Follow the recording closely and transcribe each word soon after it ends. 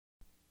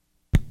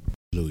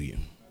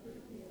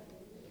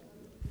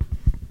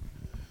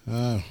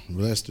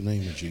Bless the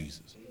name of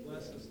Jesus.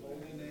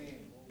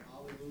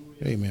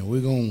 Amen.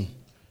 We're going to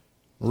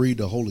read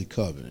the Holy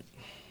Covenant.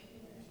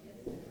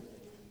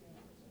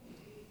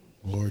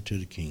 Glory to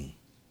the King.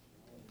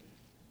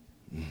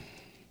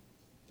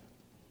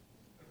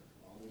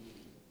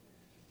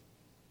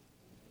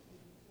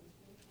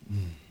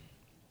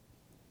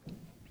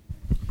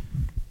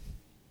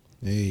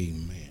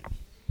 Amen.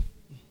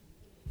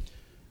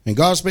 And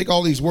God spake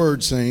all these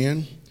words,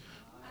 saying,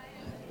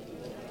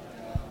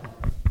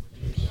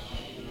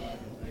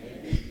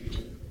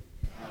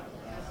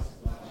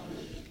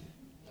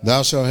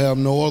 Thou shalt have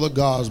no other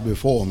gods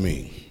before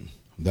me.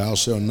 Thou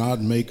shalt not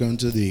make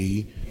unto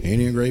thee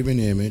any engraven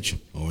image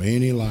or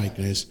any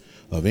likeness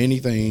of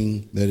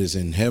anything that is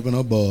in heaven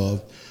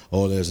above,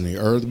 or that is in the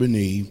earth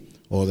beneath,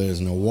 or that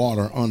is in the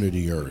water under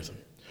the earth.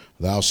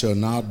 Thou shalt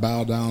not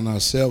bow down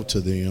thyself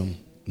to them,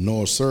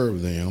 nor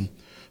serve them.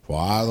 For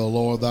I, the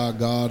Lord thy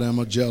God, am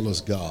a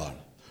jealous God,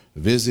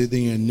 visit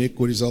the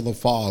iniquities of the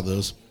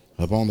fathers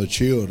upon the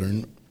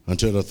children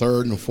unto the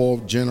third and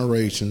fourth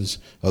generations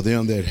of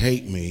them that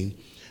hate me,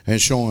 and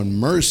showing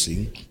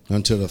mercy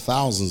unto the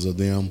thousands of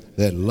them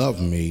that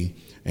love me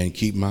and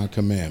keep my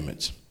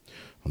commandments.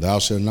 Thou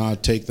shalt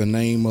not take the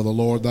name of the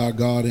Lord thy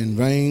God in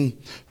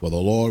vain, for the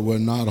Lord will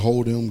not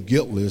hold him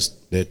guiltless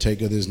that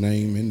taketh his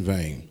name in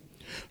vain.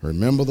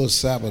 Remember the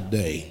Sabbath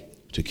day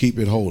to keep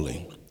it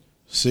holy.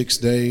 6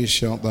 days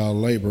shalt thou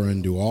labor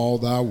and do all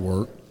thy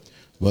work,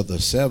 but the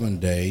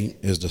seventh day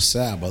is the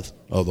Sabbath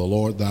of the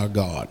Lord thy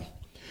God.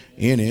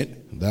 In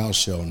it thou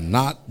shalt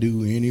not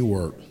do any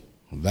work,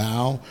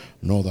 thou,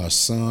 nor thy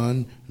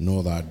son,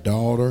 nor thy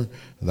daughter,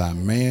 thy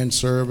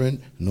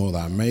manservant, nor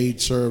thy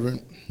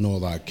maidservant, nor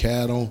thy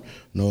cattle,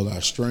 nor thy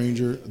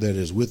stranger that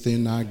is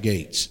within thy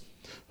gates.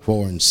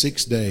 For in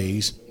 6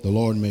 days the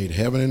Lord made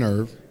heaven and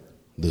earth,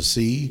 the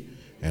sea,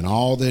 and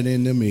all that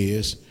in them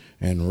is,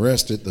 and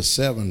rested the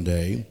seventh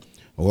day.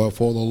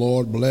 Wherefore the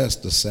Lord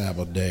blessed the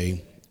Sabbath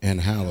day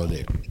and hallowed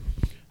it.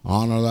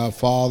 Honor thy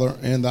father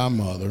and thy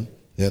mother,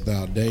 that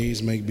thy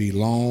days may be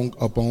long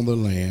upon the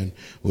land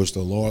which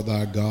the Lord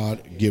thy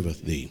God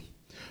giveth thee.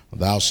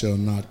 Thou shalt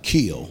not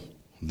kill,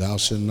 thou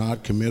shalt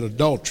not commit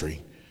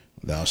adultery,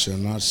 thou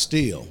shalt not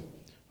steal,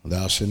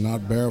 thou shalt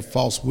not bear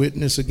false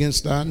witness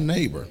against thy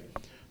neighbor,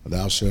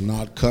 thou shalt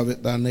not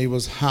covet thy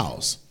neighbor's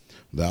house,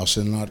 thou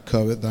shalt not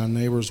covet thy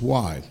neighbor's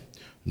wife,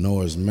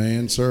 nor his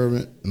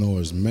manservant, nor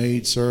his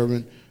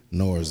maidservant,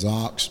 nor his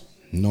ox,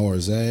 nor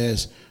his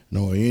ass,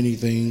 nor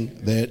anything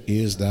that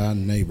is thy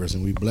neighbor's.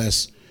 And we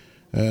bless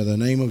the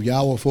name of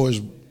Yahweh for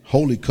his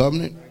holy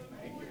covenant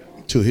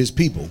to his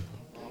people,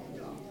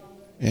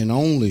 and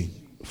only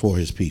for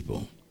his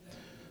people.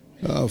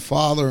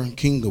 Father,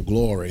 King of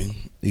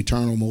glory,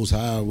 eternal most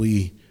high,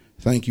 we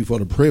thank you for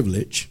the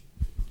privilege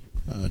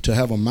to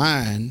have a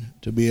mind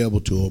to be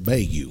able to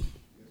obey you.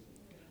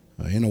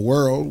 In a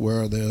world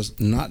where there's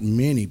not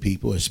many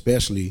people,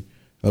 especially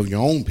of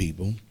your own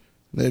people,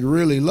 that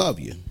really love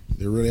you,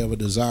 they really have a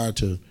desire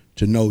to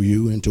know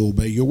you and to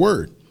obey your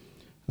word.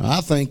 I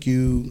thank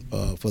you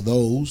for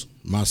those,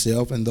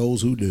 myself and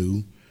those who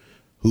do,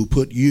 who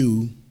put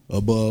you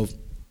above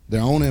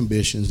their own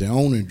ambitions, their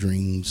own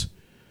dreams,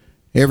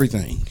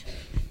 everything.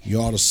 You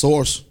are the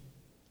source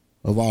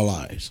of our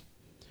lives.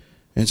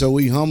 And so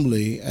we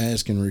humbly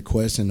ask and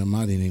request in the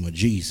mighty name of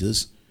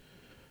Jesus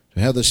to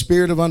have the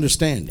spirit of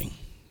understanding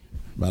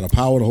by the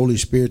power of the Holy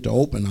Spirit to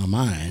open our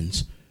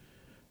minds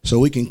so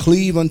we can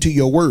cleave unto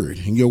your word,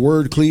 and your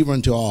word cleave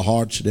unto our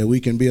hearts, that we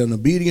can be an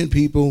obedient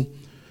people,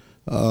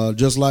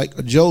 just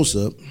like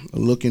Joseph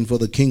looking for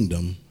the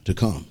kingdom to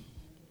come.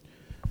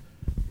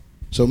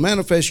 So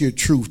manifest your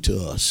truth to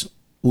us,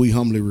 we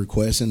humbly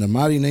request in the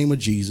mighty name of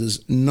Jesus,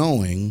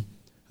 knowing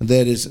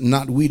that it's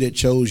not we that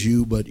chose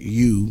you, but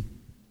you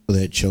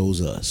that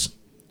chose us.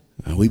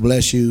 We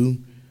bless you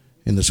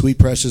in the sweet,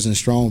 precious, and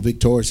strong,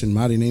 victorious, and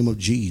mighty name of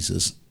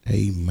Jesus.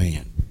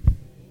 Amen.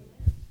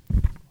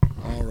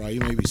 All right, you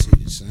may be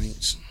seated,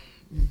 saints.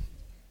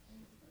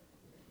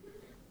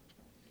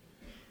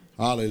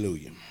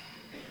 Hallelujah.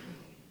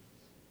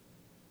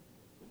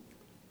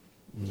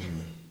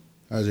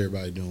 How's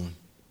everybody doing?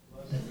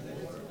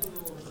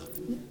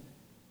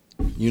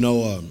 You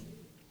know,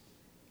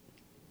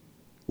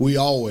 we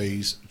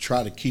always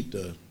try to keep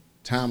the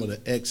time of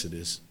the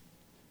Exodus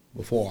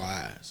before our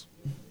eyes.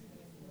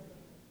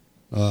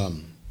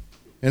 And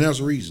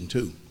there's a reason,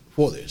 too,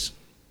 for this.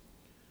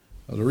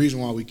 The reason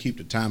why we keep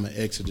the time of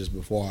Exodus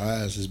before our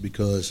eyes is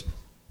because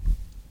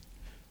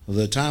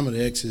the time of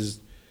the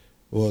Exodus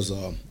was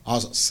our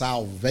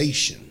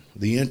salvation,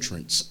 the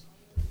entrance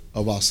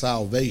of our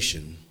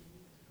salvation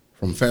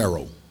from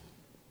Pharaoh.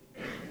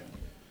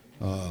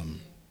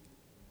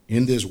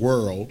 In this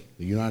world,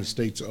 the United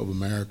States of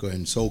America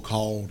and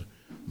so-called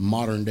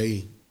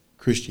modern-day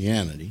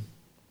Christianity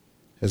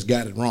has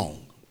got it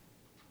wrong,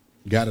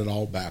 got it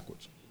all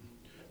backwards.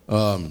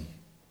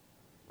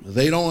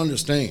 They don't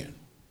understand,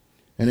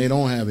 and they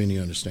don't have any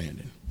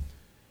understanding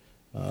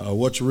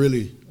what's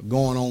really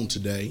going on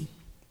today,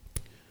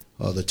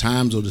 the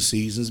times of the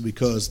seasons,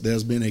 because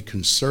there's been a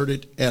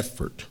concerted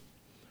effort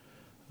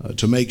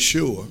to make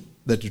sure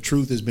that the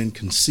truth has been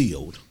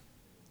concealed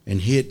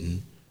and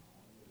hidden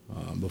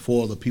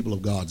before the people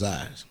of God's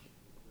eyes.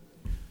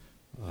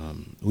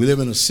 We live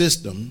in a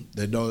system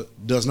that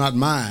does not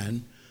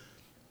mind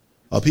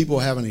people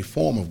having a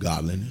form of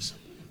godliness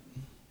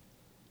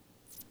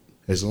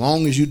as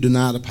long as you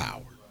deny the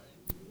power.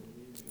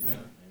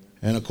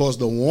 And of course,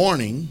 the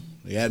warning,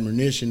 the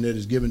admonition that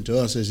is given to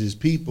us as his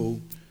people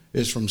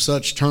is from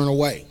such turn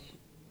away.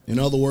 In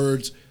other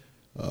words,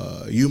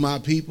 you, my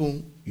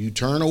people, you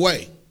turn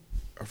away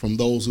from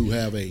those who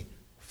have a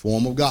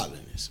form of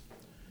godliness.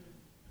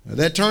 Now,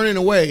 that turning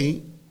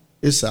away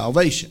is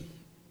salvation.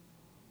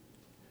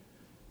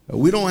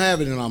 We don't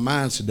have it in our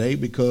minds today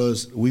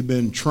because we've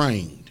been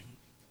trained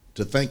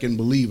to think and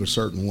believe a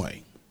certain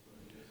way.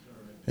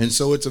 And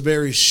so it's a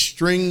very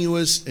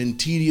strenuous and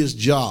tedious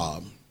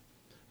job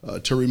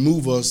to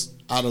remove us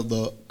out of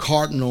the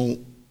cardinal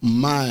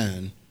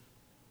mind,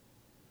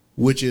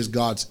 which is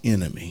God's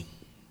enemy.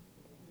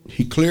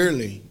 He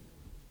clearly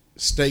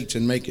states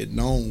and make it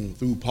known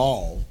through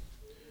Paul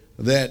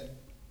that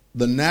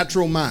the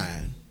natural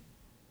mind,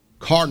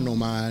 cardinal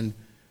mind,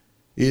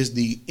 is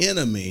the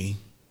enemy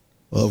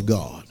of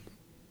God.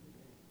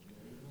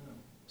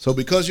 So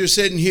because you're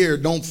sitting here,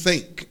 don't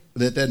think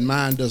that that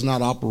mind does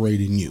not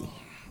operate in you.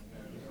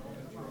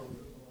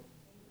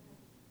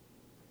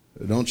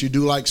 Don't you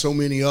do like so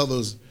many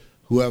others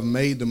who have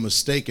made the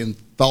mistake and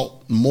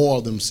thought more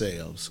of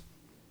themselves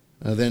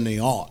than they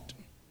ought.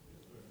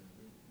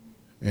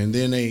 And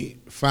then they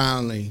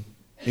finally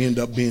end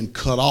up being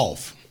cut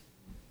off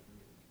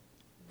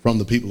from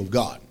the people of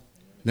God.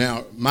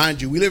 Now,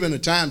 mind you, we live in a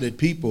time that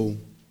people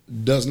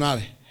does not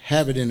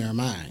have it in their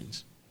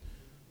minds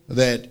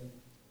that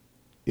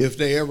if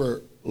they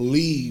ever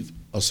leave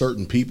a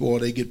certain people or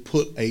they get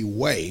put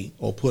away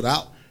or put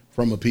out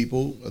from a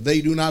people,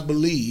 they do not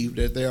believe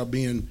that they are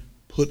being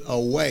put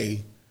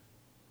away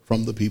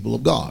from the people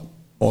of God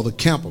or the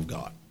camp of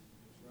God.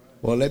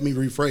 Well, let me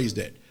rephrase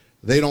that.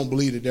 They don't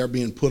believe that they're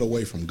being put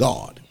away from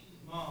God.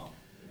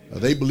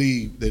 They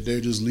believe that they're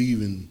just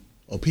leaving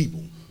a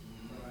people.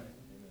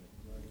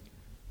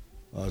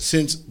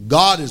 Since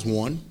God is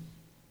one,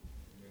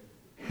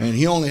 and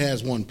he only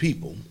has one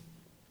people,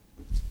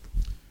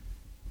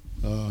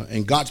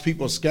 and God's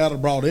people are scattered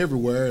abroad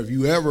everywhere, if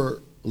you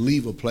ever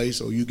leave a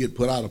place or you get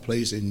put out of a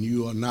place and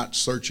you are not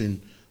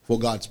searching for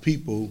God's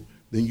people,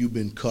 then you've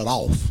been cut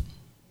off.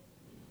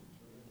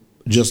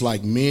 Just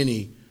like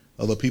many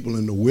of the people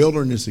in the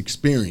wilderness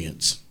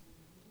experience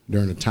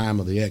during the time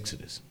of the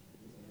Exodus.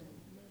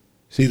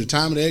 See, the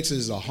time of the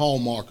Exodus is a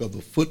hallmark of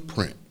the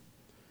footprint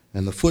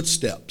and the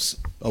footsteps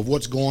of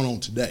what's going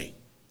on today.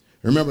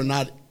 Remember,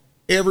 not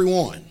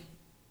everyone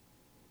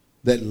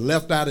that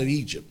left out of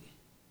Egypt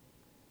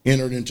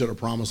entered into the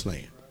promised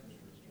land.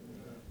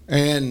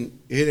 And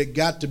it had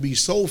got to be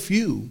so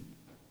few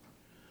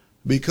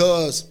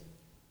because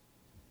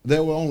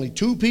there were only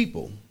two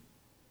people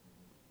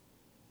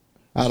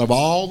out of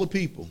all the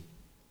people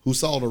who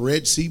saw the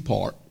Red Sea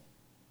part,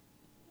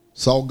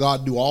 saw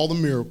God do all the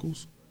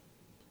miracles,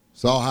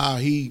 saw how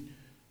he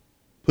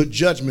put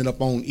judgment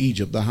upon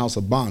Egypt, the house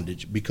of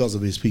bondage, because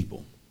of his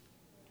people.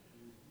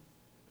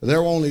 There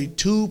were only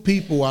two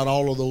people out of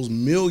all of those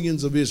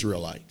millions of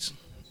Israelites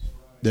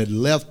that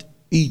left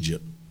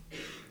Egypt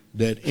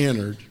that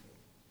entered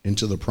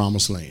into the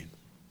promised land.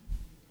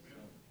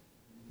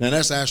 Now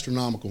that's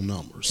astronomical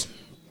numbers.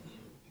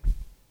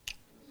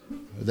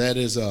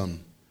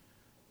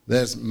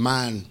 That's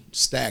mind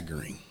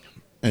staggering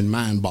and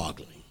mind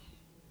boggling.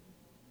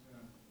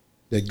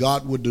 That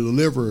God would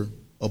deliver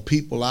a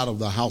people out of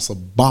the house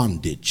of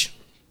bondage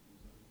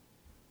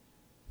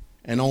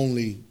and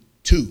only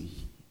two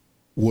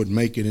would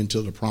make it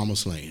into the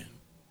promised land.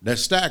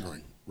 That's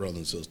staggering, brothers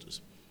and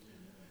sisters.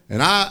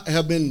 And I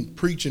have been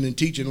preaching and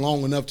teaching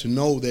long enough to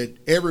know that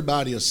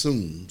everybody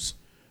assumes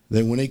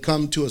that when they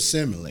come to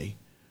assembly,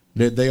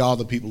 that they are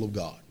the people of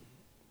God.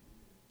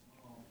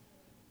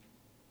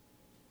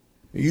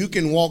 You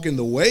can walk in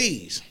the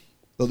ways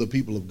of the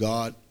people of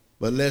God,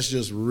 but let's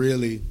just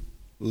really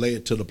lay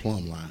it to the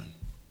plumb line.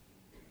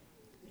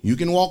 You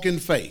can walk in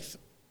faith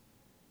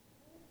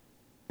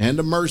and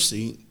the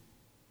mercy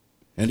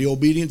and the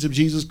obedience of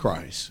Jesus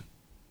Christ.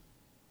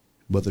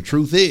 But the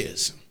truth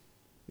is,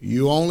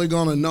 you're only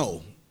going to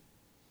know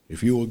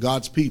if you were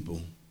God's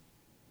people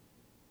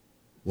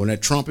when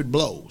that trumpet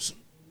blows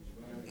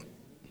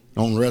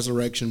on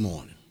resurrection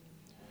morning.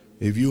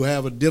 If you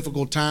have a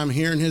difficult time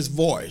hearing his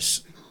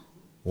voice,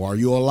 or are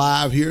you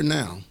alive here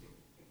now,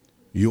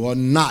 you are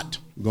not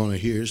going to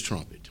hear his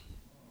trumpet.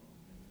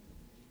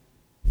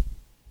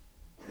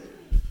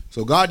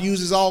 So God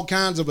uses all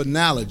kinds of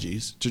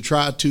analogies to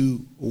try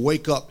to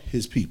wake up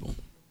his people.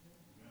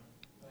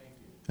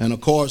 And of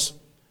course,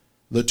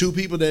 the two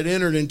people that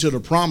entered into the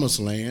promised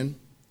land,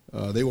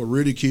 they were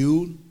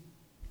ridiculed,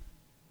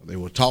 they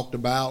were talked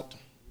about,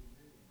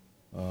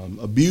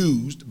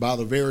 abused by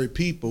the very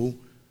people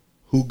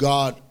who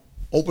God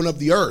opened up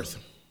the earth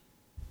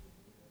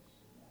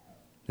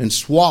and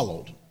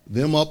swallowed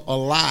them up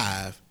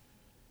alive.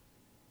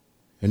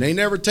 And they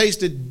never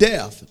tasted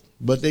death,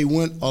 but they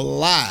went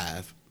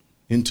alive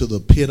into the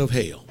pit of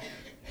hell.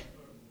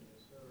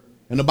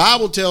 And the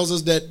Bible tells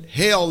us that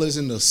hell is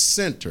in the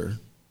center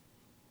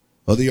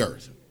of the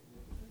earth.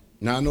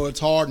 Now, I know it's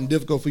hard and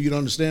difficult for you to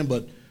understand,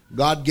 but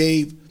God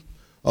gave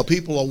a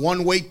people a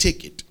one-way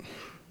ticket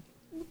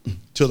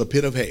to the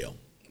pit of hell.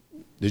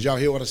 Did y'all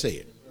hear what I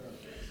said?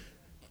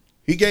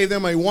 He gave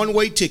them a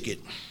one-way ticket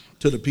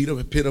to the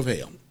pit of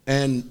hell.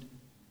 And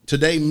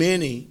today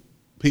many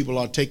people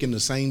are taking the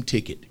same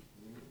ticket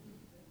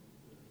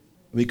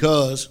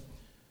because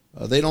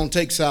they don't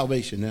take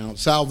salvation. Now,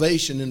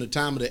 salvation in the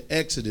time of the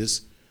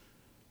Exodus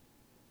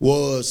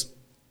was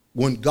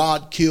when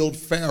God killed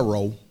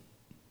Pharaoh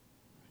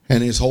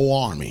and his whole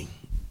army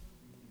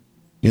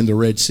in the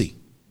Red Sea.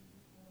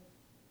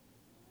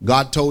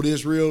 God told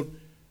Israel,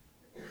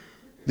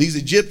 these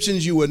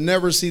Egyptians, you would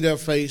never see their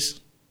face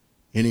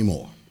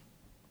anymore.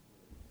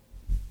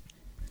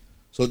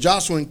 So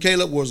Joshua and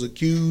Caleb was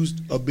accused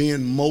of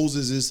being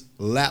Moses'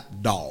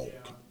 lapdog.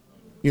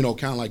 You know,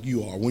 kind of like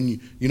you are. When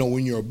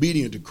when you're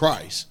obedient to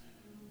Christ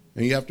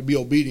and you have to be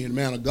obedient,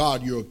 man of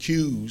God, you're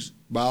accused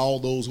by all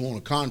those who are on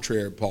the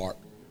contrary part,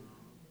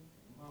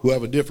 who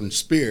have a different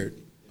spirit,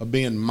 of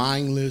being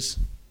mindless.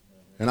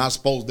 And I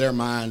suppose their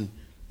mind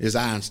is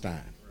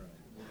Einstein.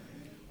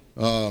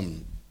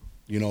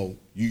 You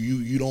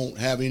don't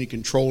have any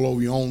control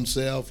over your own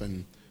self,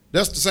 and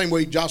that's the same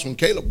way Joshua and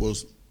Caleb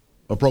was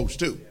approached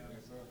too.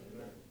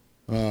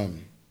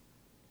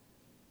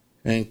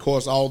 And of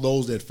course, all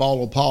those that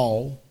follow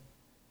Paul,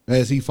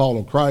 as he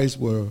followed Christ,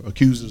 were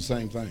accused of the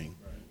same thing,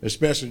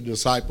 especially the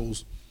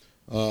disciples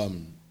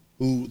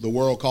who the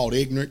world called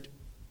ignorant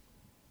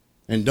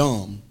and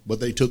dumb, but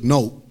they took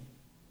note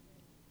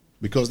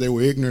because they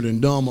were ignorant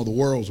and dumb of the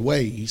world's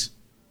ways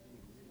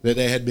that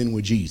they had been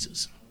with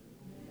Jesus.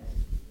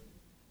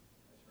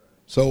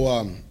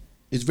 So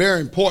it's very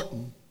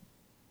important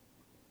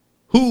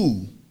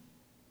who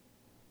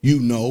you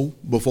know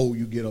before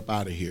you get up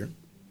out of here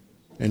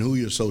and who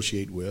you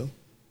associate with.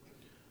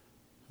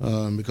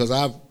 Because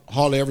I've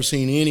hardly ever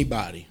seen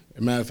anybody.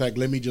 As a matter of fact,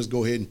 let me just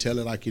go ahead and tell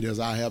it like it is.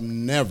 I have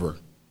never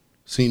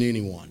seen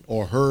anyone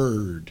or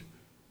heard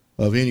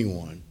of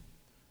anyone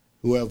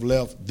who have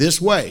left this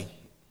way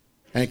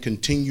and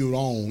continued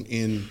on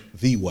in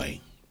the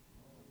way.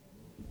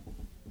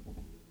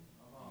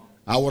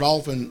 I would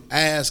often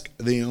ask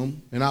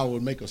them, and I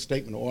would make a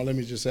statement, or let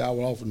me just say I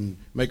would often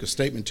make a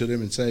statement to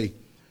them and say,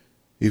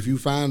 if you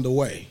find the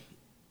way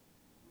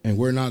and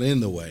we're not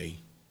in the way,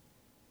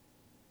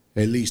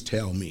 at least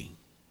tell me.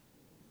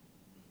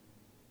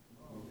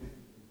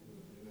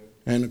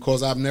 And of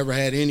course, I've never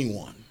had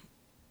anyone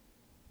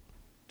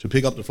to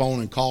pick up the phone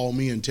and call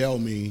me and tell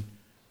me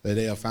that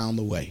they have found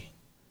the way.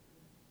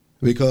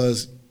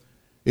 Because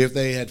if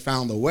they had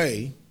found the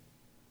way,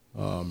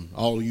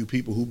 all of you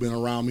people who've been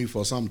around me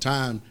for some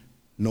time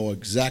know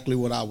exactly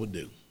what I would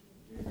do.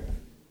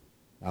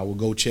 I would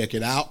go check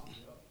it out,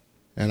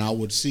 and I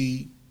would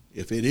see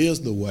if it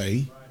is the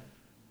way.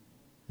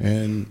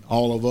 And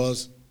all of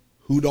us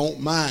who don't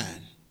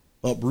mind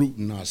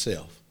uprooting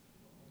ourselves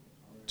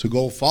to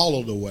go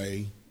follow the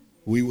way,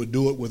 we would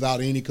do it without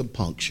any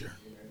compunction.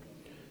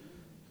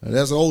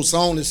 There's an old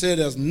song that said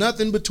there's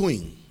nothing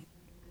between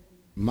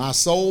my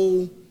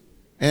soul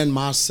and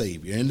my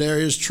Savior. And there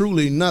is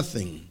truly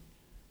nothing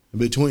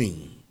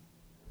between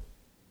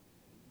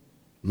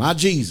my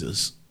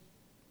Jesus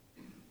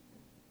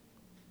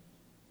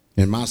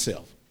and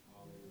myself.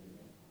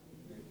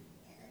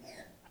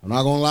 I'm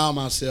not going to allow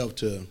myself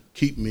to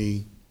keep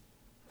me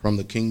from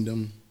the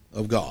kingdom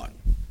of God.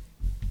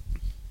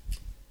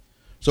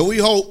 So we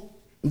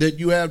hope that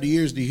you have the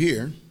ears to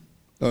hear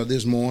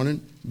this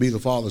morning, be the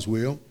Father's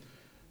will,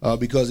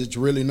 because it's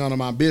really none of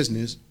my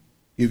business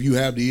if you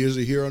have the ears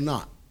to hear or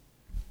not.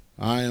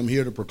 I am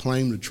here to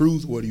proclaim the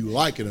truth. Whether you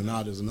like it or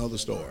not is another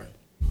story.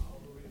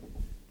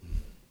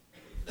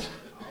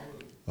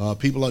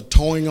 People are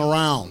toying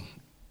around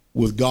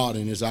with God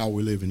in this hour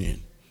we're living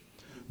in.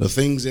 The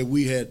things that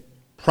we had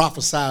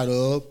prophesied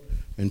of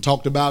and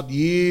talked about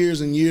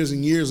years and years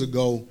and years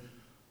ago,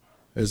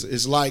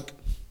 it's like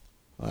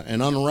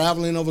an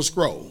unraveling of a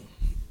scroll.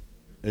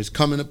 It's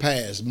coming to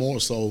pass more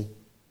so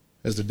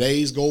as the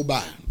days go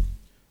by.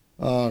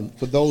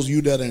 For those of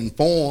you that are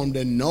informed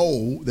and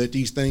know that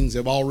these things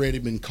have already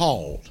been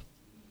called,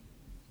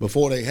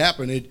 before they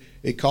happen,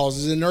 it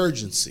causes an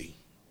urgency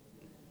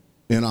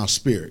in our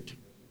spirit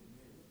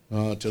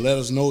to let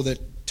us know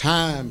that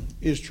time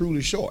is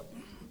truly short.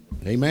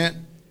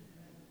 Amen.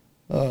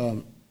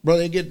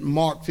 Brother, get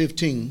Mark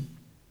 15,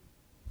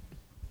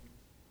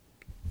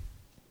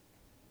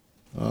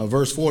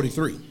 verse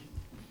 43.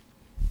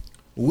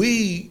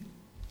 We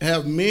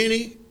have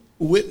many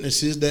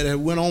witnesses that have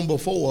went on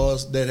before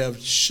us that have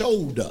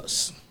showed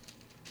us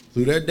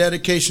through their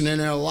dedication in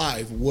their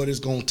life what it's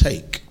going to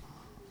take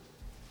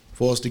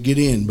for us to get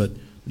in. But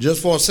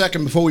just for a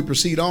second before we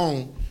proceed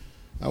on,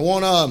 I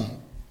want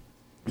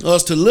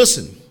us to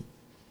listen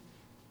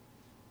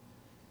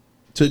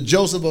to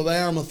Joseph of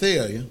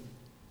Arimathea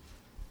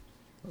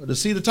to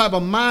see the type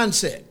of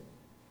mindset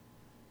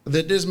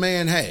that this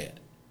man had.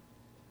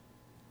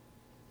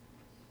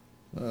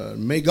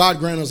 May God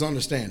grant us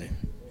understanding.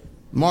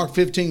 Mark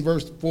 15,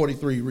 verse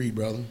 43, read,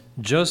 brother.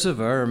 Joseph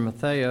of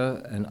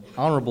Arimathea, an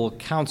honorable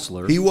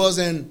counselor. He was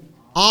an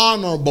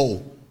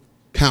honorable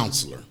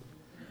counselor.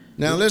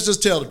 Now, let's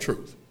just tell the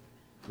truth.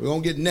 We're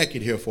going to get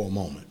naked here for a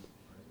moment.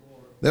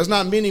 There's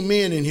not many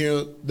men in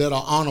here that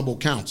are honorable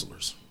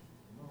counselors.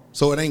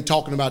 So it ain't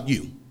talking about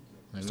you.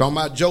 It's talking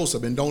about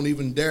Joseph, and don't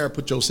even dare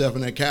put yourself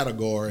in that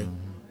category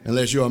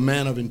unless you're a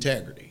man of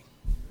integrity.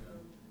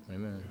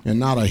 Amen. And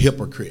not a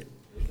hypocrite.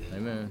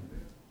 Amen.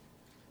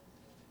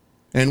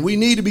 And we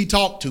need to be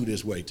talked to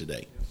this way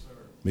today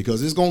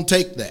because it's going to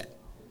take that.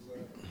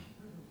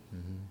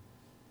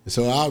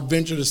 So I'll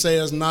venture to say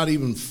there's not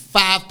even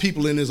 5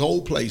 people in this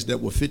whole place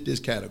that will fit this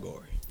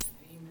category.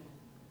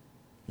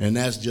 And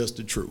that's just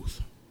the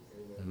truth.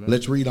 Amen.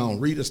 Let's read on.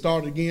 Read it,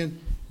 start again.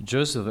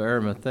 Joseph of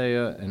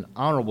Arimathea, an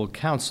honorable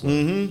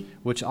counselor,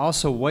 which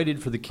also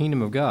waited for the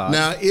kingdom of God.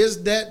 Now,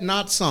 is that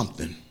not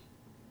something?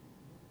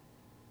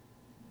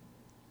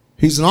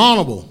 He's an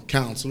honorable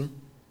counselor.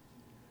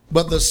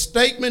 But the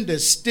statement that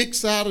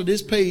sticks out of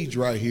this page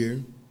right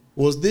here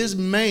was this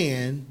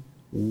man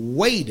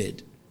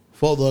waited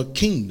for the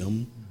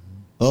kingdom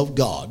of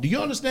God. Do you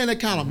understand that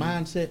kind of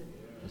mindset?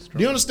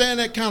 Do you understand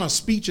that kind of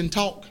speech and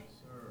talk?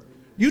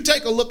 You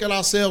take a look at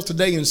ourselves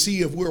today and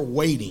see if we're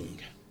waiting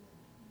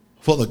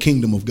for the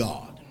kingdom of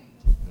God.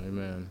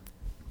 Amen.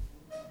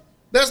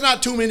 There's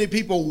not too many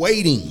people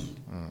waiting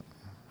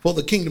for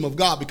the kingdom of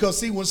God because,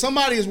 see, when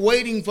somebody is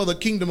waiting for the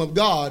kingdom of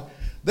God,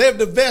 they've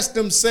divested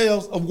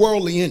themselves of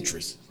worldly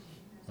interests.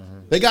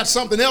 They got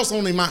something else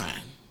on their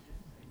mind.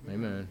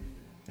 Amen.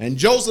 And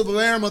Joseph of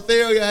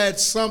Arimathea had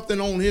something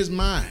on his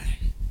mind.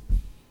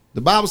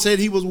 The Bible said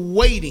he was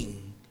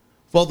waiting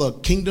for the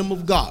kingdom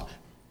of God.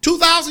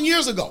 2,000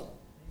 years ago.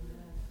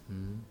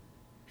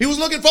 He was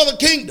looking for the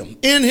kingdom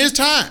in his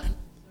time.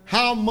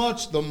 How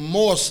much the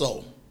more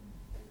so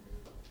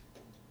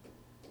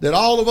that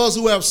all of us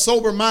who have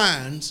sober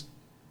minds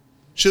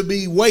should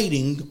be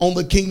waiting on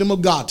the kingdom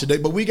of God today.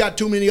 But we got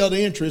too many other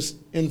interests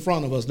in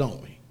front of us,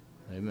 don't we?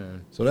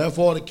 Amen. So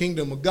therefore, the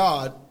kingdom of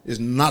God is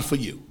not for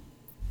you.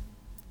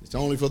 It's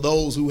only for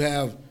those who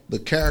have the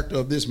character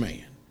of this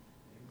man.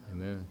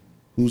 Amen.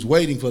 Who's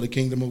waiting for the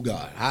kingdom of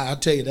God. I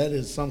tell you, that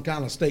is some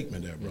kind of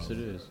statement there, brother. Yes, it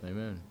is.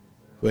 Amen.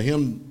 For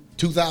him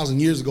 2,000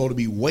 years ago to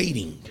be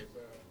waiting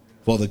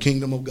for the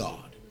kingdom of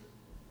God.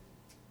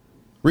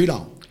 Read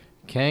on.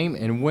 Came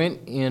and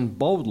went in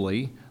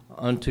boldly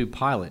unto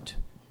Pilate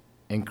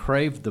and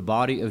craved the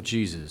body of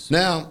Jesus.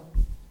 Now,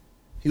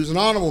 he was an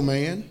honorable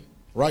man,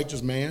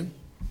 righteous man,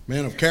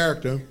 man of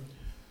character.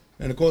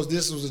 And of course,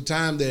 this was the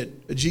time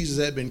that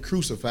Jesus had been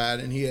crucified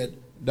and he had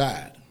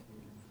died.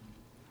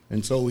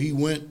 And so he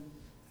went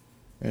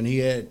and he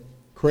had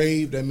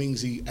craved. That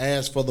means he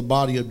asked for the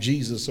body of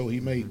Jesus so he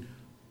may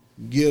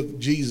give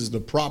Jesus the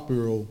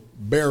proper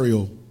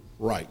burial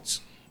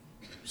rites,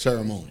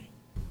 ceremony.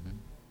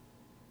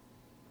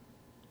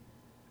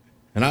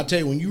 And I tell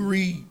you, when you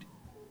read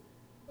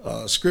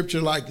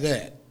scripture like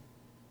that,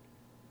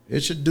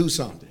 it should do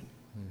something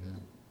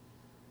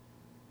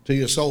to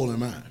your soul and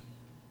mind.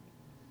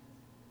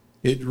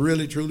 It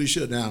really, truly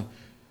should. Now,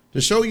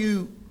 to show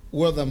you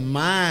where the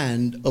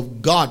mind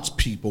of God's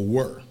people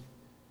were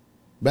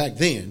back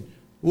then,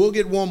 we'll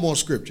get one more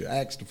scripture,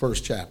 Acts the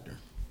 1st chapter.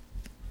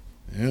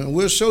 And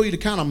we'll show you the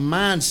kind of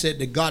mindset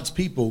that God's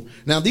people,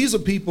 now these are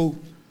people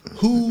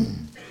who,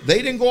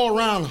 they didn't go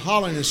around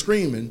hollering and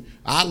screaming,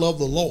 I love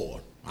the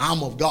Lord,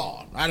 I'm of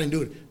God. I didn't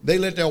do it. They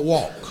let their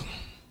walk,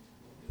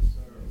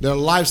 their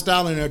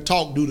lifestyle and their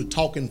talk do the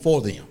talking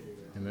for them.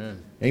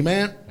 Amen.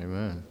 Amen?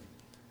 Amen.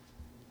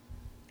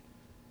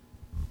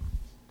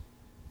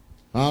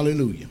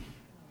 Hallelujah.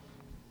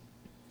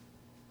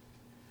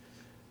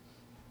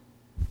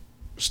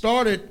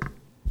 Start at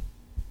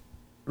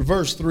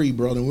verse 3,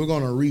 brother, and we're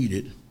going to read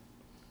it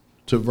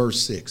to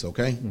verse 6,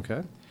 okay?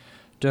 Okay.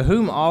 To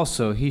whom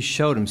also he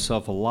showed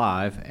himself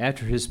alive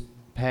after his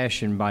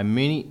passion by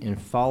many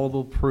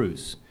infallible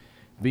proofs,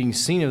 being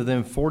seen of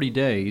them 40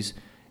 days,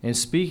 and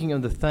speaking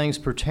of the things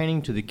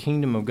pertaining to the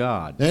kingdom of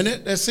God. And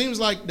that seems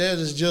like that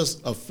is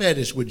just a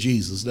fetish with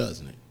Jesus,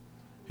 doesn't it?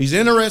 He's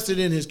interested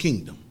in his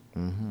kingdom.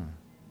 Mm-hmm.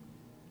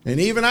 And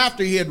even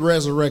after he had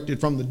resurrected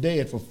from the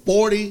dead for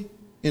 40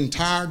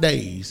 entire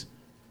days,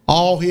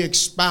 all he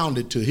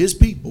expounded to his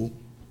people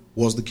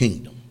was the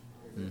kingdom.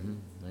 Mm-hmm.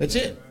 That's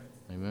it.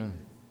 Amen.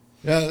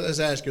 Yeah, let's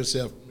ask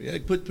yourself,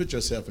 put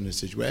yourself in this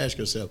situation. Ask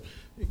yourself,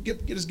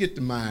 let's get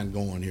the mind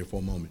going here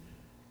for a moment.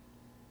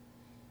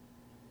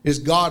 Is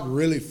God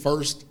really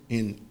first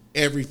in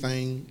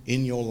everything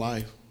in your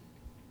life?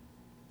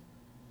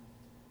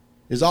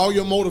 Is all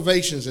your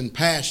motivations and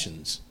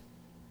passions,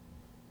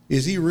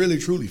 is he really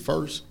truly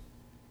first?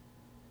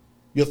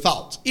 Your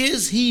thoughts,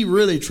 is he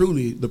really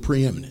truly the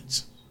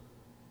preeminence?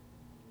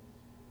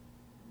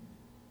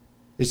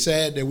 It's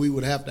sad that we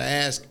would have to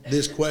ask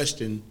this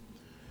question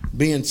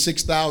being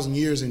 6,000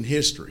 years in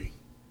history,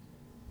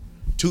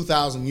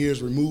 2,000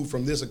 years removed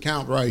from this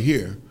account right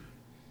here,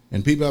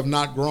 and people have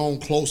not grown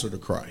closer to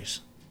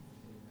Christ,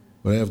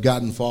 but have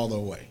gotten farther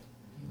away.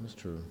 That's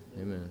true.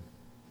 Amen.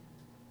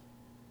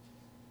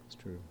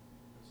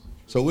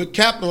 So we're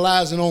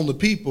capitalizing on the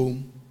people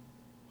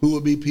who will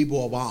be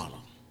people of honor,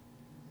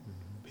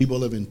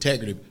 people of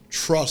integrity,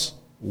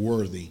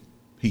 trustworthy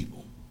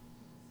people.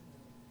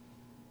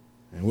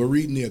 And we're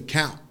reading the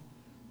account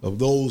of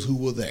those who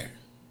were there.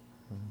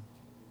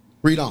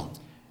 Read on.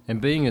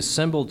 And being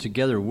assembled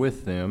together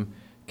with them,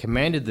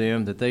 commanded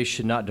them that they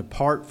should not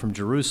depart from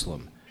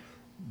Jerusalem,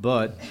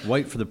 but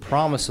wait for the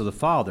promise of the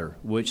Father,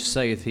 which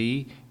saith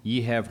he,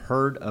 Ye have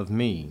heard of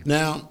me.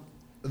 Now,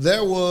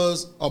 there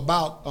was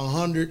about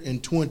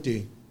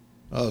 120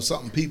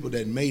 something people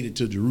that made it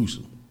to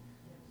Jerusalem.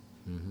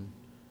 Mm-hmm.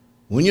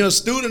 When you're a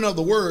student of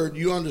the word,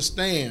 you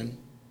understand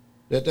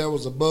that there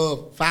was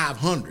above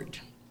 500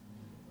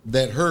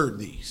 that heard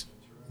these.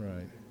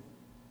 Right.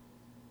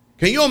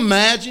 Can you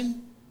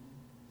imagine?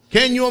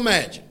 Can you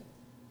imagine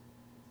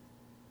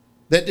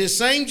that this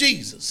same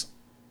Jesus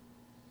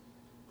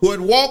who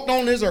had walked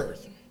on this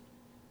earth,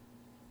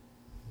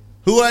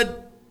 who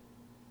had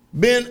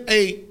been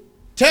a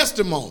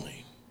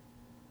testimony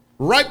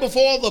right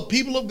before the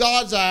people of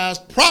God's eyes,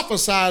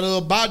 prophesied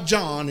of by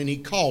John, and he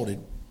called it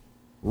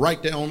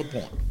right there on the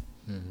point.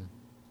 Mm-hmm.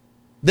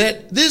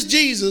 That this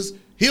Jesus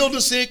healed the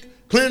sick,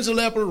 cleansed the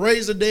leper,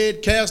 raised the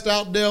dead, cast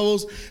out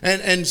devils,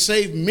 and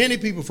saved many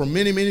people from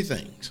many, many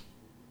things.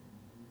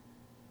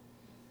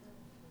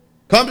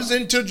 Comes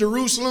into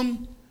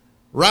Jerusalem,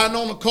 riding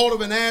on the coat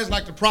of an ass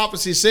like the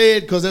prophecy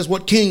said, because that's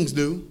what kings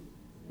do.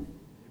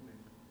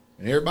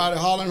 And everybody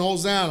hollering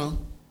Hosanna.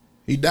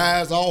 He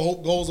dies, all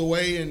hope goes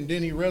away, and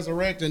then he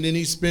resurrects, and then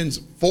he spends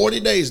 40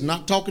 days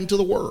not talking to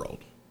the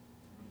world.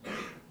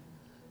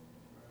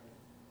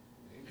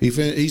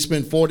 He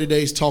spent 40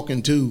 days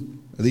talking to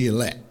the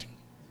elect.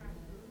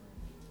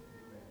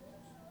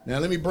 Now,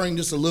 let me bring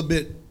this a little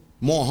bit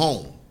more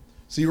home.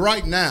 See,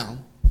 right now,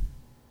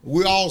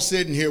 we're all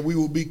sitting here, we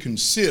will be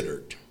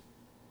considered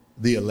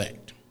the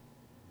elect.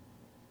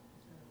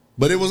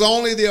 But it was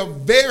only the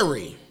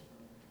very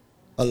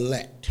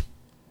elect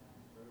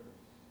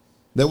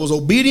that was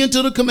obedient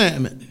to the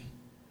commandment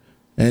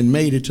and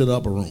made it to the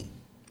upper room.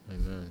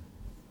 Amen.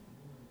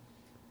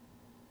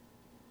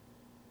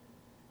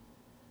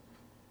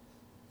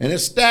 And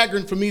it's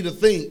staggering for me to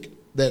think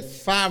that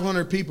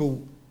 500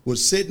 people would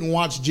sit and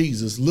watch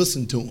Jesus,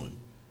 listen to him,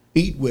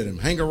 eat with him,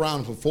 hang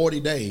around him for 40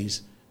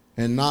 days,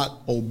 and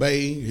not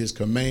obey his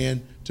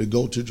command to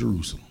go to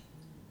Jerusalem.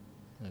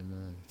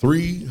 Amen.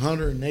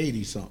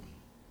 380 something.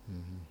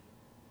 Mm-hmm.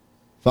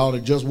 Thought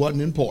it just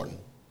wasn't important.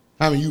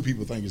 How many of you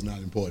people think it's not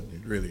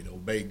important, really, to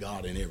obey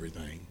God in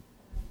everything?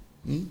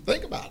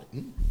 Think about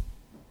it.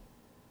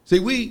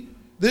 See,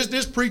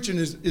 this preaching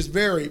is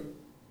very,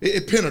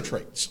 it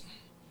penetrates.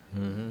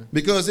 Mm-hmm.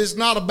 Because it's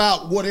not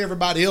about what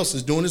everybody else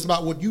is doing, it's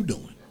about what you're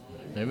doing.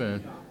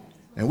 Amen.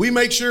 And we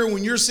make sure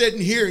when you're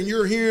sitting here and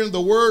you're hearing the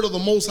word of the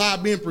Most High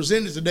being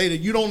presented today that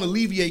you don't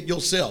alleviate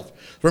yourself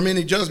from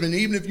any judgment.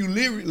 Even if you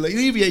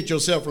alleviate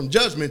yourself from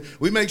judgment,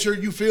 we make sure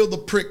you feel the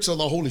pricks of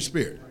the Holy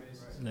Spirit.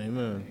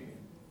 Amen.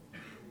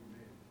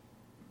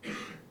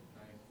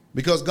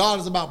 Because God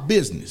is about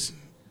business.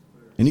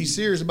 And he's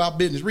serious about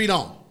business. Read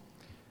on.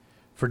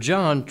 For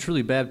John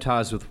truly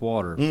baptized with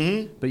water,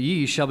 but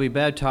ye shall be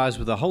baptized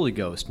with the Holy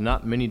Ghost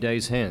not many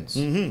days hence.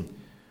 Mm-hmm.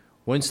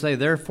 Whence they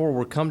therefore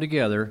were come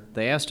together,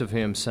 they asked of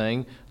him,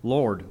 saying,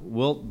 Lord,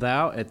 wilt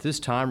thou at this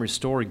time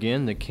restore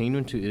again the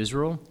kingdom to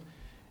Israel?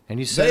 And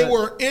he said, they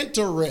were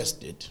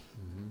interested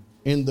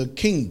in the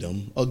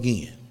kingdom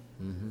again.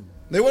 Mm-hmm.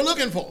 They were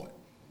looking for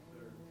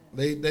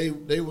it.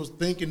 They was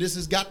thinking this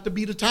has got to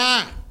be the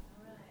time.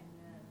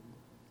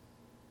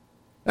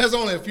 There's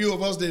only a few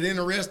of us that are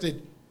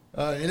interested,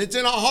 and it's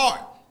in our heart.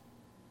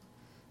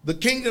 The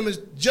kingdom is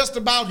just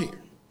about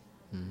here.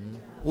 Mm-hmm.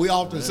 We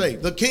often say,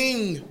 the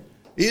king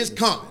is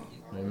coming.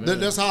 Amen.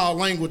 That's how our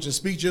language and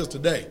speech is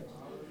today.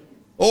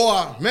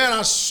 Or, man,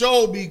 I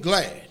sure be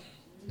glad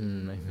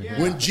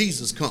when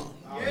Jesus comes.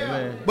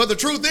 Amen. But the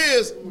truth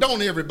is,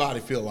 don't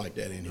everybody feel like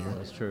that in here.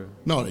 That's true.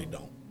 No, they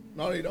don't.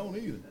 No, they don't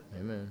either.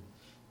 Amen.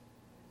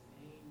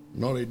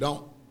 No, they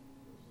don't.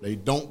 They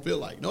don't feel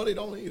like. No, they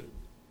don't either.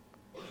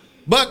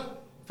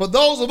 But for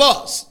those of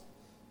us,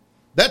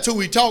 that's who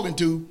we're talking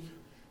to,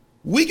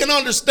 we can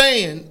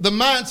understand the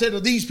mindset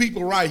of these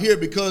people right here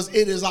because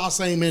it is our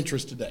same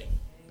interest today.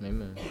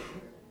 Amen.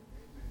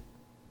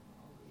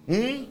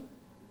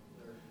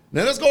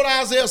 Now let's go to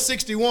Isaiah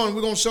 61.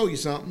 We're going to show you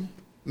something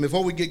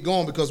before we get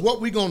going, because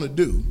what we're going to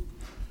do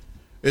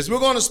is we're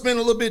going to spend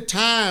a little bit of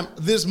time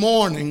this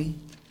morning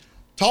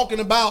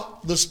talking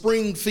about the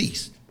spring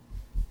feast.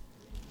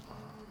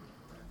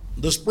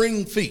 The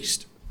spring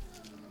feast.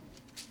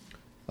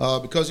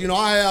 Because, you know,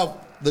 I have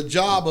the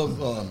job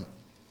of,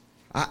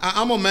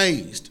 I'm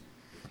amazed.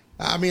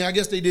 I mean, I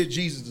guess they did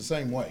Jesus the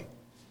same way.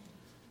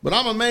 But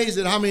I'm amazed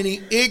at how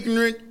many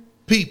ignorant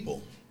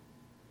people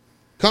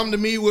come to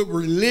me with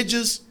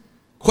religious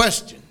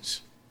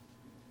questions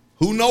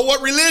who know what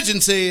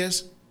religion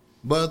says,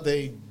 but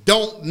they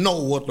don't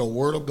know what the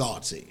Word of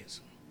God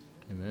says.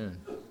 Amen.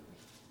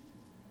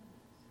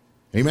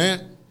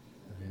 Amen.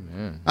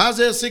 Amen.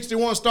 Isaiah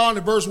 61 starting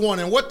at verse 1.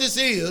 And what this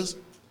is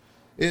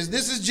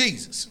this is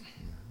Jesus.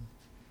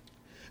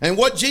 And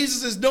what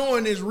Jesus is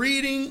doing is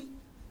reading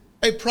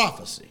a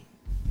prophecy.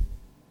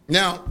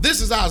 Now,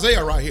 this is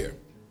Isaiah right here.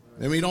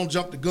 I mean, don't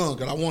jump the gun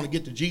because I want to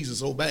get to Jesus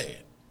so bad.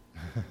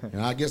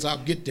 And I guess I'll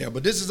get there.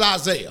 But this is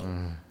Isaiah.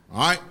 All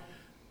right?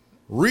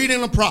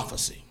 Reading a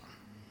prophecy.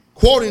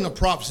 Quoting a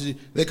prophecy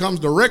that comes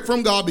direct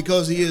from God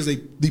because he is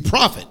the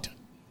prophet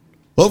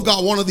of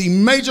God. One of the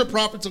major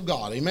prophets of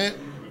God. Amen?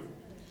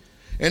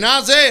 And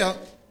Isaiah,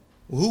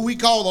 who we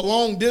call the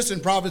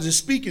long-distance prophet, is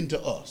speaking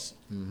to us.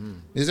 Mm-hmm.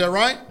 Is that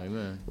right?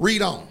 Amen.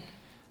 Read on.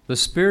 The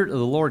Spirit of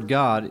the Lord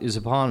God is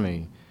upon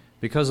me,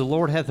 because the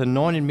Lord hath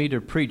anointed me to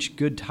preach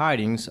good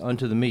tidings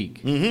unto the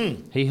meek.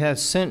 Mm-hmm. He hath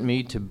sent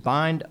me to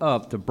bind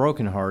up the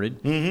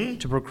brokenhearted, mm-hmm.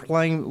 to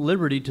proclaim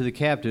liberty to the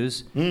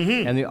captives,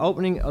 mm-hmm. and the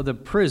opening of the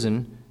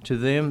prison to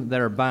them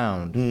that are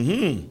bound,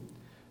 mm-hmm.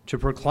 to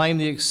proclaim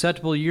the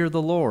acceptable year of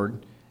the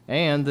Lord,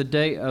 and the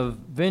day of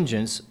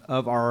vengeance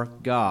of our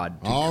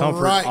God, to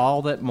comfort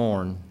all that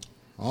mourn.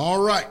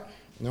 All right.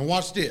 Now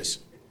watch this.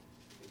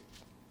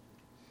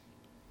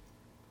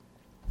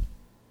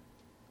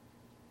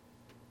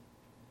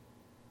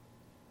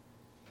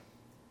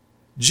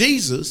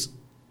 Jesus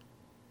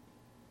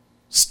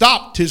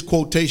stopped his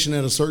quotation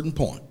at a certain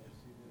point.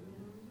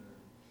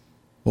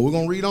 But we're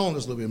going to read on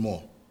this a little bit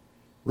more.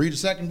 Read the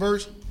second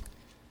verse.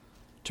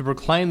 To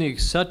proclaim the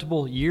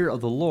acceptable year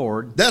of the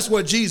Lord. That's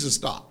where Jesus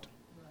stopped.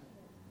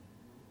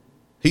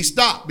 He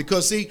stopped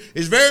because, see,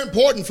 it's very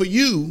important for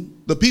you,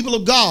 the people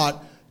of God,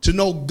 to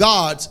know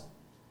God's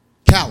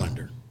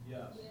calendar. Yes.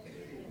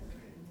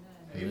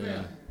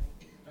 Amen.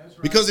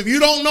 Because if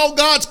you don't know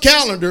God's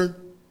calendar,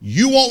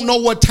 you won't know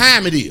what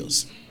time it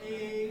is.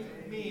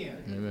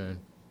 Amen.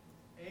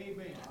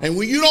 And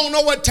when you don't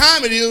know what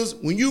time it is,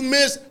 when you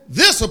miss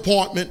this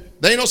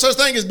appointment, there ain't no such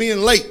thing as being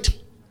late.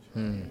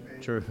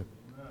 True.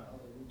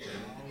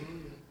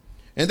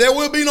 And there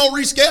will be no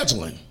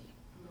rescheduling.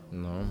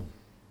 No.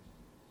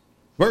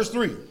 Verse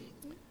 3.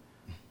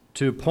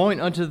 To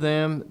appoint unto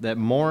them that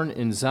mourn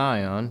in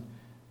Zion,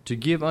 to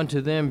give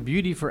unto them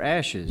beauty for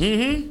ashes,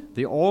 mm-hmm.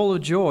 the oil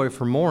of joy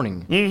for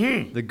mourning,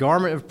 mm-hmm. the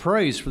garment of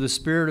praise for the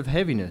spirit of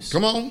heaviness.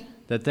 Come on.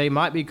 That they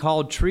might be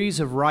called trees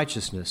of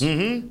righteousness,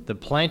 mm-hmm. the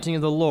planting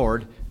of the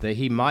Lord, that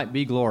he might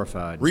be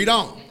glorified. Read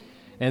on.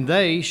 And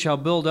they shall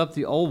build up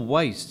the old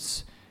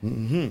wastes.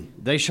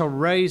 Mm-hmm. They shall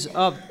raise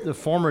up the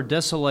former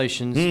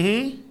desolations,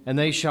 mm-hmm. and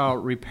they shall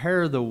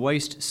repair the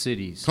waste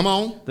cities. Come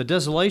on. The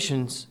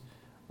desolations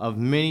of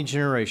many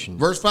generations.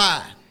 Verse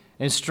 5.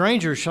 And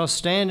strangers shall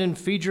stand and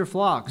feed your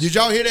flocks. Did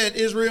y'all hear that,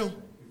 Israel?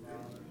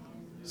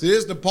 See, this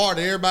is the part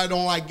that everybody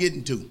don't like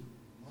getting to.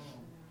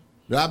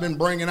 That I've been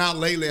bringing out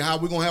lately, how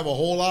we're going to have a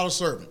whole lot of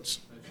servants.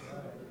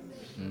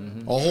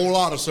 Mm-hmm. A whole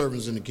lot of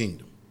servants in the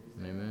kingdom.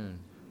 Amen.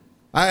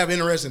 I have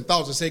interesting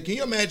thoughts. I say, can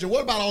you imagine,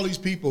 what about all these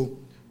people,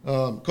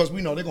 because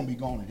we know they're going to be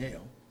gone in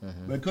hell.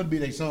 Mm-hmm. But it could be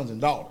their sons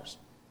and daughters.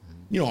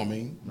 Mm-hmm. You know what I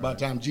mean? Right. By the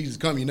time Jesus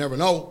comes, you never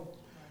know.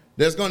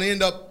 That's going to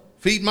end up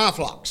feeding my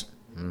flocks.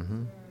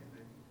 Mm-hmm.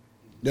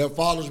 Their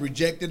fathers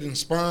rejected and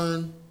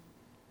spurned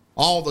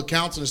all the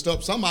counsel and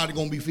stuff. Somebody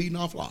going to be feeding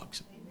our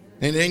flocks.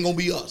 And it ain't going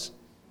to be us.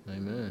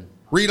 Amen.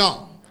 Read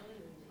on.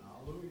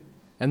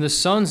 And the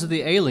sons of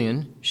the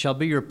alien shall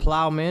be your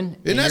plowmen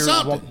and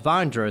your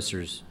vine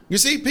dressers. You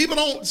see, people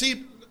don't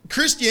see,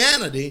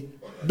 Christianity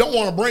don't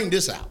want to bring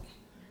this out.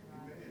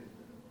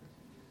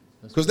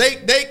 Because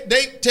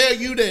they tell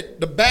you that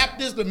the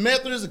Baptists, the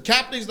Methodists, the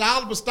Catholics, the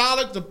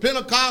Apostolics, the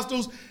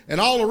Pentecostals,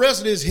 and all the rest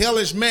of this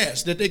hellish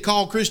mess that they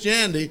call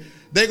Christianity,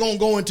 they're going to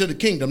go into the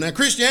kingdom. Now,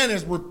 Christianity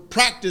has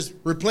practiced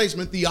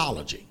replacement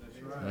theology.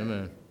 Right.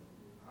 Amen.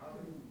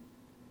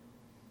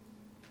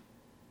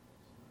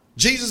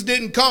 Jesus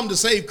didn't come to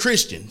save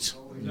Christians.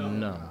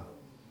 No.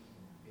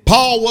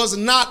 Paul was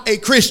not a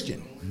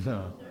Christian.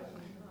 No.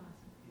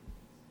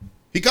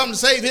 He come to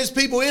save his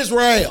people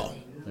Israel.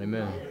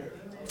 Amen.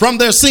 From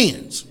their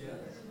sins.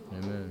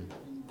 Amen.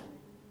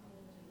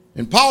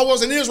 And Paul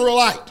was an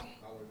Israelite.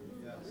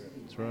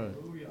 That's right.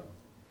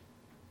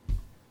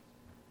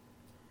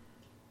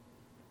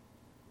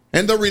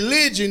 And the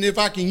religion, if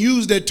I can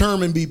use that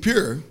term and be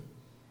pure,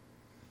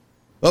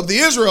 of the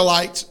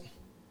Israelites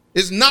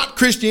is not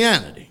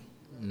Christianity.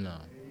 No.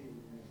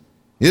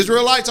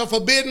 Israelites are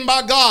forbidden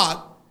by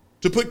God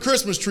to put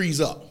Christmas trees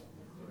up.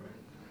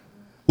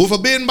 We're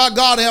forbidden by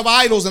God to have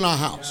idols in our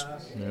house.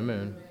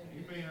 Amen.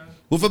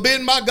 We're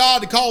forbidden by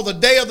God to call the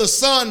day of the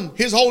sun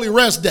his holy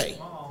rest day.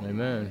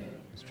 Amen.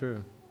 It's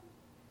true.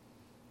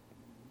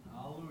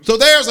 So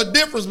there's a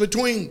difference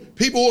between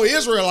people who are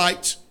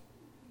Israelites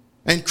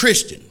and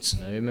Christians.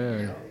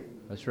 Amen.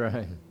 That's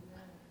right.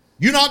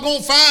 You're not going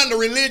to find the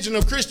religion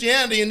of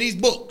Christianity in these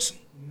books.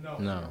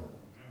 No.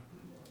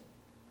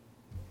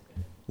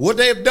 What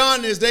they have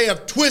done is they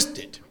have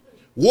twisted,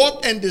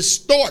 warped, and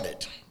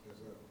distorted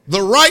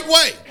the right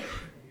way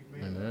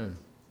Amen.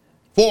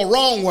 For a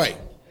wrong way.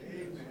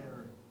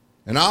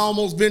 And I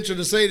almost venture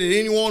to say that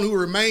anyone who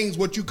remains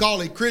what you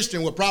call a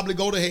Christian will probably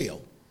go to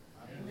hell.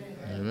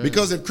 Amen.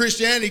 Because if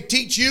Christianity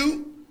teach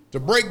you to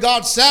break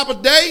God's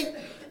Sabbath day,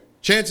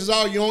 chances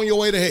are you're on your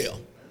way to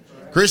hell.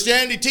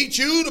 Christianity teach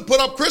you to put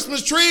up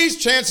Christmas trees,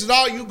 chances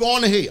are you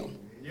going to hell.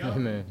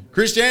 Amen.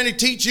 Christianity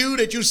teach you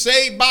that you're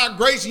saved by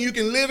grace and you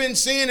can live in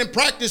sin and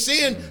practice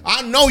sin.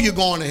 I know you're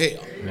going to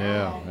hell.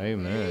 Yeah,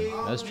 amen.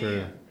 That's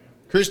true.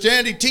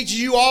 Christianity teaches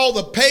you all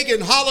the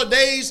pagan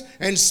holidays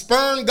and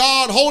spurn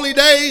God holy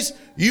days.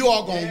 You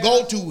are going to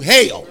go to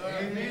hell.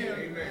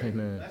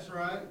 Amen. That's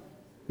right.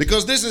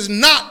 Because this is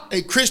not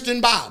a Christian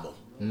Bible.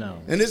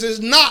 No. And this is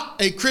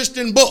not a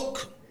Christian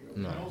book.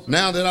 No.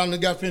 Now that I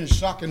got finished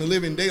shocking the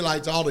living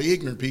daylights, all the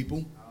ignorant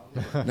people.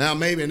 Now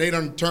maybe, and they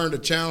done turned the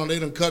channel, they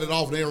done cut it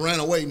off, and they done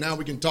ran away. Now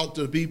we can talk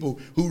to the people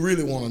who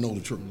really want to know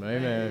the truth.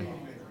 Amen.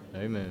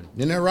 Amen.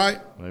 Isn't that right?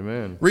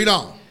 Amen. Read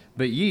on.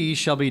 But ye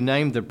shall be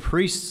named the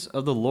priests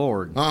of the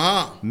Lord.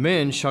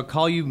 Men shall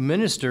call you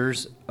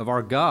ministers of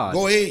our God.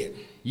 Go ahead.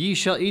 Ye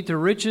shall eat the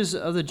riches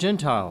of the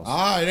Gentiles.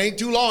 It ain't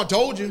too long. I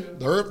told you.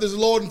 The earth is the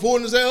Lord and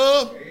fullness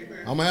thereof.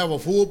 I'm going to have a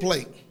full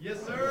plate.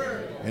 Yes,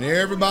 sir. And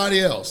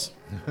everybody else.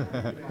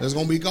 That's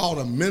going to be called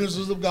the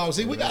ministers of God.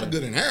 See, we got a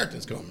good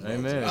inheritance coming.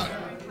 Amen.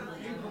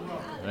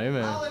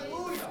 Amen.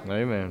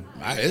 Amen.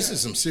 This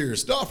is some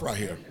serious stuff right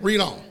here. Read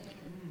on.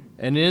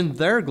 And in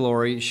their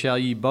glory shall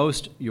ye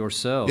boast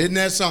yourselves. Isn't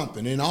that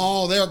something? In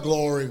all their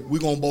glory, we're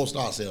going to boast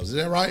ourselves. Is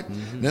that right?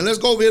 Mm-hmm. Now let's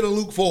go over here to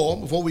Luke 4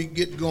 before we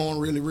get going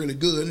really, really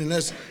good. And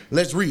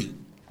let's read.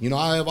 You know,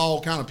 I have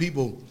all kind of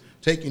people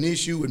taking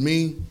issue with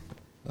me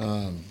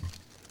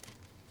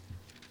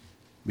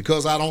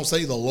because I don't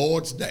say the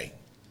Lord's Day.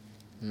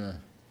 No.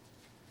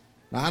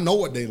 Now, I know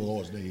what day the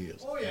Lord's Day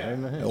is. Oh, yeah.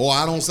 Amen. Or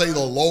I don't say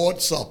the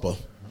Lord's Supper.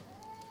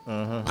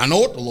 I know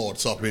what the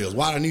Lord's Supper is.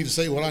 Why do I need to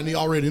say what I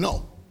already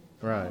know?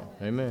 Right.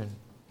 Amen.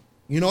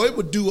 You know, it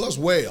would do us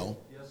well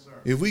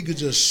if we could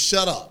just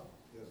shut up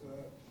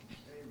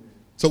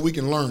so we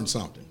can learn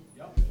something.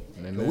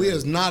 Amen. We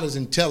are not as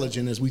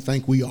intelligent as we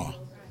think we are.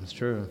 That's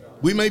true.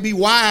 We may be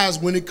wise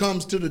when it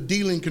comes to the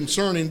dealing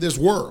concerning this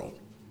world.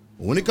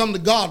 But when it comes to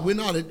God, we're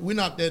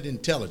not that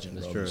intelligent.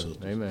 That's brothers true.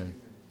 and sisters. Amen.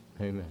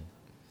 Amen.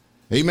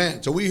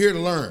 Amen. So we're here to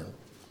learn.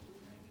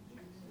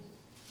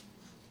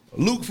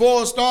 Luke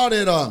 4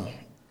 started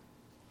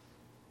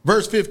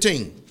verse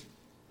 15.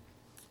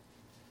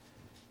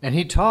 And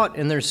he taught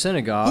in their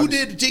synagogue. Who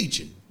did the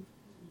teaching?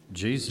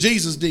 Jesus.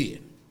 Jesus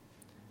did.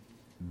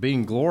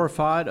 Being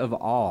glorified of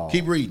all.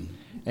 Keep reading.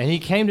 And he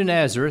came to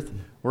Nazareth,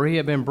 where he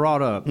had been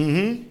brought up.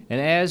 Mm-hmm.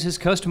 And as his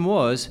custom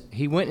was,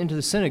 he went into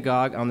the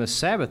synagogue on the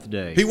Sabbath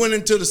day. He went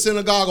into the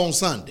synagogue on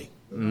Sunday.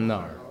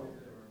 No.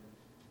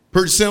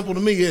 Pretty simple to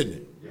me, isn't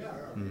it? Yeah.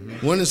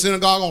 Mm-hmm. Went to the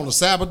synagogue on the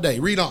Sabbath day.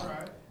 Read on.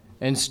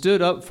 And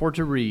stood up for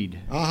to read.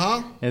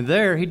 And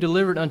there he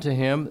delivered unto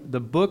him the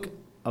book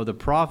of the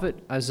prophet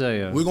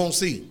Isaiah. We're going to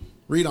see.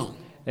 Read on.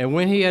 And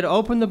when he had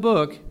opened the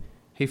book,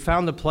 he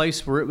found the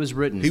place where it was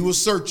written. He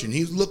was searching. He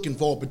was looking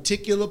for a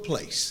particular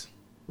place.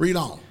 Read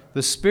on.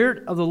 The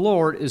Spirit of the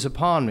Lord is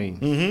upon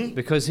me,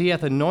 because he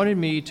hath anointed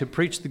me to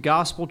preach the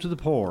gospel to the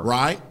poor.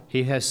 Right.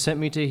 He has sent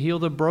me to heal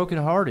the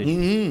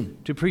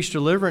brokenhearted, to preach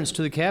deliverance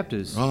to the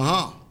captives,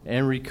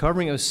 and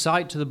recovering of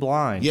sight to the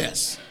blind.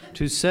 Yes.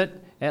 To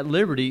set at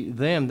liberty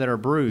them that are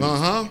bruised,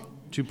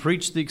 to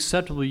preach the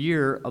acceptable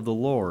year of the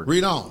Lord.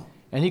 Read on.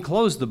 And he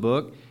closed the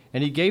book,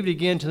 and he gave it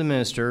again to the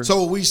minister.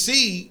 So we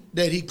see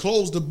that he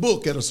closed the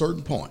book at a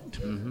certain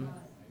point.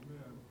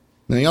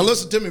 Now, y'all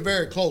listen to me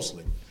very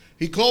closely.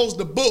 He closed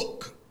the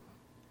book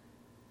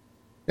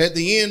at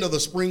the end of the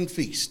spring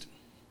feast.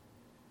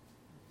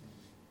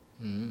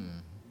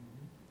 I'm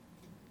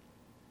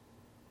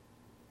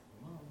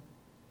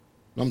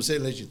going to say,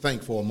 let you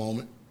think for a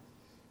moment.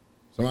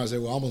 Somebody say,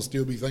 well, I'm going to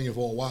still be thinking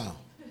for a while.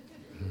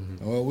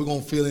 Well, we're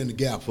going to fill in the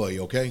gap for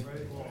you, okay?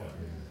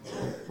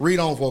 Read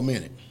on for a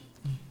minute.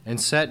 And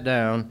sat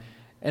down,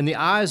 and the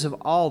eyes of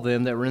all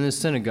them that were in the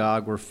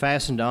synagogue were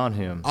fastened on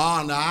him.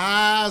 On the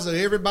eyes of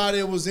everybody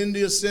that was in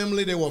the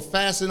assembly, they were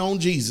fastened on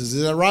Jesus.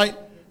 Is that right?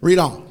 Read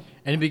on.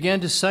 And he began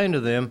to say unto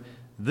them,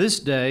 This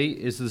day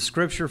is the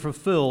scripture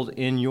fulfilled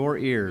in your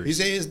ears. He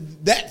says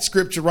that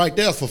scripture right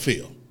there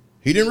fulfilled.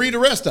 He didn't read the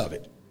rest of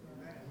it.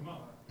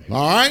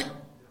 All right?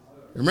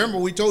 Remember,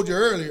 we told you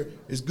earlier,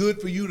 it's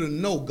good for you to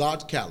know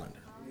God's calendar.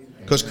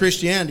 Because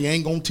Christianity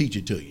ain't going to teach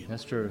it to you.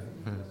 That's true.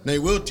 They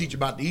will teach you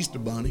about the Easter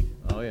bunny.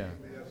 Oh, yeah.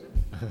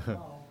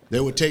 They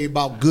will tell you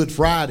about Good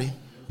Friday.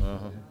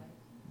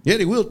 Yeah,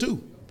 they will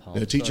too.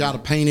 They'll teach you how to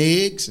paint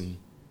eggs. And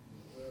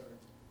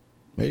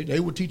they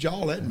will teach you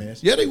all that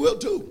mess. Yeah, they will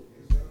too.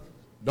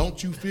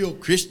 Don't you feel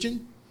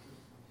Christian?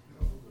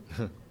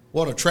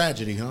 What a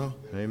tragedy, huh?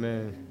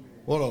 Amen.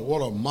 What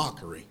a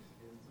mockery.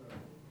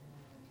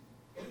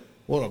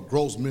 What a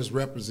gross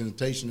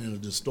misrepresentation and a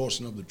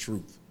distortion of the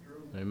truth.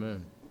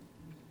 Amen.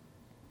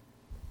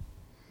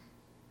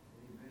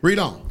 Read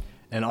on.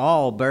 And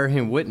all bare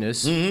him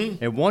witness,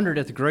 and wondered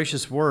at the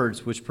gracious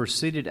words which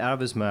proceeded out of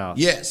his mouth.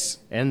 Yes.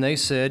 And they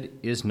said,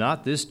 Is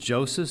not this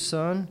Joseph's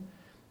son?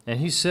 And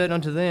he said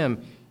unto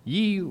them,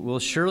 Ye will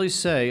surely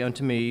say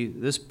unto me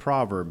this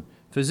proverb,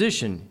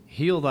 Physician,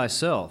 heal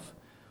thyself.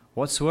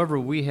 Whatsoever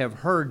we have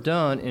heard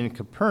done in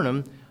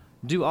Capernaum,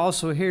 do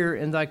also here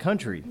in thy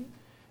country.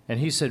 And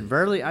he said,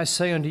 Verily I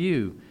say unto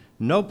you,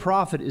 No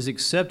prophet is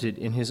accepted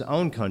in his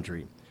own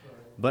country.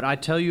 But I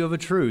tell you of a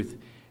truth,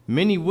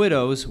 many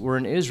widows were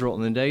in Israel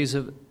in the days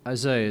of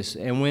Isaiah,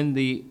 and when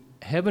the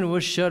heaven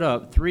was shut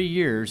up 3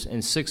 years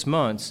and 6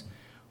 months,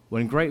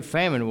 when great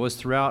famine was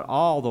throughout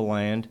all the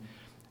land,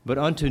 but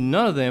unto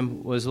none of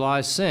them was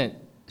Elias sent,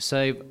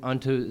 save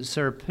unto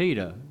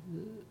Sarepta,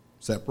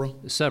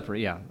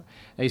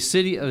 a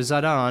city of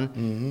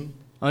Zidon,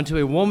 unto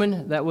a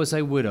woman that was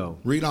a widow.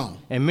 Read on.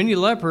 And many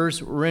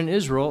lepers were in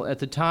Israel at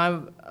the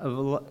time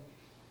of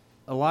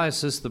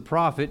Elias the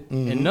prophet,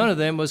 and none of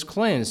them was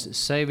cleansed,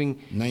 saving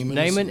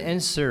Naaman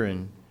and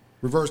Syrian.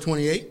 Verse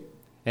 28.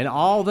 And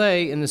all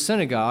they in the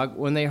synagogue,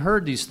 when they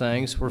heard these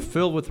things, were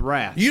filled with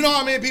wrath. You know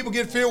how many people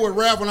get filled with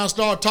wrath when I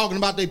start talking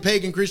about their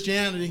pagan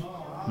Christianity?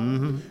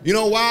 You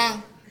know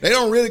why? They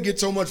don't really get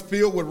so much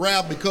filled with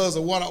wrath because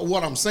of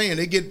what I'm saying.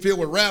 They get filled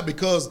with wrath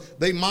because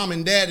they mom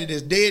and daddy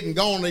that's dead and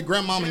gone. Their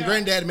grandmom and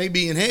granddaddy may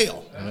be in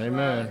hell.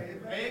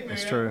 Amen.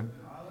 That's true.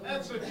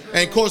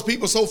 And of course,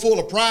 people so full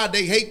of pride,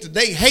 they hate.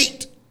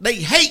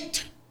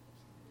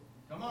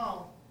 Come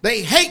on.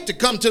 They hate to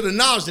come to the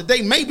knowledge that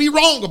they may be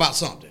wrong about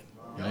something.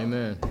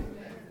 Amen.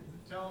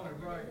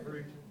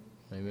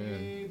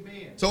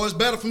 Amen. So it's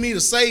better for me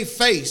to save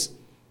face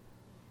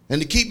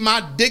and to keep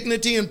my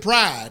dignity and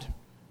pride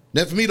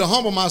than for me to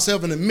humble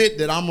myself and admit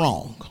that I'm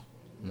wrong.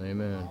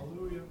 Amen.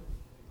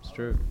 It's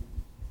true.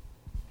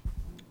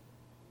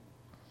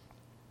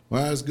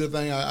 Well, it's a good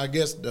thing. I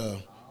guess,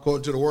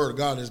 according to the word of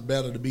God, it's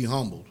better to be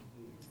humbled.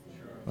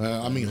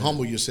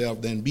 Humble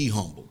yourself than be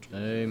humbled.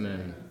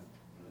 Amen.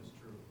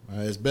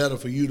 It's better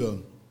for you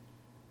to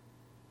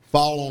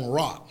fall on a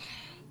rock,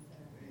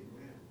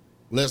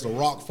 lest the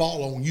rock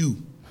fall on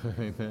you.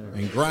 Amen.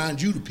 And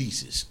grind you to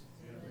pieces.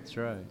 That's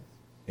right.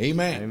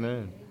 Amen.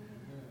 Amen.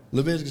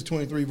 Leviticus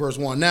 23, verse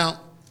 1.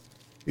 Now,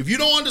 if you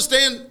don't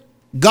understand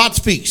God's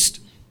feast,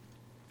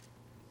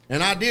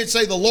 and I did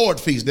say the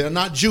Lord's feast, they're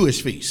not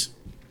Jewish feasts.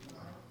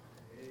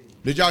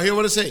 Did y'all hear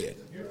what I said?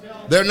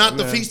 They're not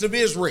the feast of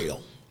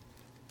Israel.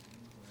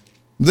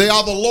 They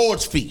are the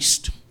Lord's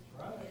feast.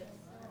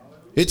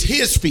 It's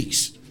his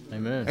feast.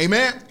 Amen.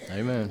 Amen.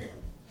 Amen.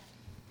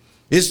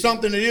 It's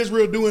something that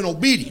Israel do in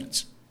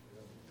obedience.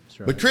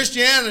 Right. But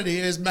Christianity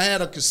has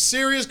had a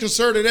serious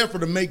concerted effort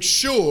to make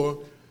sure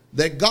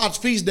that God's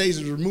feast days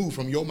is removed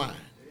from your mind.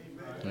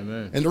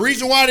 Amen. And the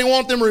reason why they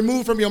want them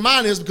removed from your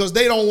mind is because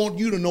they don't want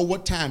you to know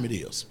what time it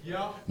is.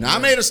 Now, I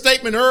made a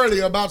statement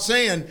earlier about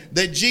saying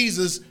that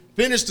Jesus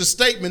finished the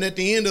statement at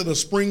the end of the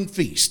spring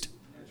feast,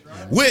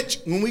 which,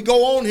 when we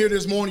go on here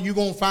this morning, you're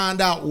going to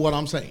find out what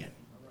I'm saying.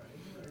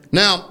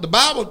 Now, the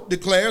Bible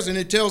declares, and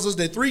it tells us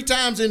that 3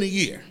 times in a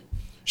year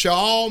shall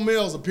all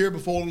males appear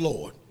before the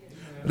Lord.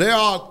 There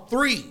are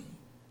three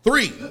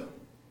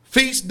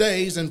feast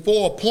days and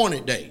 4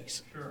 appointed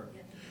days.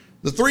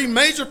 The 3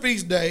 major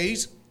feast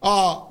days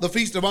are the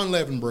Feast of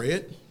Unleavened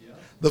Bread,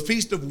 the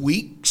Feast of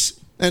Weeks,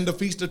 and the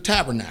Feast of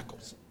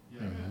Tabernacles.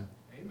 Amen.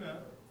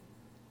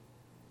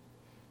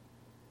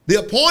 The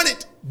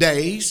appointed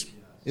days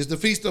is the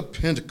Feast of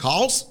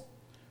Pentecost,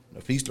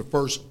 the Feast of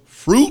First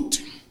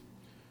Fruit,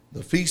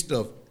 the Feast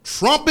of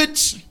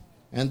Trumpets,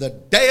 and the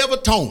Day of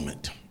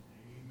Atonement.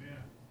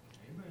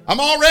 I'm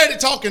already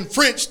talking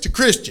French to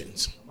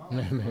Christians.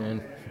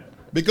 Amen.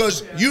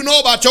 Because you know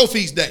about your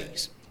feast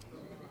days.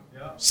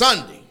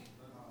 Sunday,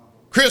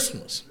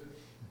 Christmas,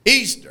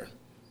 Easter,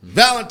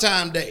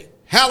 Valentine's Day,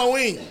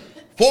 Halloween,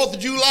 4th of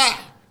July,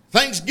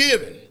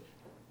 Thanksgiving,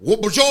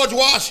 George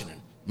Washington,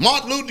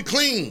 Martin Luther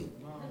King,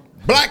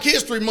 Black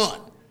History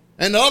Month,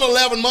 and the other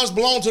 11 months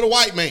belong to the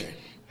white man.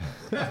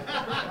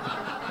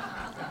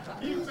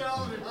 Keep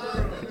telling it,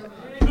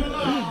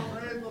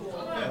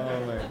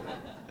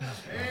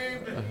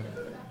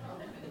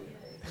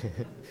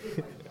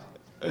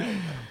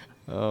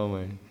 Oh,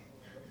 man.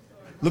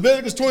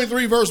 Leviticus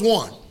 23, verse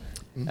 1.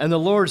 And the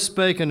Lord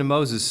spake unto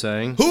Moses,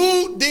 saying,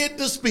 Who did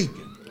the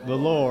speaking? The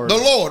Lord. The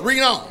Lord.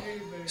 Read on.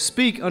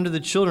 Speak unto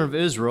the children of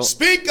Israel.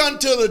 Speak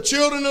unto the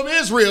children of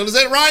Israel. Is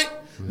that right?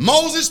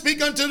 Moses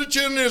speak unto the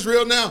children of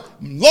Israel. Now,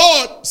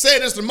 Lord said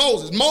this to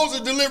Moses.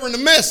 Moses delivering the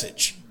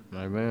message.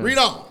 Amen. Read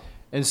on.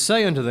 And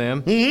say unto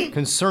them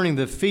concerning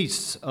the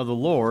feasts of the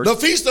Lord. The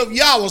feast of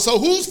Yahweh. So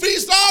whose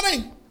feast are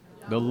they?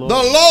 The Lord. The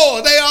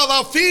Lord. They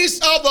are the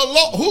feast of the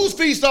Lord. Whose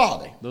feast are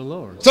they? The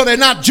Lord. So they're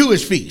not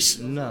Jewish feasts.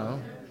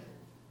 No.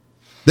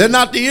 They're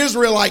not the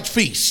Israelite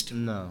feast.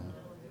 No.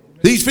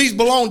 These feasts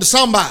belong to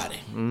somebody.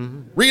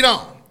 Read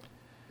on.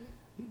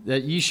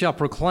 That ye shall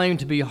proclaim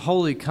to be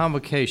holy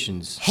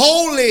convocations.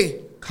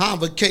 Holy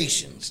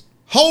convocations.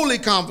 Holy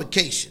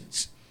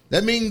convocations.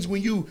 That means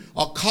when you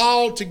are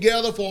called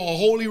together for a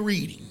holy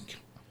reading.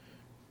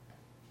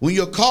 When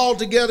you're called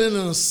together in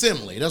an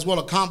assembly. That's what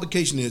a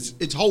convocation is.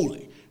 It's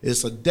holy.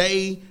 It's a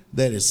day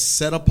that is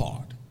set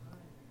apart.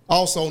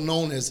 Also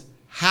known as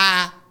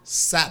high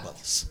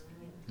Sabbaths.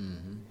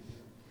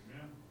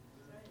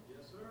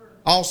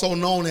 Also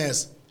known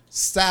as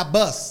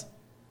Sabbath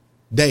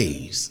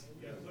days.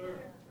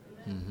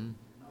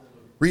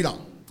 Read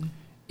on.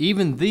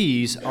 Even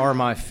these are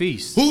my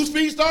feasts. Whose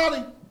feast are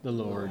they? The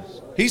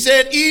Lord's. He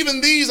said, even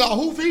these are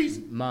who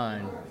feast?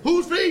 Mine.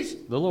 Whose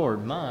feast? The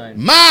Lord,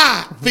 mine.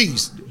 My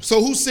feast.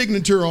 So whose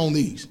signature on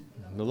these?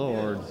 The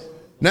Lord's.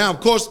 Now, of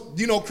course,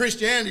 you know,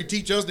 Christianity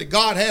teaches us that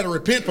God had to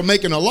repent for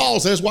making the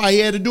laws. That's why he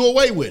had to do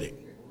away with it.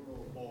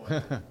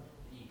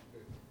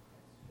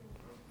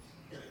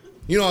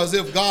 You know, as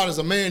if God is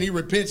a man, he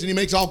repents and he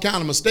makes all kind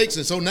of mistakes.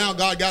 And so now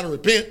God got to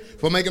repent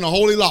for making a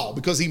holy law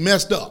because he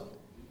messed up.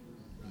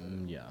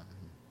 Yeah.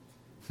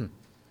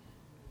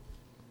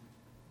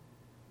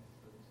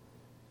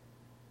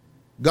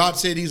 God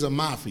said these are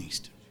my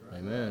feast.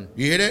 Amen.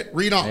 You hear that?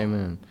 Read on.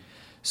 Amen.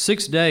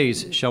 6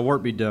 days shall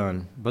work be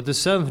done, but the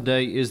seventh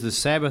day is the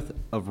Sabbath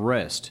of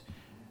rest,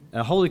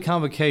 a holy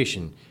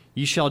convocation.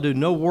 Ye shall do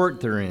no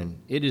work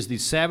therein. It is the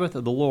Sabbath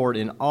of the Lord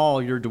in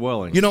all your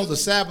dwellings. You know, the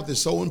Sabbath is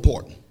so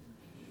important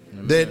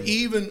that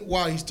even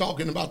while he's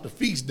talking about the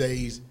feast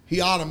days,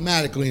 he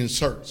automatically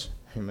inserts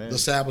the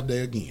Sabbath day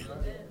again.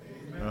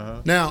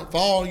 Now, for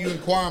all you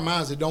inquiring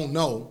minds that don't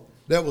know,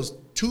 there was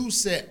two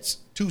sets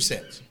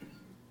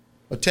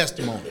of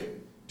testimony,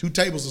 2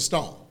 tables of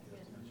stone.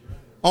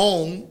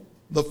 On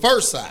the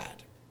first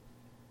side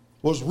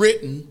was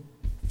written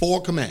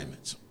 4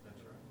 commandments.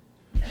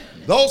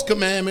 Those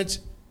commandments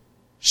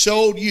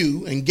showed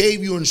you and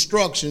gave you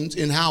instructions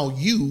in how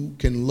you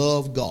can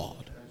love God.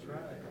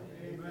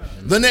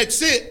 The next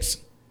 6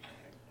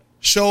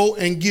 show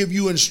and give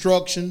you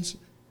instructions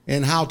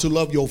in how to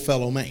love your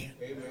fellow man.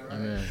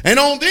 Amen. And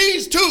on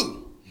these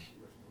 2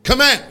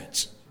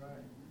 commandments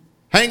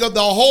hang up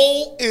the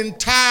whole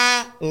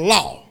entire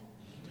law.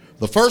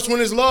 The first one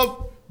is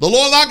love the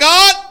Lord thy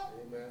God,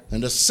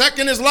 and the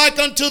second is like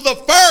unto the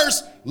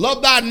first,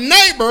 love thy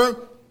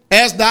neighbor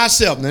as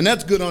thyself. And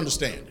that's good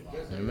understanding.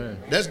 Amen.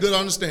 That's good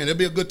understanding. It'll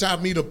be a good time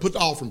for me to put the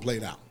offering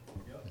plate out.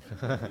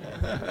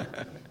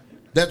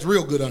 That's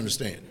real good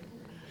understanding.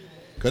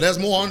 Because that's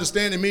more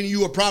understanding than many of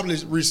you are probably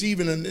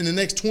receiving in the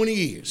next 20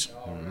 years.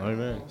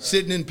 Amen.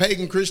 Sitting in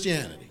pagan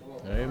Christianity.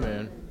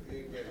 Amen.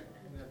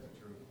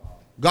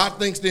 God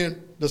thinks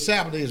then the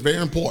Sabbath day is very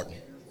important.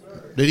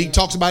 That he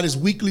talks about his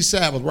weekly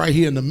Sabbath right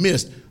here in the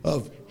midst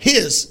of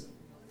his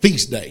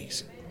feast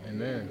days.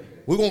 Amen.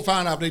 We're going to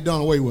find out if they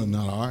done away with them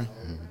now, all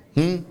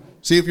right?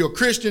 See, if you're a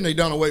Christian, they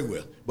done away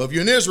with. But if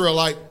you're an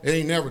Israelite, it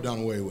ain't never done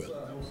away with.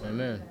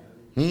 Amen.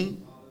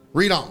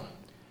 Read on.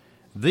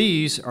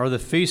 These are the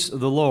feasts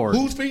of the Lord.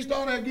 Whose feast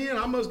are they again?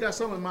 I must got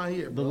something in my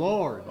ear. The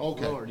Lord.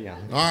 Okay. Lord, yeah.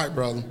 All right,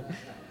 brother.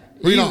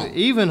 Read on.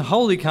 Even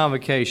holy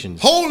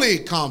convocations. Holy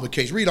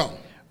convocation. Read on.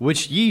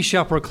 Which ye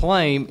shall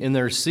proclaim in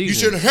their season. You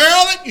should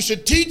herald it. You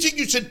should teach it.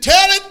 You should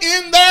tell it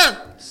in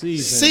their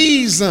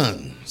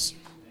seasons.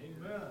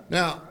 Amen.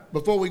 Now,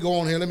 before we go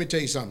on here, let me tell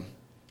you something.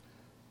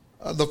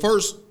 The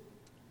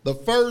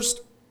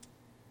first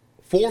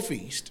 4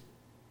 feasts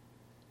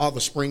are the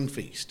spring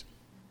feast.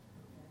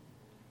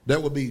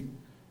 That would be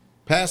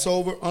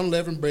Passover,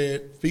 unleavened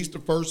bread, Feast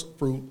of First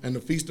Fruit, and the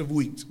Feast of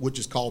Weeks, which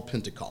is called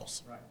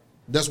Pentecost. Right.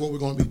 That's what we're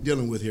going to be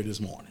dealing with here this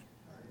morning.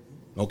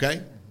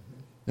 Okay?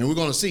 And we're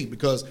going to see,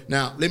 because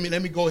now let me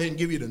go ahead and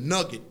give you the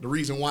nugget, the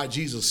reason why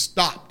Jesus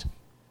stopped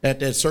at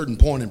that certain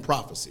point in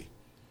prophecy.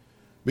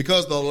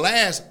 Because the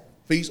last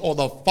feast, or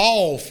the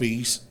fall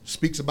feast,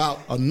 speaks about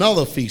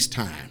another feast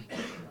time,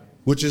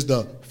 which is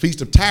the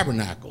Feast of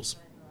Tabernacles.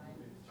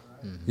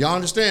 Y'all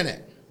understand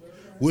that?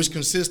 Which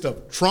consists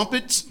of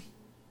trumpets,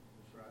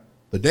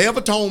 the Day of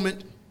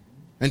Atonement,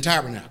 and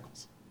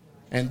tabernacles.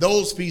 And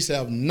those feasts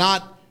have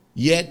not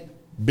yet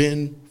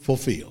been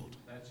fulfilled.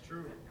 That's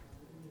true.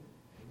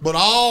 But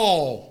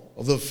all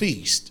of the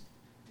feast,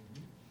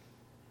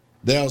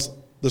 there's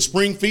the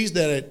spring feast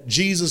that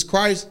Jesus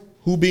Christ,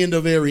 who being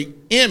the very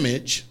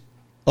image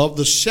of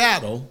the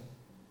shadow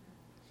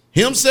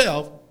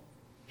himself,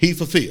 he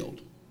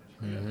fulfilled.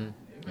 Mm-hmm.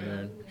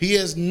 He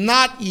has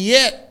not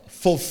yet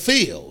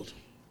fulfilled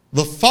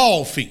the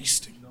fall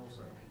feast.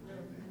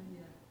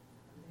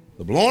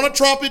 The blowing of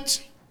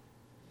trumpets,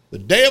 the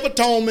Day of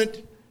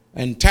Atonement,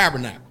 and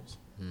tabernacles.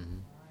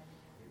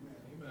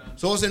 Mm-hmm.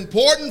 So it's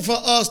important for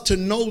us to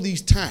know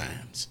these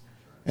times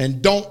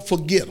and don't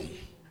forget them.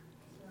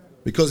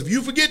 Because if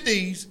you forget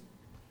these,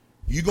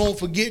 you're going to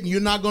forget, and you're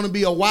not going to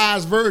be a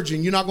wise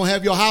virgin. You're not going to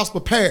have your house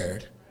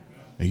prepared.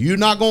 And you're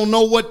not going to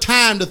know what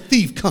time the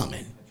thief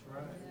coming.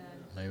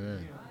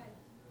 Amen.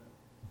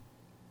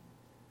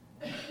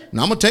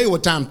 Now, I'm going to tell you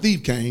what time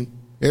thief came.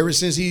 Ever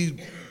since he's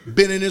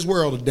been in this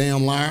world, a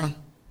damn liar.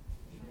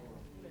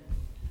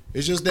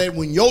 It's just that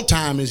when your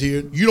time is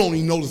here, you don't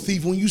even know the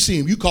thief when you see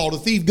him. You call the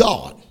thief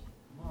God.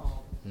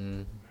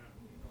 Mm.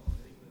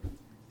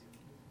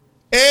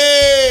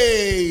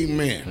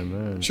 Amen.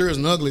 Amen. Sure is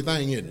an ugly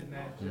thing, isn't it?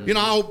 Mm. You know,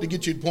 I hope to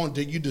get you to the point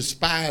that you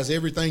despise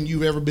everything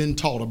you've ever been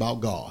taught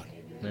about God.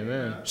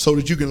 Amen. So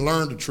that you can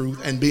learn the truth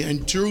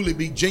and truly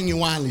be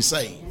genuinely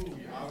saved.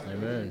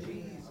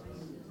 Amen.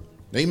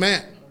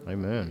 Amen.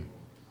 Amen.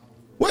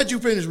 Where'd you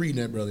finish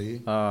reading that, Brother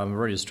E? I'm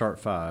ready to start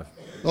 5.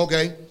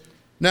 Okay.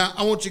 Now,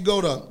 I want you to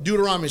go to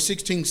Deuteronomy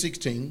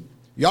 16:16.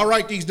 Y'all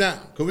write these down,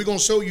 because we're going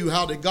to show you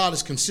how that God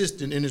is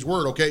consistent in his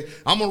word, okay?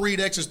 I'm going to read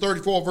Exodus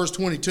 34, verse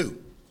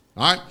 22.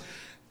 All right?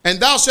 And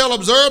thou shalt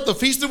observe the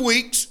feast of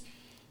weeks,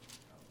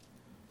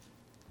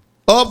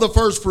 of the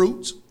first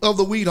fruits of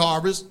the wheat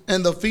harvest,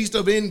 and the feast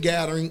of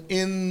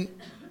ingathering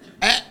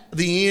at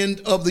the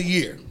end of the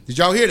year. Did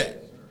y'all hear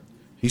that?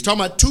 He's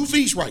talking about two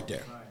feasts right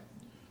there. Right.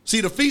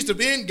 See, the feast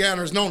of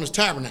ingathering is known as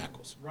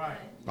tabernacles. Right.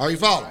 Are you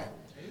following?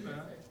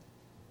 Amen.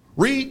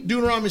 Read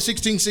Deuteronomy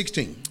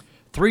 16:16.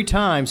 3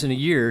 times in a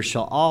year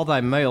shall all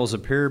thy males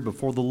appear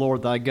before the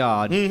Lord thy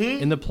God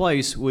in the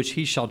place which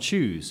he shall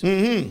choose.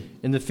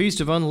 In the feast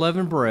of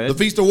unleavened bread. The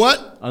feast of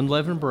what?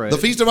 Unleavened bread. The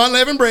feast of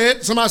unleavened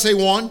bread. Somebody say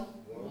 1.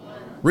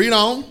 Read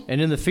on.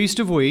 And in the feast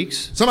of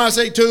weeks. Somebody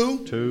say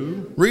 2.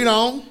 2. Read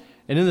on.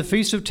 And in the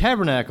feast of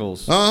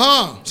tabernacles.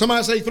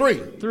 Somebody say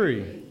 3.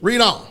 3. Read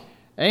on.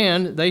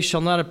 And they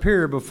shall not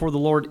appear before the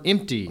Lord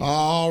empty.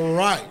 All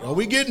right. Are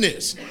we getting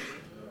this?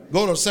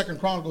 Go to 2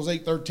 Chronicles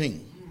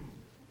 8:13.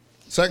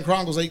 2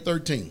 Chronicles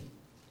 8:13.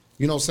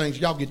 You know, saints,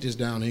 y'all get this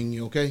down in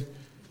you, okay?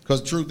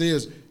 Because the truth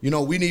is, you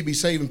know, we need to be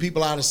saving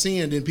people out of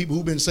sin. Then people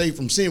who've been saved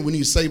from sin, we need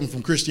to save them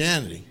from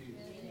Christianity.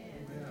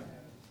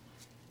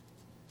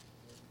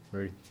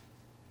 Ready?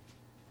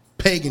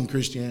 Pagan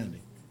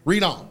Christianity.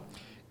 Read on.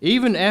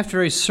 Even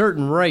after a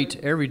certain rate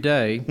every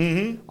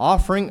day,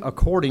 offering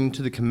according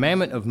to the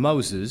commandment of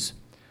Moses,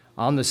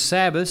 on the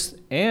Sabbaths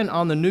and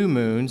on the new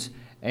moons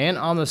and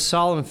on the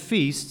solemn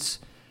feasts,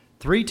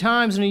 3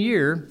 times in a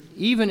year,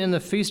 even in the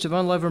feast of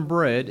unleavened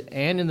bread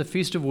and in the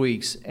feast of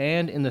weeks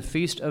and in the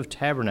feast of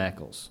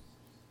tabernacles.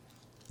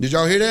 Did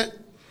y'all hear that?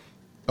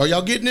 Are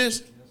y'all getting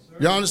this?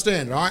 Yes, y'all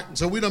understand, all right?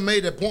 So we done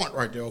made that point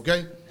right there,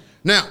 okay?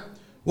 Now,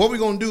 what we're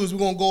going to do is we're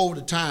going to go over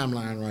the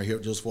timeline right here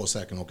just for a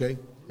second, okay?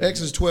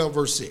 Exodus 12,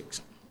 verse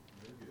 6.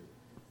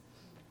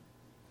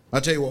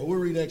 I'll tell you what, we'll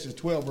read Exodus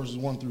 12, verses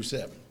 1 through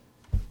 7.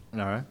 All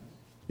right.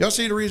 Y'all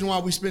see the reason why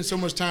we spend so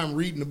much time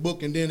reading the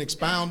book and then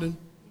expounding?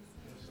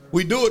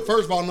 We do it,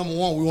 first of all, number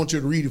one, we want you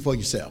to read it for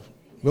yourself.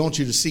 We want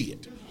you to see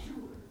it.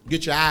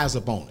 Get your eyes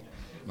up on it,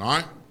 all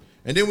right?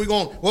 And then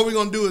what we're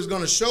going to do is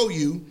going to show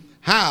you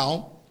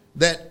how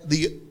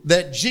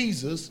that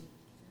Jesus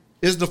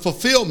is the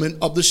fulfillment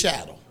of the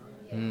shadow.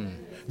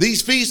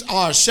 These feasts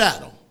are a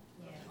shadow.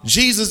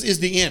 Jesus is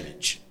the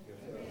image.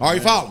 Are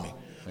you following me?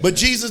 But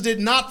Jesus did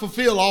not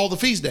fulfill all the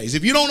feast days.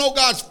 If you don't know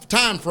God's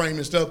time frame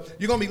and stuff,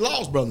 you're going to be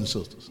lost, brothers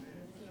and sisters.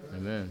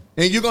 Amen.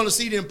 And you're going to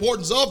see the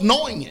importance of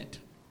knowing it.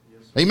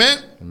 Amen?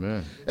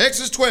 Amen.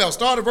 Exodus 12,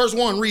 start at verse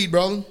 1. Read,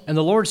 brother. And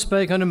the Lord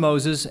spake unto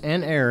Moses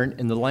and Aaron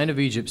in the land of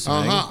Egypt,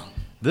 saying,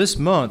 This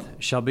month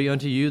shall be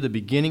unto you the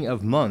beginning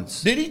of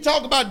months. Did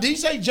he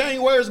say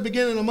January is the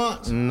beginning of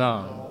months?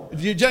 No.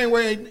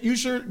 January, you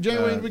sure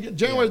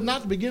January is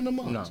not the beginning of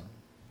months? No.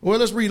 Well,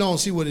 let's read on and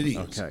see what it is.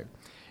 Okay.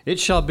 It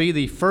shall be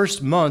the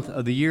first month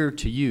of the year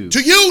to you.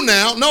 To you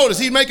now, notice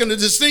he's making a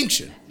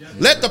distinction.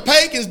 Let the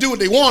pagans do what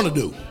they want to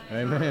do.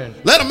 Amen.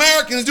 Let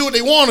Americans do what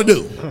they want to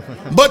do.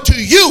 But to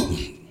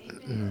you,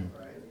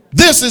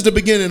 this is the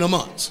beginning of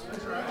months.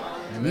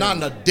 Amen. Not in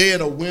the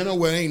dead of winter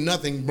where ain't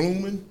nothing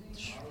blooming.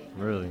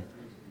 Really?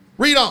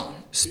 Read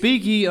on.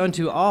 Speak ye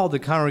unto all the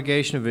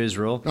congregation of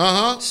Israel,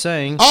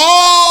 saying,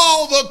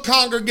 All the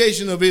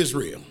congregation of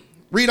Israel.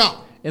 Read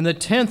on. In the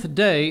 10th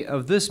day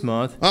of this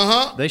month,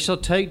 they shall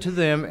take to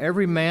them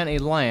every man a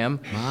lamb,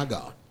 my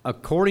God,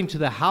 according to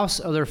the house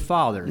of their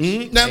fathers.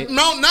 Now,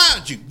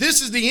 mind you,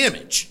 this is the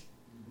image.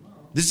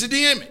 This is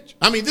the image.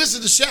 I mean, this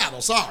is the shadow,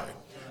 sorry.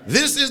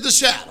 This is the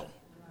shadow.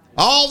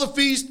 All the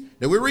feasts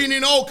that we're reading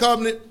in the Old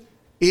Covenant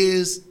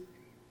is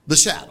the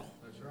shadow.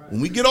 Right.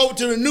 When we get over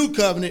to the New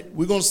Covenant,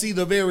 we're going to see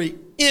the very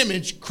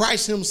image,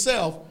 Christ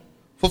himself,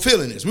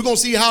 fulfilling this. We're going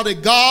to see how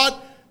that God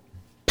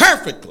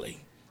perfectly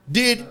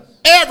did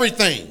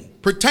everything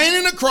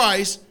pertaining to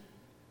Christ,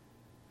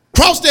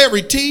 crossed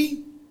every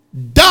T,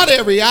 dotted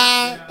every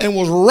I, and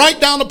was right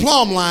down the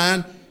plumb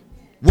line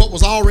what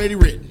was already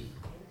written.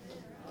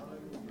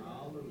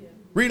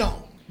 Read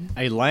on.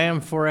 A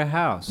lamb for a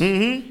house.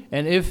 And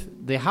if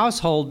the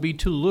household be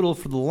too little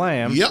for the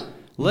lamb,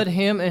 let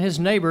him and his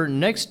neighbor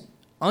next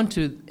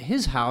unto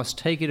his house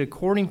take it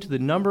according to the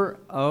number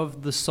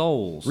of the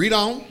souls. Read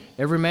on.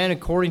 Every man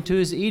according to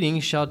his eating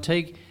shall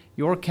take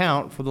your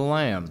count for the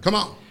lamb. Come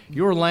on.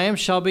 Your lamb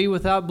shall be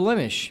without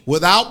blemish.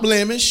 Without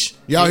blemish.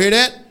 Y'all hear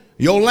that?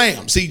 Your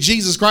lamb. See,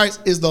 Jesus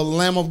Christ is the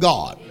Lamb of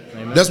God.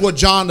 Amen. That's what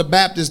John the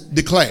Baptist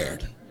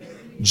declared.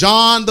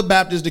 John the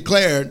Baptist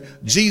declared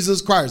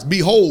Jesus Christ.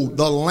 Behold,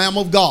 the Lamb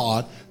of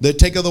God that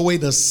taketh away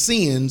the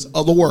sins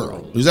of the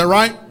world. Is that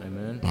right?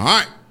 Amen. All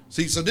right.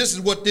 See, so this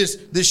is what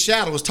this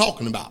shadow is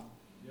talking about.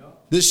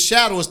 Yep. This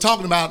shadow is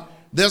talking about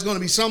there's going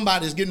to be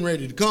somebody that's getting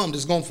ready to come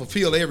that's going to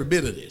fulfill every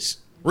bit of this.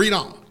 Read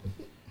on.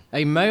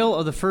 A male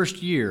of the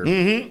first year,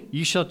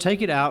 ye shall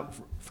take it out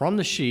from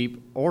the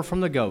sheep or from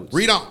the goats.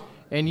 Read on.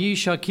 And ye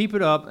shall keep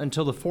it up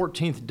until the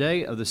 14th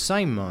day of the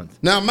same month.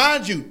 Now,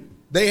 mind you,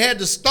 they had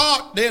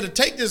to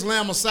take this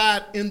lamb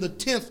aside in the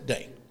 10th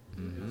day.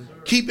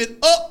 Keep it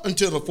up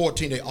until the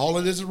 14th day. All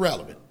of this is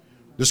relevant.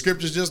 The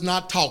scripture's just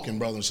not talking,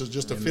 brothers. It's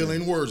just to fill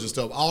in words and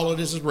stuff. All of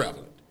this is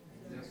relevant.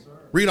 Yes, sir.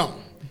 Read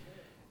on.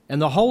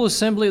 And the whole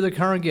assembly of the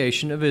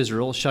congregation of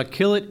Israel shall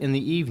kill it in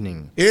the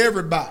evening.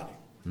 Everybody.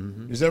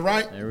 Is that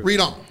right? Read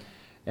on.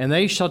 And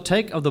they shall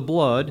take of the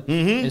blood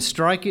and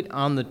strike it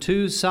on the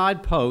two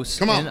side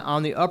posts and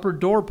on the upper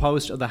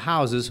doorpost of the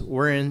houses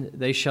wherein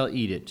they shall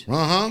eat it.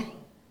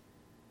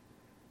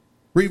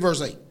 Read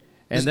verse 8.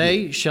 And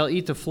they shall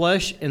eat the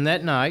flesh in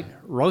that night,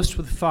 roast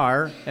with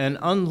fire, and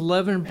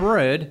unleavened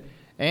bread,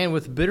 and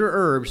with bitter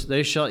herbs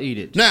they shall eat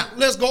it. Now,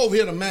 let's go over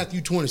here to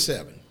Matthew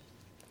 27.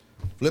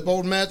 Flip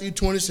over to Matthew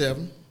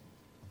 27.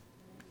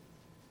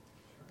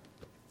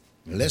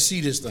 And let's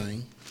see this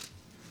thing.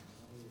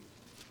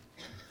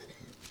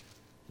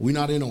 We're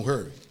not in no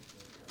hurry.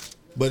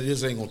 But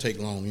this ain't going to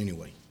take long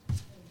anyway.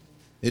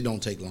 It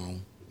don't take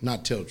long.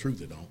 Not to tell the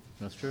truth, it don't.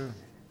 That's true.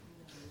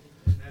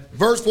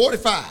 Verse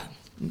 45.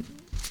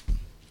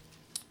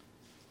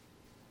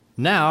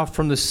 Now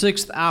from the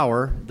 6th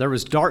hour there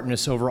was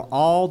darkness over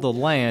all the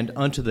land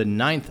unto the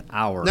 9th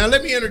hour. Now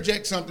let me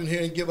interject something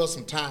here and give us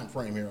some time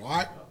frame here, all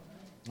right?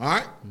 All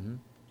right?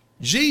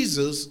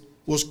 Jesus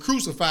was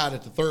crucified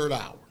at the 3rd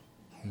hour.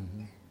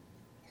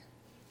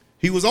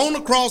 He was on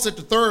the cross at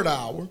the 3rd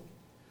hour.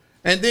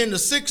 And then the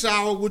 6th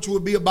hour, which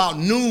would be about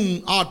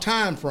noon, our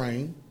time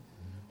frame,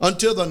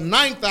 until the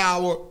 9th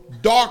hour,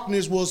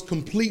 darkness was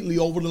completely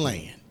over the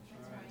land.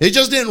 It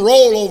just didn't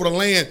roll over the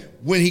land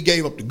when he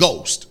gave up the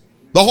ghost.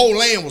 The whole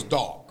land was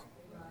dark.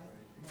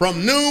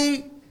 From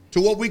noon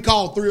to what we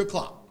call 3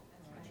 o'clock.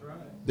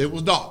 It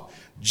was dark.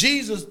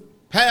 Jesus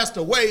passed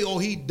away, or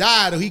he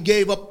died, or he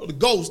gave up the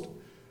ghost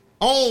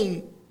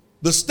on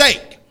the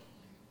stake.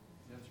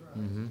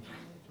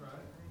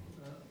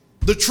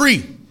 The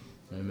tree.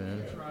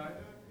 Amen.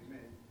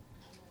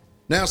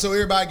 Now, so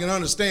everybody can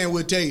understand,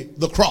 we'll tell you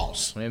the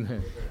cross.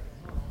 Amen.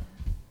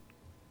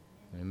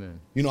 Amen.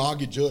 You know, I'll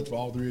get judged for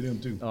all 3 of them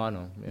too. Oh, I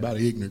know. Yeah. About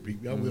the ignorant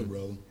people. I will,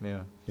 brother.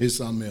 Yeah. It's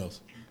something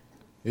else.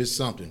 It's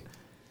something.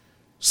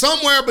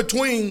 Somewhere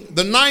between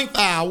the 9th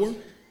hour,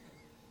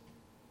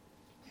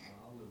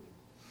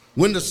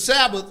 when the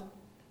Sabbath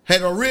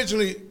had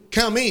originally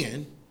come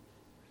in,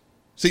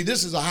 see,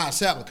 this is a high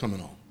Sabbath coming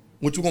on,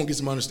 which we're going to get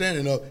some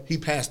understanding of. He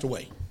passed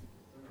away.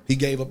 He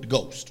gave up the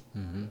ghost.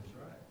 All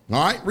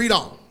right, read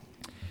on.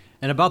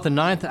 And about the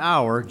 9th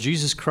hour,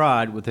 Jesus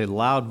cried with a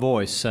loud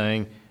voice,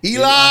 saying,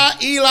 Eli,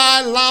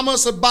 Eli, lama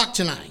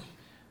sabachthani.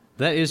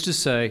 That is to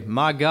say,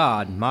 my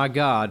God,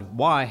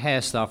 why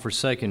hast thou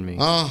forsaken me?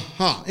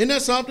 Isn't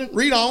that something?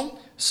 Read on.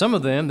 Some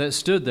of them that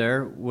stood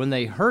there, when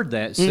they heard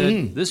that,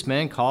 said, This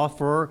man calleth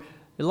for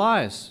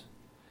Elias.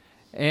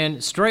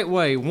 And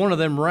straightway one of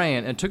them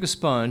ran and took a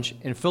sponge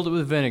and filled it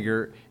with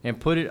vinegar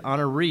and put it on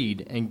a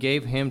reed and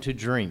gave him to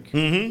drink.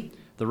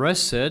 The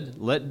rest said,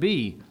 Let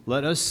be,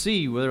 let us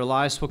see whether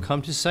Elias will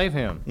come to save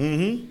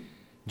him.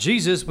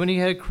 Jesus, when he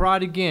had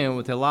cried again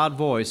with a loud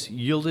voice,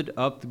 yielded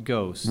up the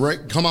ghost. Right,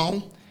 come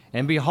on.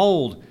 And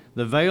behold,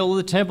 the veil of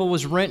the temple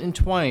was rent in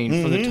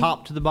twain from the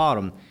top to the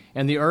bottom,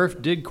 and the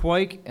earth did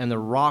quake, and the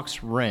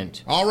rocks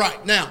rent. All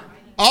right, now,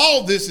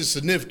 all this is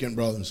significant,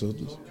 brothers and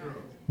sisters.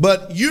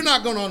 But you're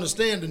not going to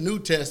understand the New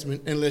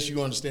Testament unless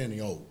you understand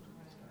the Old.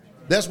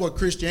 That's what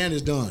Christianity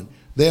has done.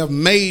 They have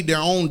made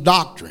their own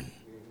doctrine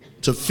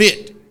to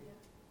fit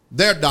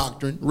their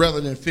doctrine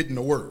rather than fitting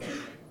the Word.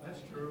 That's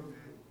true.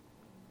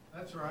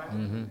 That's right.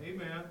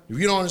 Amen. If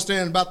you don't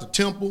understand about the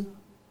temple,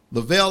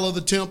 the veil of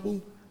the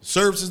temple,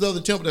 services of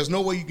the temple, there's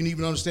no way you can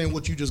even understand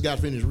what you just got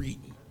finished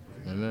reading.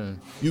 Amen.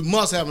 You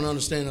must have an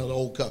understanding of the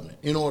Old Covenant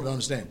in order to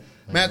understand.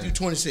 Matthew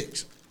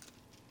 26,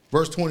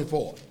 verse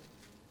 24.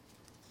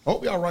 I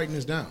hope y'all writing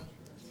this down.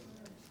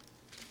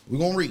 We're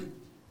going to read.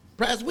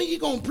 Pastor, when you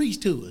going to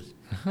preach to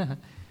us?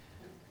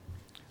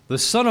 The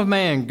Son of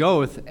Man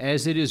goeth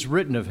as it is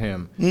written of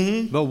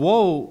him. But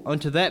woe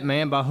unto that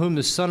man by whom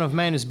the Son of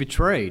Man is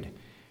betrayed.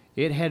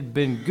 It had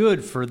been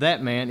good for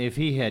that man if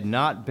he had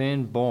not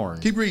been born.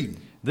 Keep reading.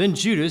 Then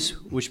Judas,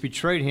 which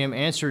betrayed him,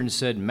 answered and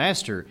said,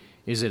 Master,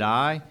 is it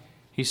I?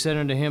 He said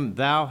unto him,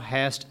 Thou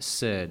hast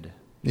said.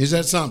 Is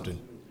that something?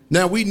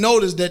 Now, we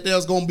noticed that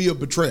there's going to be a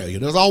betrayal.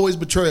 There's always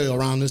betrayal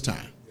around this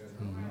time.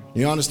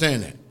 You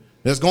understand that?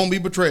 There's going to be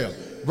betrayal.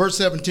 Verse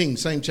 17,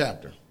 same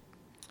chapter.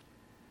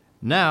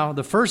 Now,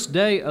 the first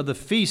day of the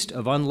feast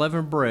of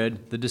unleavened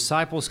bread, the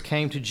disciples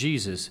came to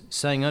Jesus,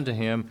 saying unto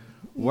him,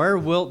 Where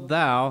wilt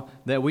thou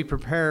that we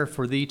prepare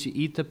for thee to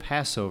eat the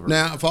Passover?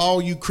 Now, for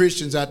all you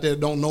Christians out there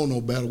that don't know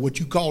no better, what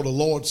you call the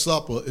Lord's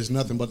Supper is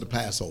nothing but the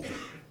Passover.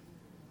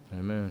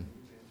 Amen.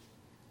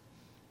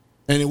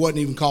 And it wasn't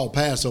even called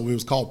Passover, it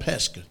was called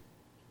Pesca.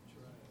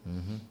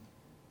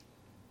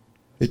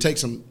 It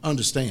takes some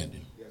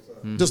understanding,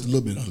 just a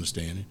little bit of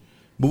understanding.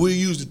 But we'll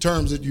use the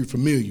terms that you're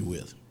familiar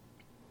with.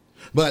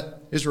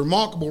 But it's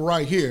remarkable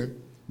right here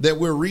that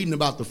we're reading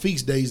about the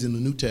feast days in the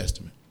New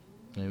Testament.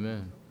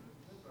 Amen.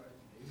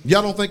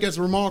 Y'all don't think that's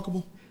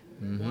remarkable?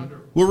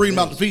 We're reading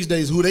about the feast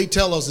days, who they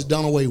tell us is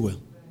done away with.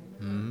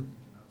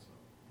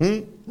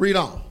 Read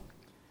on.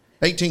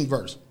 18th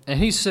verse. And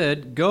he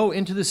said, Go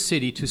into the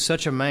city to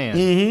such a man,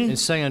 and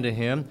say unto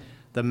him,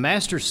 The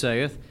Master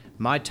saith,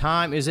 My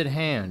time is at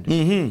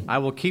hand. I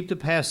will keep the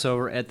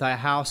Passover at thy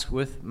house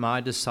with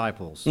my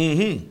disciples.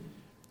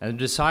 And the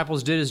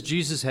disciples did as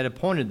Jesus had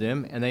appointed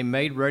them, and they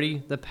made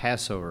ready the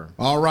Passover.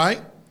 All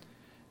right.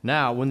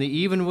 Now, when the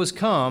even was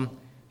come,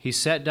 he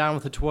sat down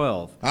with the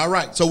 12. All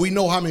right. So we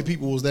know how many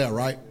people was there,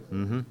 right?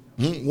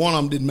 Mm-hmm. One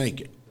of them didn't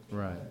make it.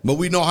 Right. But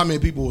we know how many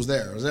people was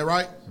there. Is that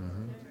right?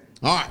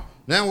 Mm-hmm. All right.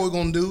 Now what we're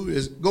going to do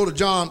is go to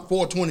John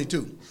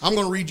 4:22. I'm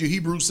going to read you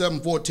Hebrews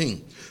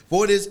 7:14.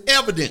 For it is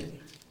evident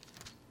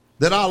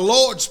that our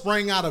Lord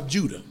sprang out of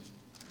Judah,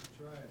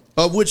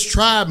 of which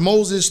tribe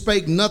Moses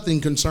spake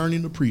nothing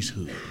concerning the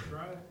priesthood.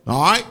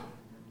 All right?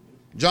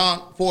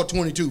 John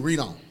 4:22. Read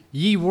on.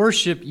 Ye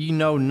worship ye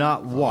know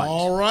not what.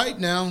 All right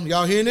now.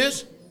 Y'all hearing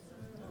this?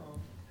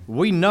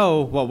 We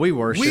know what we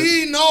worship.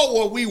 We know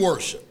what we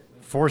worship.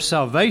 For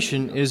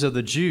salvation is of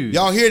the Jews.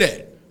 Y'all hear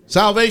that?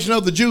 Salvation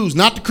of the Jews,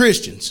 not the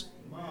Christians.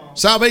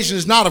 Salvation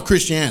is not of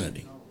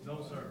Christianity.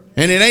 No, sir.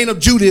 And it ain't of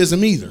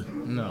Judaism either.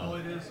 No.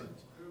 It isn't.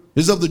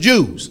 It's of the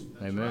Jews,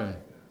 Amen.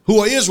 who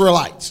are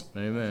Israelites.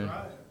 Amen.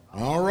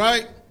 All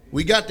right.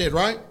 We got that,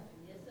 right?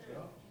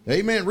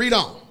 Amen. Read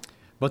on.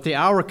 But the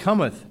hour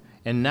cometh,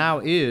 and now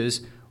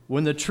is,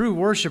 when the true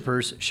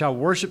worshipers shall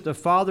worship the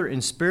Father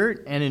in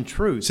spirit and in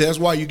truth. See, that's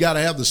why you got to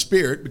have the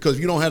Spirit, because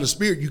if you don't have the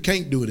Spirit, you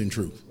can't do it in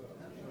truth.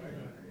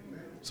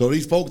 So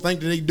these folks think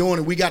that they're doing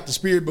it. We got the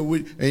Spirit,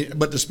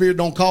 but the Spirit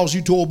don't cause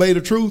you to obey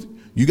the truth.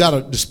 You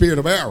got the spirit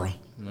of error.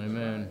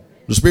 Amen.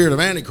 The spirit of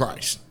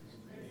Antichrist.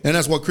 And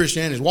that's what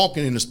Christianity is,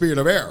 walking in the spirit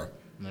of error.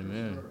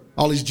 Amen.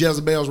 All these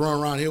Jezebels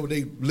running around here,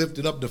 they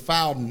lifted up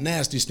defiled and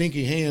nasty,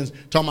 stinky hands,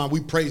 talking about we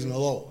praising the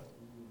Lord.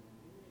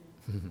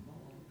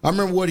 I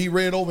remember what he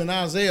read over in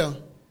Isaiah.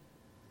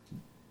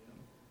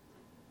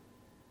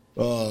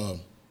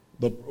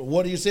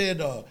 What he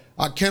said,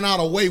 I cannot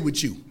away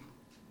with you.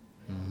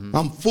 Mm-hmm.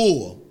 I'm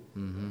full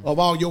of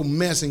all your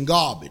mess and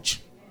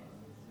garbage.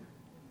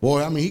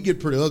 Boy, I mean, he get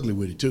pretty ugly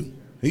with it too.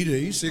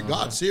 He said,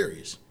 God's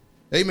serious.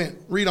 Amen.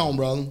 Read on,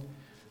 brother.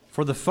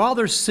 For the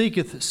Father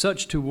seeketh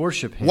such to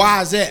worship him.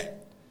 Why is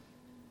that?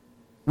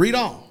 Read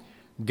on.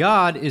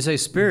 God is a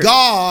spirit.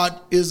 God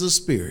is a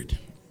spirit.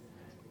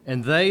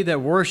 And they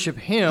that worship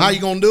him How you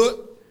going to do it?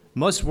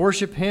 must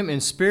worship him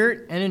in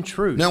spirit and in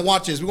truth. Now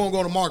watch this. We're going to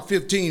go to Mark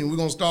 15. We're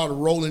going to start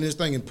rolling this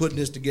thing and putting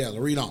this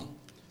together. Read on.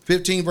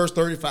 15 verse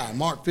 35.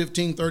 Mark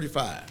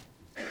 15:35.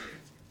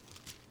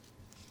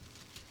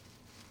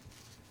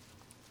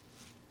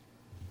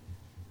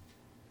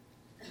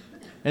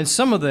 And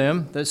some of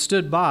them that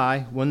stood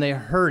by, when they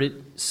heard it,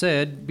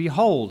 said,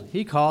 Behold,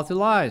 he calleth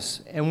Elias.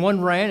 And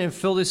one ran and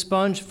filled a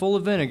sponge full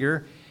of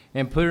vinegar,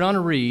 and put it on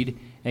a reed,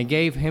 and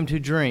gave him to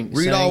drink.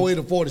 Read saying, all the way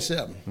to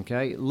 47.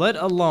 Okay, let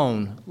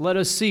alone, let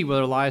us see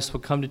whether Elias will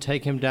come to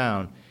take him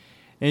down.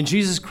 And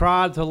Jesus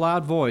cried with a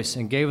loud voice,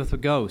 and gave up the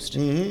ghost.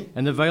 Mm-hmm.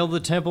 And the veil of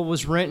the temple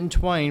was rent in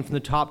twain from the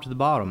top to the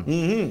bottom.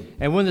 Mm-hmm.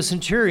 And when the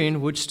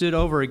centurion, which stood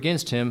over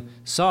against him,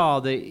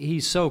 saw that he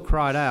so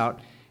cried out,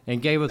 and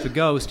gave up the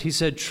ghost, he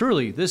said,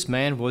 Truly, this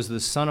man was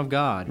the Son of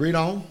God. Read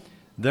on.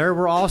 There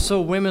were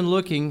also women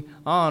looking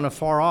on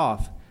afar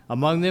off.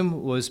 Among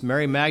them was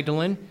Mary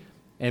Magdalene,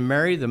 and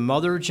Mary, the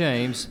mother of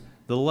James,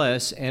 the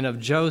less, and of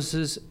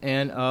Joseph,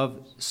 and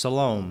of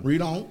Salome.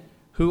 Read on.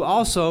 Who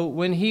also,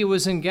 when he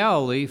was in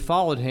Galilee,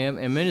 followed him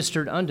and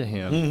ministered unto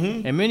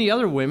him, and many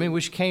other women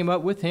which came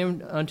up with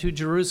him unto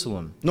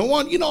Jerusalem. No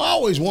one, I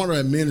always wonder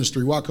at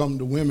ministry, why come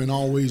to women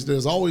always,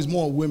 there's always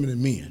more women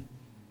than men.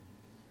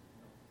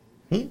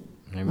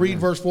 Read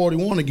verse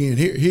 41 again.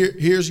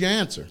 Here's your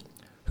answer.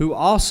 Who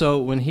also,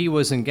 when he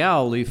was in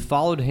Galilee,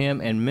 followed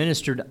him and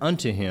ministered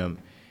unto him,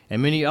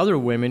 and many other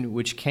women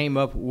which came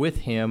up with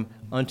him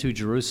unto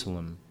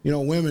Jerusalem.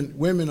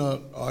 Women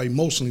are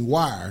emotionally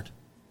wired,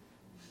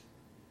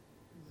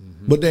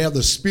 but they have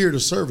the spirit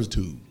of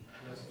servitude.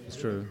 That's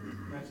true.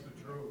 That's the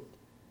truth.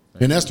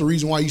 And that's the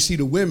reason why you see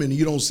the women,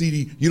 you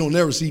don't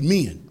never see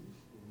men.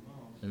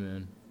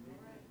 Amen.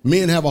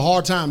 Men have a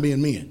hard time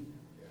being men.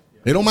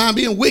 They don't mind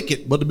being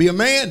wicked, but to be a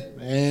man,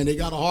 man, they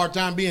got a hard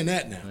time being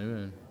that now.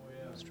 Amen.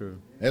 That's true.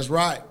 That's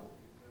right.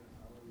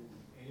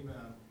 Amen.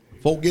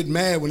 Folk get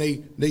mad when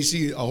they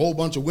see a whole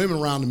bunch of women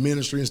around the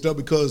ministry and stuff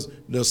because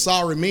the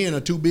sorry men are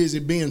too busy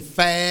being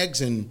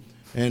fags and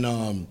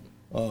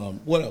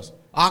what else?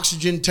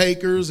 Oxygen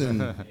takers and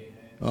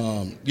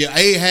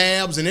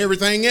Ahabs and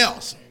everything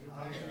else.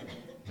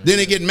 Then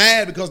they get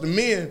mad because the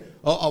men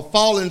are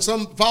following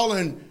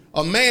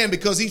a man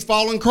because he's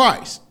following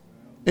Christ.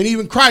 And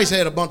even Christ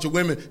had a bunch of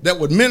women that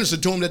would minister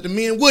to him that the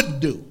men wouldn't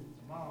do.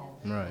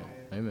 Right.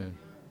 Amen.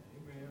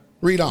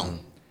 Read on.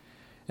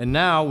 And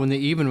now, when the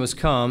even was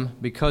come,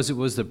 because it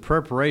was the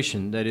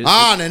preparation, that is...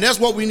 and that's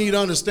what we need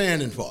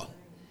understanding for.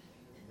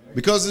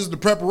 Because it's the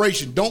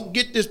preparation. Don't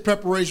get this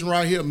preparation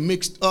right here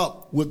mixed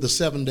up with the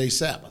 7-day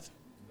Sabbath.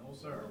 No,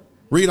 sir.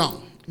 Read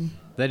on.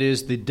 That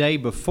is the day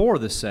before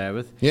the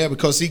Sabbath. Yeah,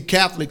 because see,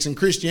 Catholics and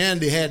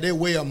Christianity had their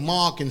way of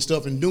marking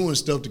stuff and doing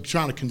stuff to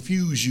trying to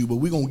confuse you, but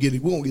we're gonna get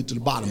to the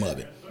bottom of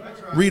it.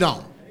 Read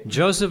on.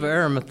 Joseph of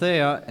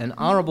Arimathea, an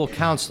honorable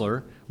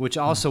counselor, which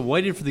also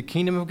waited for the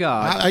kingdom of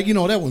God.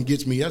 That one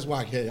gets me. That's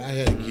why I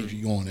had to keep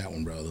you going that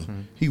one, brother.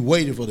 He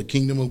waited for the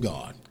kingdom of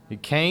God. He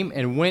came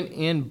and went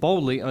in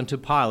boldly unto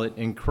Pilate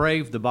and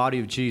craved the body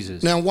of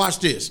Jesus. Now watch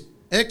this.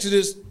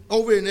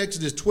 Over in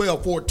Exodus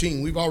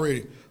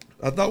 12:14,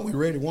 I thought we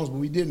read it once, but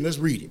we didn't. Let's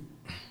read it.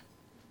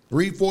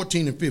 Read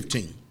 14 and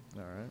 15.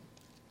 All right.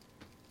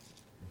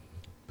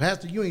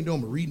 Pastor, you ain't doing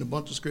but reading a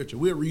bunch of scripture.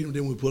 We'll read them,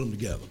 then we'll put them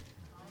together.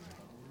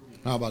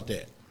 How about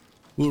that?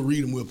 We'll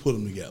read them, we'll put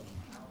them together.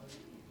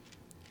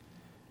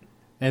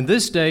 And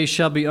this day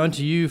shall be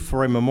unto you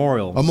for a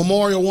memorial. A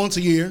memorial once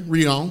a year.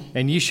 Read on.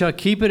 And ye shall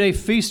keep it a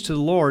feast to the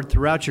Lord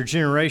throughout your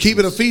generations. Keep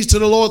it a feast to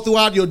the Lord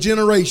throughout your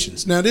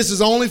generations. Now, this is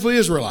only for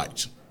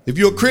Israelites. If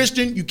you're a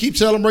Christian, you keep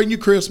celebrating your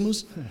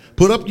Christmas.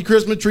 Put up your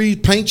Christmas trees,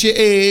 paint your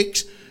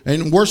eggs,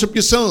 and worship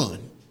your sun.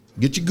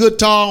 Get your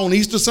guitar on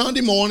Easter Sunday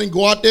morning.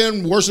 Go out there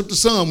and worship the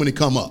sun when it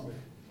come up.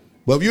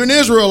 But if you're an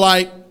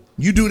Israelite,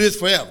 you do this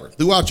forever,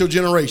 throughout your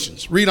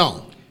generations. Read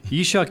on.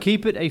 Ye shall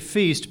keep it a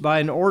feast by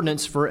an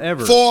ordinance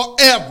forever.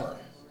 Forever.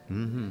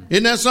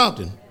 Isn't that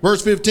something?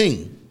 Verse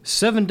 15.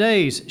 7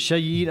 days shall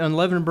ye eat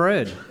unleavened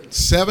bread.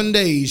 7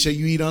 days shall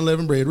you eat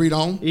unleavened bread. Read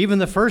on. Even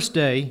the first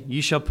day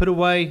ye shall put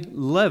away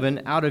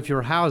leaven out of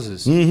your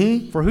houses.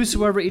 For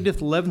whosoever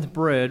eateth leavened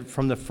bread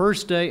from the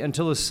first day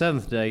until the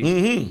 7th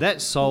day,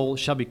 that soul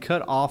shall be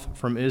cut off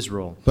from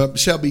Israel. But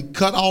shall be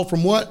cut off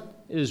from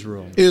what?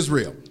 Israel.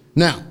 Israel.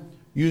 Now,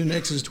 you're in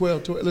Exodus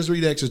 12. Let's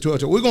read Exodus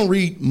 12. We're going to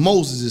read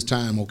Moses'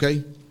 time,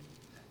 okay?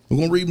 We're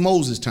going to read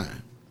Moses'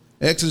 time.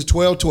 Exodus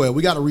 12:12.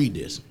 We got to read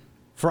this.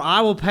 For I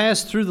will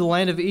pass through the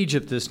land of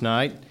Egypt this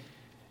night,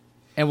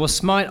 and will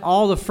smite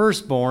all the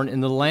firstborn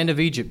in the land of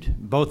Egypt,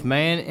 both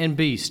man and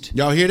beast.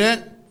 Y'all hear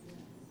that?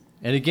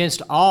 And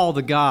against all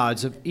the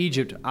gods of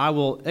Egypt I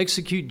will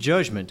execute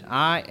judgment.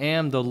 I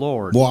am the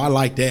Lord. Boy, I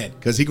like that,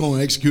 because he's going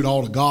to execute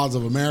all the gods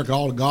of America,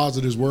 all the gods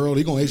of this world.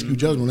 He's going to execute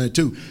judgment on that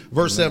too.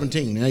 Verse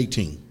 17 and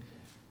 18.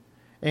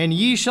 And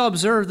ye shall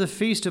observe the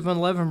feast of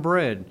unleavened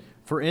bread,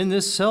 for in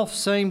this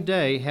selfsame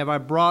day have I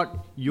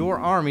brought your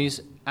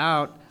armies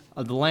out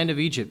of the land of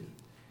Egypt.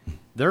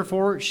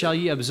 Therefore shall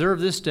ye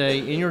observe this day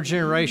in your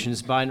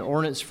generations by an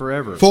ordinance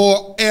forever.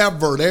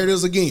 Forever. There it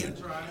is again.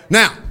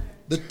 Now,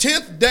 the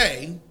 10th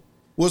day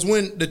was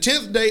when the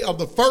 10th day of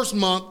the first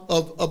month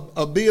of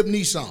Abib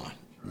Nisan,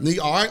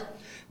 all right,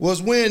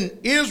 was when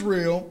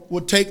Israel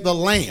would take the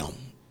lamb,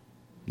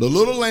 the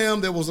little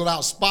lamb that was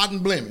without spot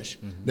and blemish.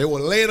 They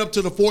would lay it up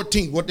to the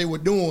 14th. What they were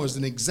doing was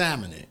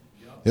examining it.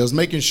 It was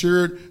making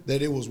sure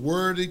that it was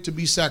worthy to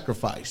be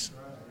sacrificed.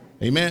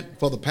 Amen.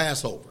 For the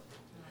Passover.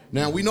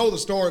 Now, we know the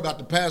story about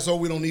the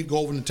Passover. We don't need to go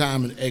over the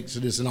time in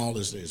Exodus and all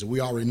this. So we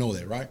already know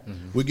that, right?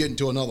 We're getting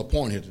to another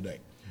point here today.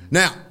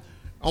 Now,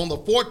 on the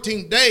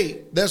 14th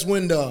day, that's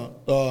when the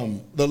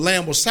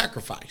lamb was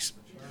sacrificed.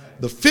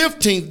 The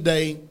 15th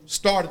day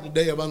started the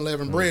day of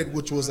unleavened bread,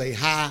 which was a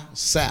high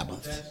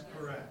Sabbath. That's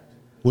correct.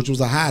 Which was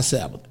a high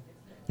Sabbath.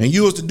 And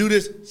you was to do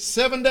this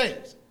 7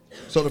 days.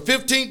 So the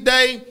 15th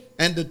day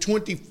and the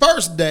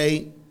 21st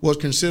day was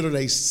considered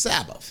a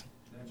Sabbath.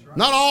 That's right.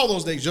 Not all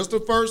those days, just the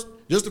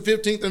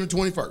 15th and the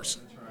 21st. That's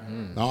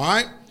right. All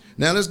right?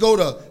 Now let's go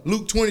to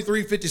Luke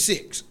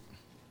 23:56.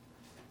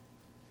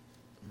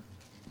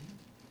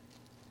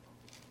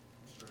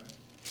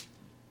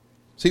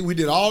 See, we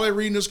did all that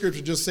reading the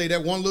scripture, just say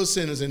that one little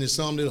sentence and it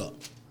summed it up.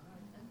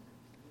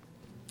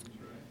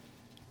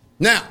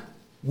 Now,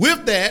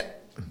 with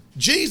that,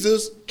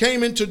 Jesus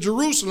came into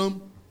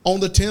Jerusalem on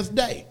the 10th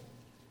day.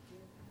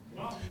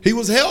 He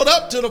was held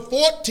up to the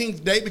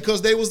 14th day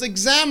because they was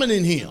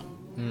examining him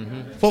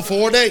for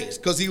 4 days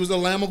because he was the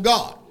Lamb of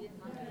God.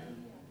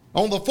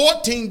 On the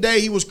 14th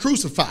day, he was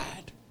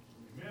crucified.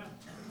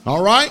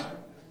 All right?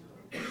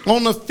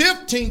 On the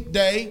 15th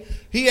day,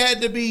 he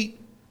had to be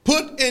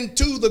put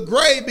into the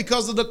grave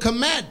because of the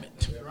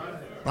commandment.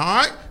 All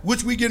right?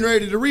 Which we're getting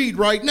ready to read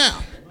right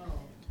now.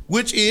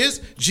 Which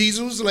is,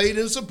 Jesus was laid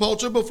in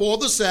sepulchre before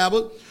the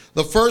Sabbath,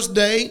 the first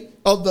day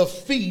of the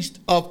feast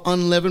of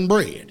unleavened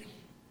bread.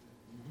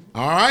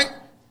 All right?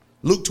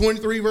 Luke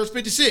 23, verse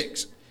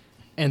 56.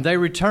 And they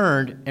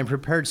returned and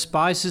prepared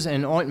spices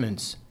and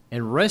ointments,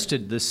 and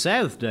rested the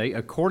Sabbath day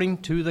according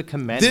to the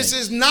commandment. This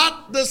is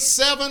not the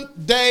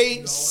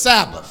 7th-day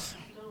Sabbath.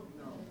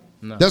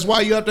 No. That's why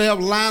you have to have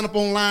line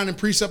upon line and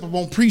precept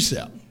upon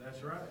precept.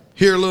 That's right.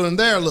 Here a little and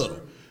there a little.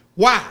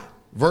 Why?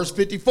 Verse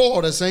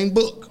 54, that same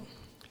book.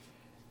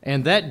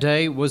 And that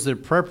day was the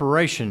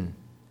preparation,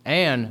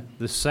 and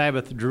the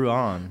Sabbath drew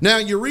on. Now,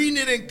 you're reading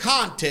it in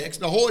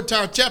context, the whole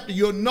entire chapter,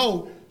 you'll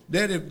know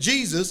that if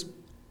Jesus,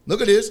 look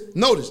at this,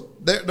 notice,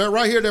 they're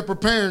right here, they're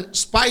preparing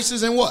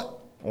spices and what?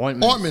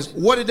 Ointments.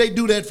 What did they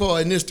do that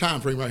for in this time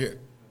frame right here?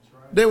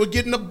 Right. They were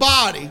getting the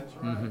body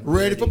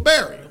ready for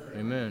burial.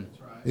 Amen.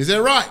 Is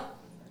that right?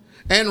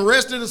 And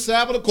rested the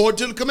Sabbath according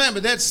to the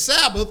commandment. That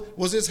Sabbath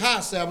was this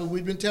high Sabbath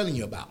we've been telling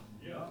you about.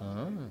 Yeah.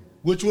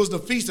 Which was the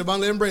feast of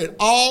unleavened bread.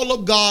 All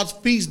of God's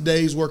feast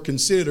days were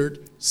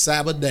considered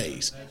Sabbath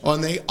days.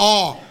 And they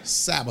are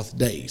Sabbath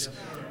days.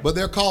 But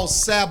they're called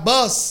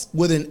Sabbaths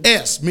with an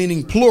S,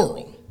 meaning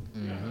plural.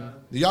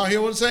 Do y'all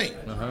hear what I'm saying?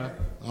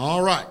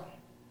 All right.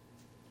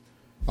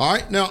 All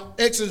right. Now,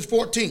 Exodus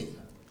 14,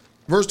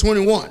 verse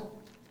 21.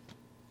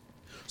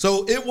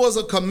 So it was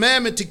a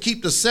commandment to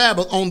keep the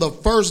Sabbath on the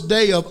first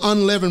day of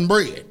unleavened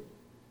bread.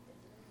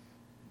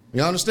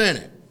 You understand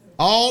it?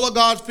 All of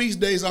God's feast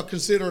days are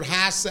considered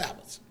high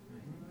Sabbaths.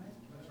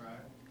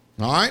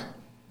 All right?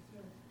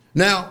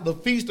 Now, the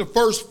Feast of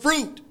First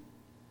Fruit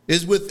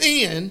is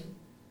within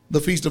the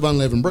Feast of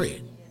Unleavened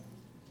Bread.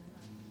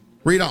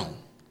 Read on.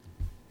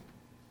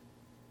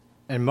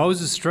 And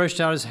Moses stretched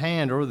out his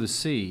hand over the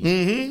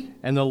sea,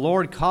 and the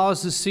Lord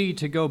caused the sea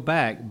to go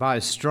back by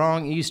a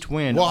strong east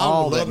wind Well,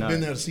 all I would that love to night. have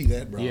been there to see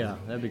that, bro. Yeah,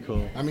 that'd be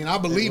cool. I mean, I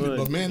believe it, would.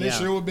 but man, it Yeah.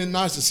 sure would have been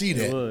nice to see It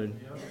that. would.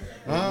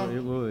 Huh?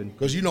 It would.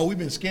 Because, you know, we've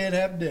been scared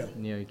half to death.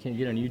 Yeah, you can't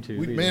get on YouTube.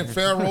 We, either. man,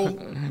 Pharaoh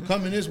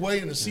coming this way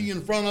and the sea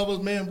in front of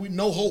us, man, we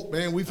no hope,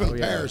 man. We finna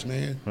yeah. perish,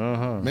 man.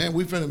 Uh-huh.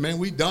 Man,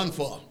 we done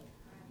for.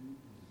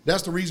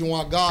 That's the reason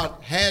why God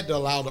had to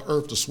allow the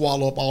earth to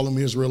swallow up all them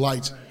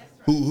Israelites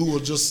who were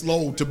just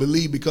slow to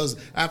believe, because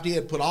after he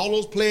had put all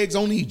those plagues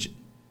on Egypt,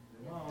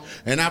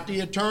 and after he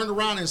had turned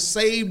around and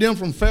saved them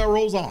from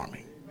Pharaoh's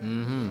army,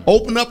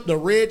 opened up the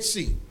Red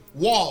Sea, the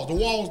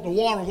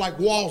water was like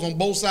walls on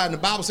both sides. And the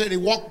Bible said they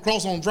walked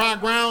across on dry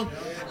ground.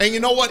 And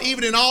you know what?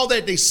 Even in all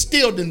that, they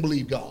still didn't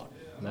believe God.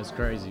 That's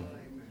crazy.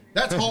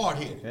 That's hard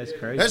here. That's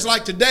crazy. That's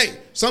like today.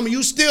 Some of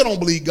you still don't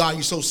believe God.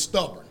 You're so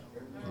stubborn.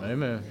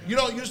 Amen. You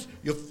know,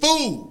 you're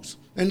fools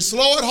and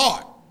slow at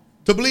heart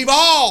to believe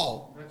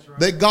all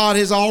that God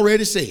has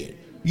already said.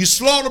 You're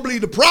slow to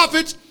believe the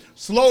prophets,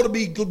 slow to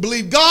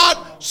believe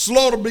God,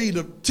 slow to believe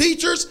the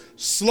teachers,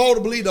 slow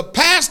to believe the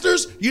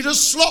pastors. You're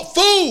just slow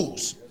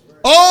fools.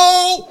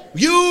 Oh,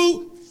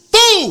 you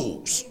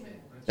fools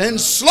and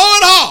slow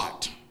at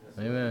heart.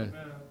 Amen.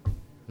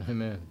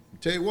 Amen.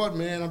 Tell you what,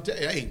 man,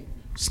 hey,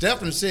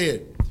 Stephen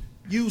said,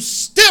 you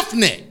stiff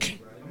neck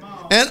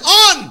and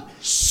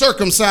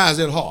uncircumcised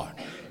at heart.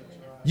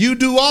 You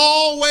do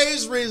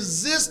always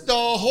resist the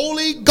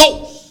Holy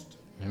Ghost.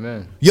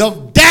 Amen. Your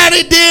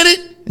daddy did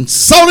it, and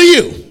so do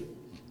you.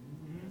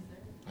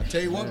 I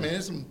tell you what,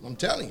 man, I'm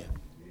telling you.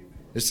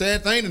 It's a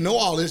sad thing to know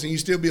all this and you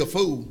still be a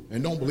fool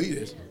and don't believe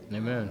this.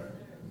 Amen.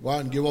 Go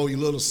out and give all your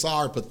little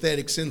sorry,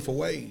 pathetic, sinful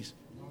ways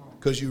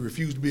because you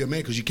refuse to be a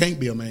man, because you can't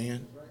be a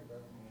man.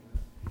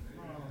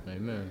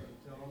 Amen.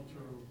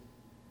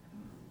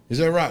 Is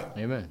that right?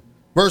 Amen.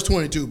 Verse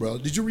 22, brother.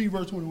 Did you read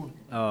verse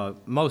 21?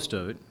 Most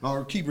of it.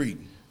 Or keep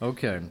reading.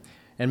 Okay.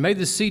 And made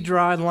the sea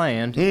dry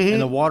land, and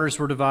the waters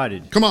were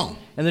divided. Come on.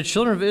 And the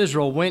children of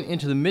Israel went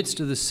into the midst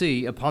of the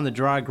sea upon the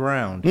dry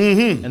ground.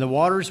 And the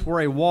waters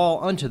were a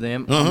wall unto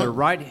them on their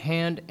right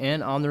hand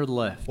and on their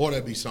left. Boy,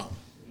 that'd be something.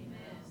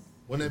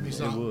 Wouldn't that be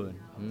something? It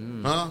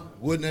would. Huh?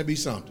 Wouldn't that be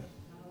something?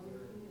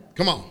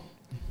 Come on.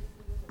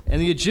 And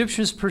the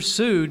Egyptians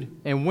pursued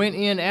and went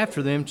in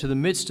after them to the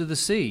midst of the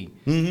sea,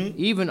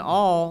 even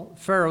all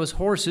Pharaoh's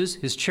horses,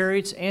 his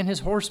chariots, and his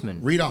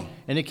horsemen. Read on.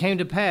 And it came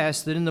to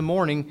pass that in the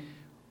morning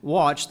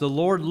watch the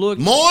Lord looked.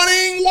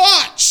 Morning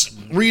watch.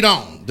 Read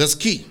on. That's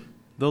key.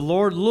 The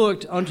Lord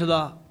looked unto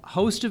the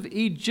host of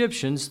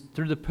Egyptians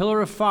through the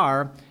pillar of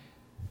fire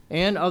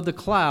and of the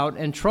cloud,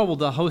 and troubled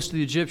the host of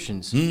the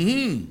Egyptians,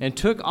 and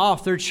took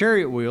off their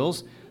chariot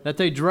wheels, that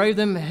they drave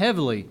them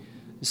heavily,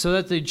 so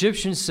that the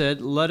Egyptians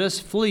said, let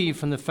us flee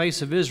from the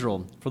face of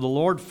Israel, for the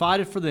Lord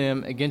fighteth for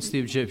them against the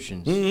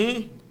Egyptians.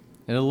 And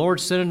the Lord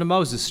said unto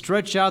Moses,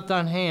 stretch out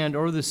thine hand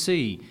over the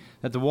sea,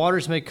 that the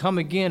waters may come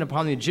again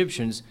upon the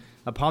Egyptians,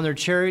 upon their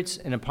chariots,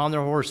 and upon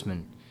their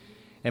horsemen.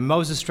 And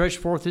Moses stretched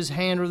forth his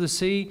hand over the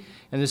sea,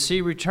 and the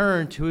sea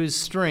returned to his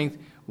strength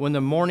when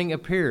the morning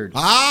appeared.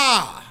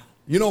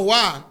 You know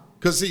why?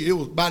 Because see, it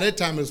was by that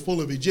time it was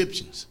full of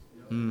Egyptians.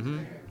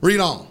 Read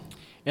on.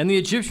 And the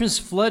Egyptians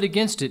fled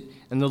against it,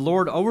 and the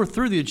Lord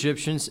overthrew the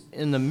Egyptians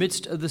in the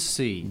midst of the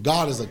sea.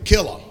 God is a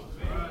killer.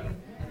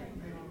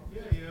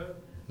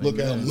 Look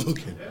at him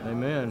looking.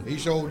 Amen. He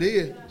sure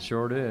did.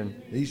 Sure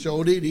did. He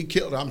sure did. He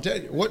killed. I'm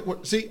telling you.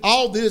 See,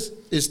 all this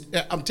is,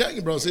 I'm telling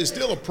you, bro, it's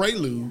still a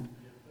prelude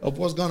of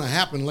what's going to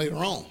happen later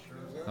on.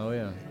 Oh,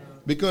 yeah.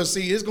 Because,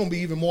 see, it's going to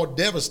be even more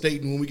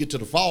devastating when we get to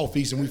the fall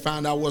feast and we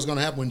find out what's going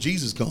to happen when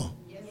Jesus comes.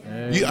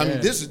 I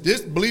mean, this,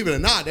 believe it or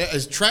not,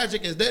 as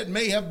tragic as that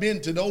may have been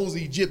to those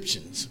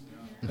Egyptians,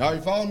 are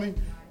you following me?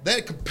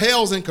 That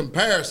pales in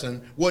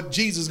comparison what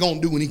Jesus is going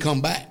to do when he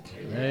come back.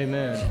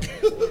 Amen.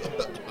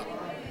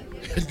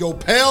 It's going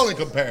to pale in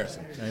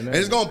comparison. Amen. And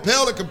it's going to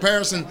pale in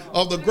comparison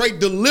of the great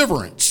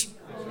deliverance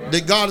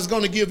that God is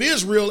going to give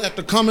Israel at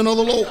the coming of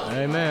the Lord.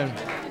 Amen.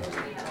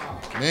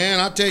 Man,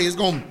 I tell you, it's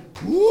going to,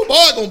 boy,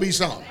 it's going to be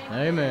something.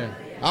 Amen.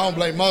 I don't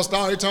blame Mustard.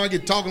 Every time I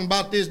get talking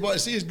about this, boy,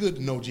 see, it's good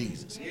to know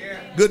Jesus.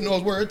 Good to know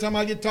his word. Every time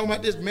I get talking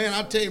about this, man,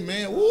 I tell you,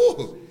 man,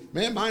 woo,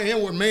 man, my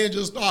inward man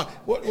just started.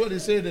 What it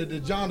said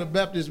that John the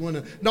Baptist,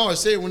 it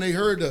said when they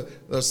heard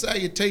the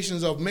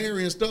salutations of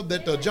Mary and stuff,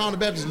 that John the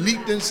Baptist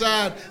leaped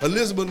inside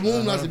Elizabeth's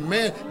womb. I said,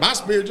 man, my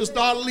spirit just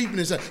started leaping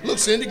inside. Look,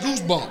 Cindy,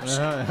 goosebumps.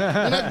 Isn't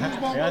that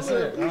goosebumps? That's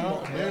it.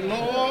 Man,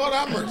 Lord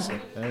have mercy.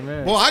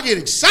 Amen. Boy, I get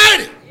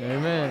excited.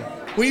 Amen.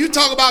 When you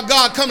talk about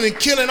God coming and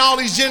killing all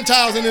these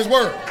Gentiles in this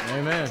world.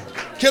 Amen.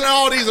 Killing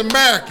all these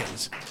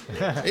Americans.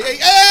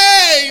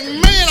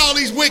 Amen, all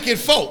these wicked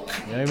folk.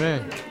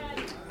 Amen.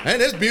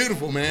 And it's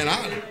beautiful, man.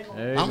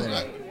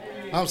 Amen.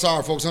 I'm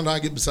sorry, folks. Sometimes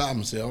I get beside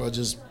myself. It's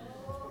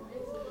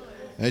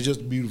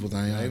just a beautiful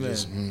thing.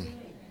 Amen.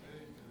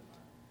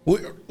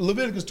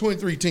 Leviticus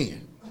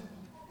 23:10.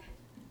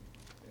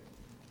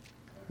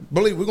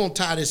 Believe we're going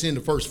to tie this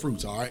into first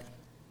fruits, all right?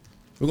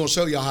 We're going to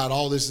show y'all how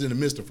all this is in the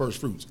midst of first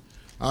fruits.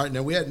 All right,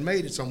 now we hadn't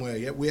made it somewhere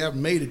yet. We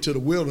haven't made it to the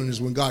wilderness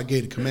when God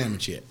gave the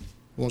commandments yet.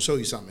 We're going to show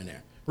you something in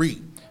there.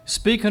 Read.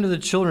 Speak unto the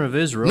children of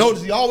Israel.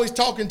 Notice he always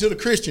talking to the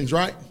Christians,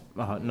 right?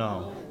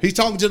 No. He's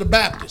talking to the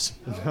Baptists,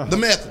 the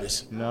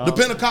Methodists, No. the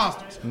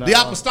Pentecostals, No. the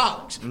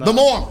Apostolics, No. the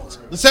Mormons,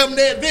 the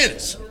Seventh-day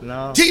Adventists,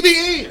 No.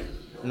 TBN,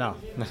 No.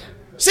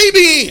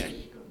 CBN.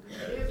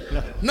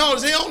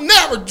 Notice he don't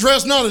never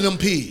dress none of them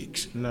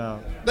pigs.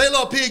 No. They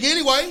love pig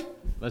anyway.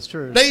 That's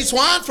true. They eat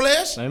swine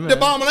flesh, Amen. the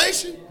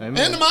abomination,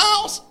 Amen. and the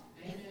mouse.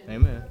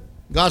 Amen.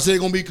 God said they're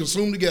going to be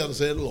consumed together,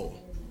 said the Lord.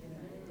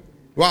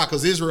 Why?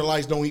 Because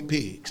Israelites don't eat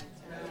pigs.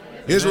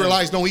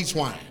 Israelites don't eat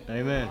swine.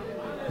 Amen.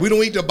 We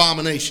don't eat the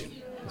abomination.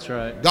 That's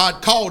right.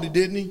 God called it,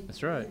 didn't he?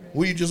 That's right.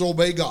 We just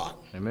obey God.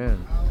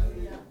 Amen.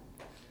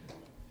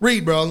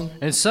 Read, brother.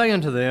 And say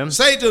unto them,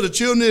 Say to the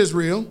children of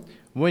Israel,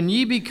 when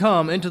ye be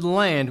come into the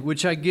land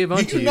which I give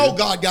unto you know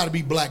God got to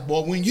be black,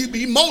 boy. When you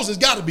be, Moses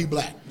got to be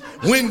black.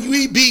 When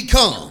ye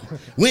become,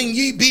 when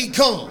ye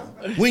become,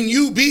 when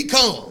you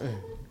become.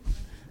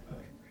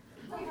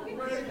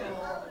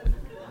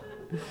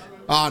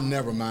 Ah,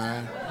 never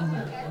mind.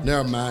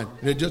 Never mind.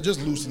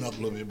 Just loosen up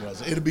a little bit,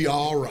 brother. It'll be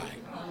all right.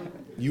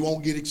 You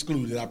won't get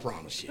excluded, I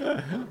promise you.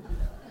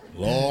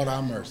 Lord,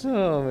 have mercy.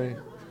 Oh,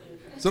 man.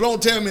 So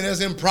don't tell me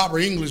that's improper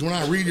English when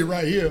I read it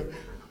right here.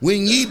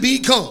 When ye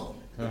become.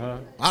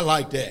 I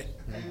like that.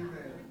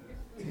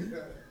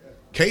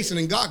 Cason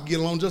and God get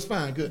along just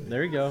fine. Good.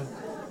 There you go.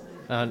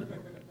 Not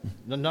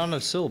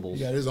enough syllables.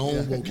 He got his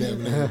own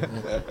vocabulary.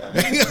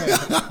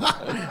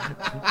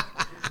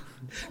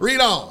 Read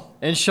on.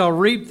 And shall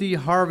reap the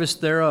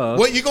harvest thereof.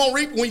 What you gonna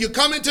reap when you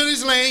come into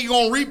this land? You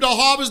gonna reap the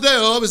harvest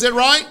thereof. Is that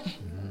right?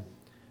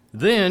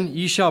 Then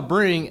ye shall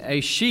bring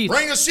a sheaf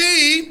Bring a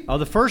sheaf of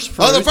the first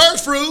fruits of the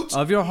first fruits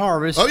of your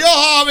harvest of your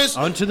harvest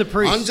unto the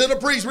priest. Unto the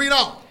priest. Read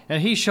on.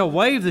 And he shall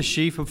wave the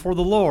sheaf before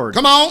the Lord.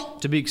 Come on.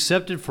 To be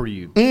accepted for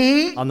you.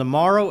 Mm-hmm. On the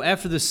morrow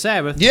after the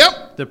Sabbath,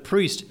 Yep. the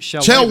priest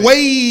shall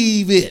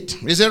wave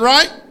it. Is that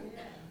right?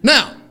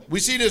 Now, we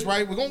see this,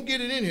 right? We're going to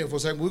get it in here for a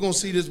second. We're going to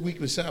see this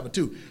weekly Sabbath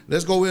too.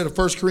 Let's go over to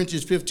 1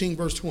 Corinthians 15,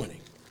 verse 20.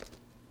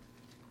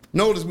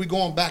 Notice we're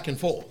going back and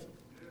forth.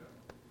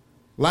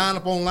 Line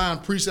upon line,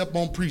 precept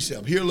on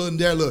precept. Here a little and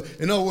there a little.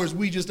 In other words,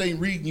 we just ain't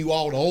reading you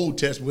all the Old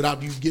Testament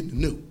without you getting the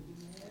New.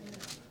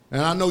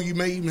 And I know you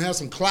may even have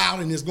some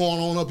cloudiness going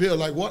on up here,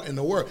 like what in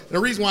the world? The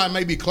reason why it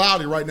may be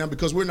cloudy right now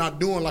because we're not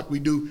doing like we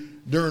do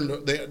during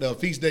the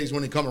feast days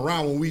when they come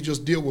around, when we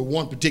just deal with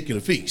one particular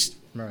feast.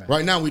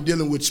 Right now we're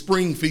dealing with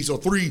spring feasts or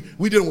three.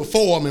 We're dealing with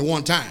four of them at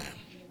one time.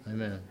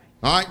 Amen.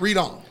 All right, read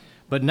on.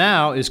 But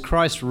now is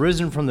Christ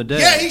risen from the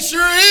dead. Yeah, he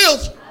sure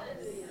is.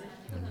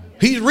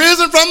 He's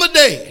risen from the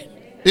dead.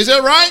 Is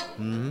that right?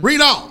 Mm-hmm. Read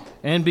on.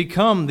 And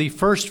become the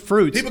first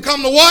fruits. He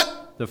become the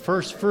what? The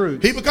first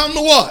fruits. He become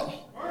the what?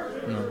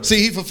 No.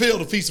 See, he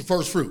fulfilled the feast of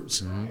first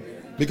fruits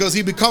because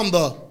he become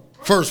the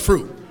first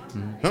fruit.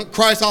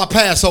 Christ our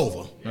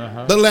Passover,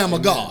 the Lamb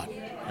of God.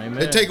 Amen.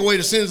 They take away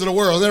the sins of the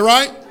world. Is that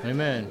right?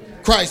 Amen.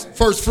 Christ,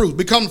 first fruit.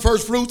 Become the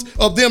first fruits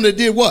of them that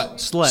did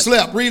what?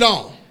 Slept. Read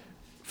on.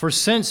 For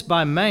since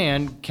by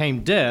man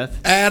came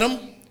death, Adam,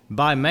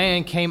 by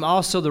man came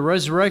also the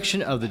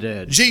resurrection of the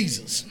dead.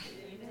 Jesus.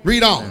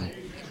 Read on.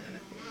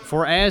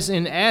 For as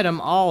in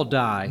Adam all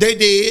die, they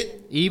did.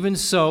 Even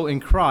so in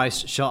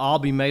Christ shall all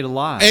be made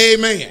alive.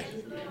 Amen.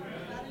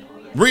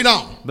 Read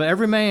on. But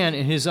every man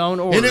in his own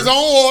order. In his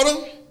own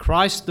order.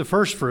 Christ the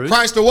first fruit.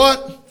 Christ the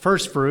what?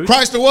 First fruit.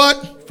 Christ the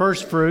what?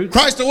 First fruit.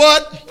 Christ the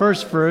what?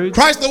 First fruit.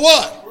 Christ the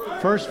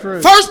what? First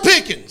fruit. First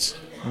pickings.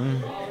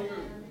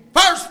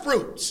 First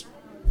fruits.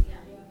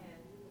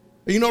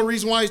 You know the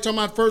reason why he's talking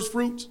about first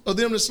fruits of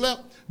them that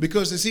slept?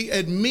 Because you see,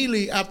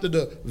 immediately after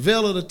the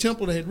veil of the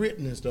temple they had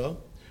written and stuff,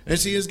 and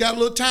see, it's got a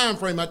little time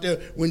frame out there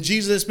when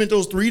Jesus had spent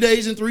those 3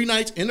 days and 3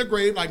 nights in the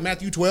grave, like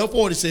Matthew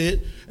 12:40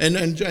 said,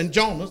 and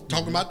Jonah,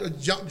 talking about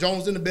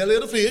Jonah's in the belly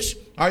of the fish.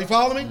 Are you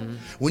following me?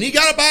 When he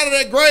got up out of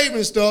that grave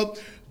and stuff,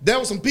 there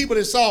were some people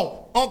that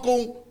saw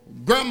uncle,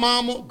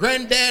 grandmama,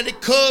 granddaddy,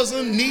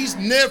 cousin, niece,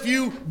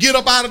 nephew get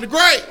up out of the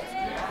grave.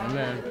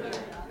 Amen.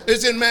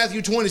 It's in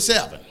Matthew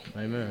 27.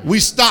 Amen.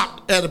 We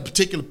stopped at a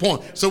particular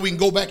point so we can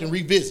go back and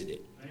revisit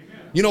it.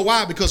 You know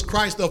why? Because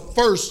Christ the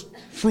first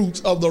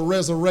fruits of the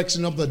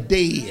resurrection of the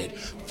dead.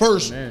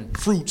 First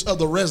fruits of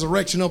the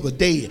resurrection of the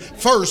dead.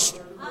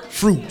 First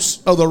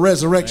fruits of the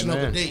resurrection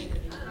of the dead.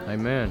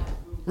 Amen.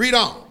 Read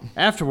on.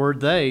 Afterward,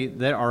 they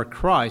that are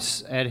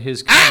Christ's at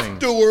his coming.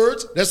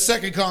 Afterwards, that's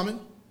second coming.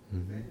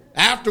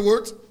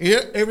 Afterwards,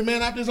 here, every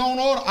man after his own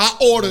order. Our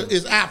order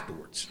is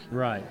afterwards.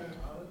 Right.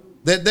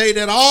 That they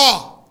that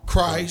are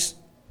Christ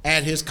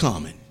at his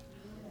coming.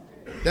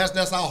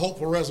 That's our hope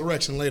for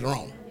resurrection later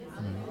on.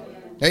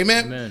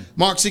 Amen? Amen.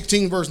 Mark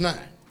 16, verse 9.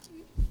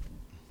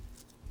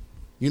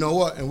 You know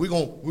what? And we're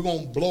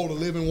gonna blow the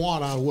living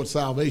water out of what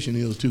salvation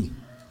is too.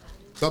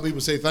 Some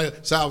people say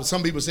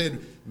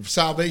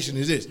salvation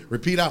is this.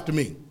 Repeat after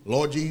me.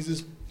 Lord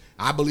Jesus,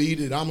 I believe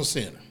that I'm a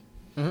sinner.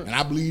 And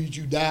I believe that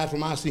you died for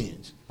my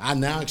sins. I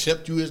now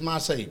accept you as my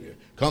Savior.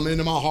 Come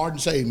into my heart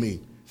and save me.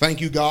 Thank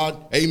you,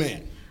 God.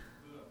 Amen.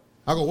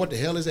 I go, what the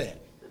hell is that?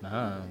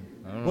 I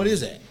don't know. What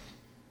is that?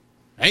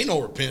 Ain't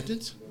no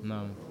repentance.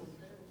 No.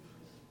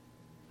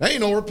 There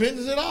ain't no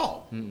repentance at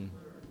all. Mm-mm.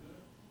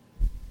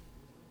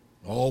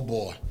 Oh,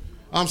 boy.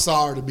 I'm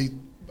sorry.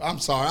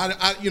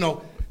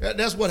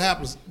 That's what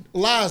happens.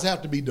 Lies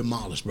have to be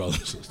demolished,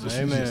 brothers.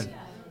 Amen.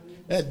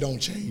 That don't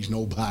change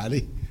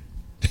nobody.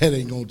 That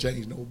ain't going to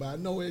change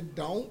nobody. No, it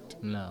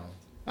don't. No.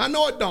 I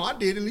know it don't. I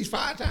did at least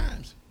 5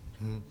 times.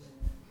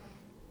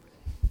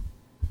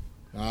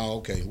 Oh,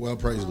 okay. Well,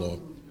 praise the Lord.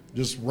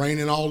 Just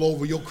raining all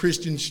over your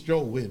Christian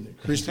show, isn't it?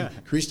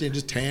 Christian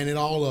just tearing it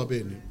all up,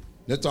 isn't it?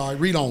 That's all right.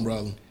 Read on,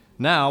 brother.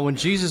 Now, when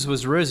Jesus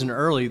was risen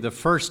early the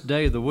first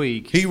day of the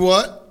week, He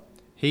what?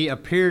 He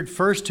appeared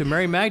first to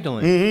Mary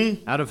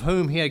Magdalene, out of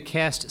whom he had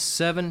cast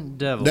 7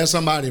 devils. That's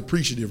somebody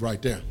appreciative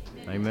right there.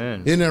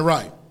 Amen. Isn't that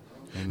right?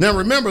 Amen. Now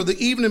remember, the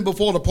evening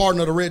before the parting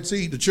of the Red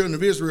Sea, the children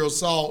of Israel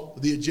saw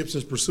the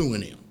Egyptians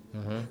pursuing them.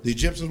 The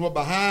Egyptians were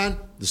behind,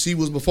 the sea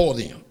was before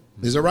them.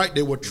 Is that right?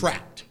 They were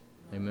trapped.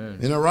 Amen.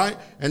 Isn't that right?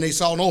 And they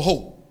saw no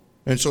hope.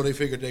 And so they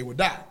figured they would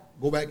die.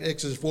 Go back to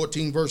Exodus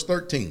 14, verse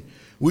 13.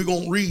 We're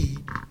going to read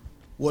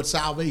what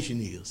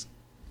salvation is.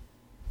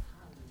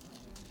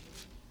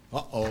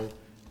 Uh-oh.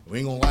 We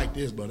ain't going to like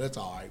this, but that's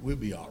all right. We'll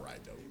be all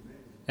right, though.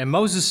 And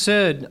Moses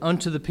said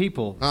unto the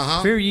people,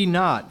 Fear ye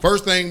not.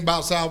 First thing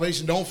about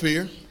salvation, don't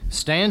fear.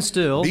 Stand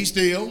still. Be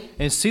still.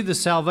 And see the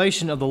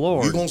salvation of the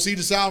Lord. You're going to see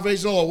the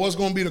salvation of the Lord. What's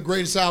going to be the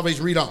greatest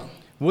salvation? Read on.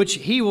 Which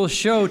he will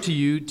show to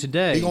you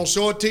today. He's going to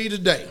show it to you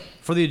today.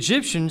 For the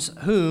Egyptians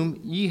whom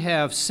ye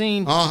have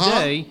seen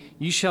today,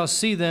 ye shall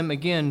see them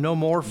again no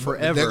more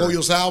forever. There go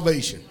your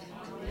salvation.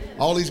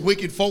 All these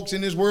wicked folks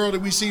in this world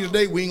that we see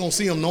today, we ain't going to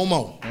see them no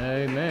more.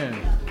 Amen.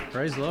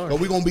 Praise the Lord. But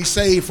we're going to be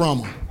saved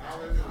from them.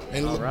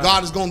 And right.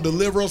 God is going to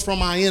deliver us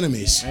from our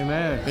enemies.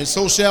 Amen. And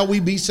so shall we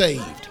be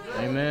saved.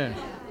 Amen.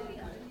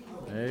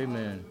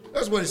 Amen.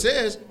 That's what it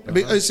says.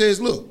 It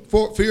says, look,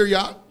 fear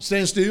y'all,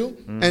 stand still,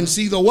 and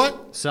see the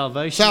what?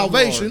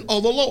 Salvation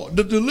of the Lord.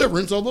 The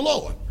deliverance of the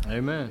Lord.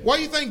 Amen. What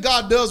do you think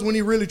God does when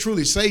he really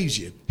truly saves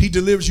you? He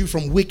delivers you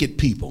from wicked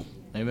people.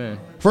 Amen.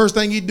 First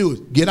thing he do is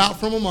get out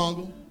from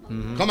among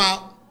them, come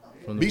out,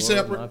 be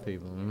separate,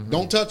 people.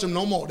 Don't touch them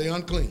no more. They're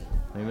unclean.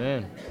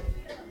 Amen.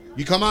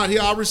 You come out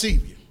here, I'll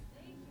receive you.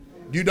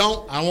 You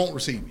don't, I won't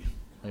receive you.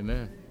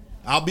 Amen.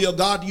 I'll be a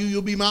God to you,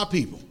 you'll be my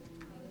people.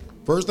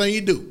 First thing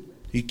he do,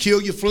 he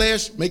kill your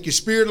flesh, make your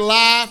spirit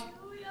alive.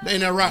 Ain't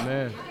that right?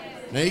 Amen.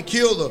 Now he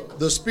killed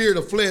the spirit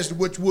of flesh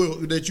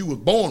that you were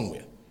born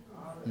with.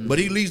 But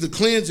he leaves the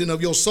cleansing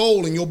of your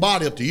soul and your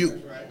body up to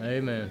you.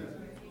 Amen.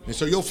 And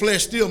so your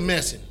flesh still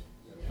messing.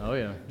 Oh,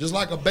 yeah. Just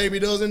like a baby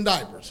does in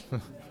diapers.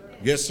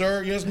 Yes,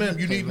 sir. Yes, ma'am.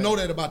 You need to know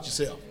that about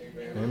yourself.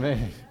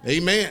 Amen.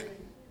 Amen.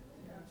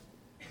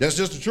 That's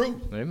just the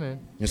truth. Amen.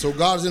 And so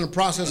God is in the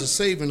process of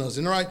saving us.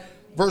 And all right,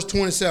 verse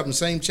 27,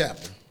 same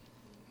chapter.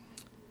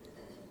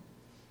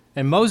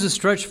 And Moses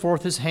stretched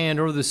forth his hand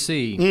over the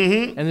sea,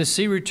 and the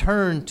sea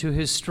returned to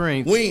his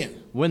strength.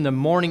 When the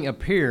morning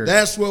appeared.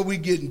 That's what we're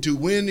getting to.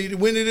 When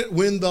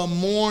the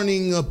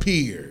morning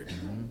appeared.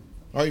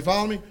 Are you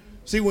following me?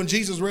 See, when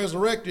Jesus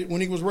resurrected,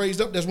 when he was raised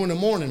up, that's when the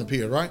morning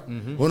appeared, right?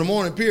 When the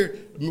morning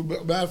appeared,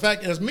 matter of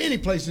fact, there's many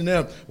places in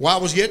there. While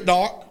it was yet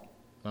dark.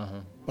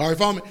 Are you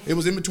following me? It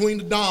was in between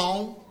the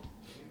dawn,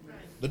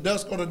 the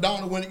dusk or the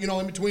dawn, when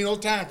in between those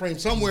time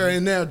frames, somewhere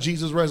in there,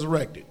 Jesus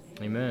resurrected.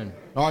 Amen.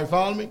 Are you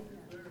following me?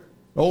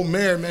 Old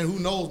Mary, man, who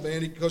knows,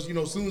 man? Because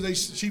as soon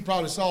as she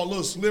probably saw a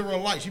little sliver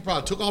of light, she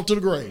probably took off to the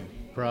grave.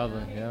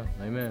 Probably, yeah.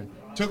 Amen.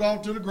 Took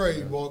off to the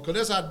grave, boy,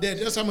 because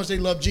that's how much they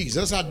love Jesus.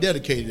 That's how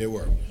dedicated they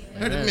were.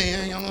 Amen.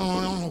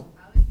 Man,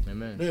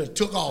 Amen. They just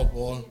took off,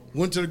 boy.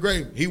 Went to the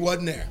grave. He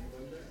wasn't there.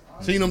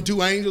 Seen them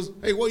 2 angels.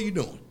 Hey, what are you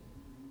doing?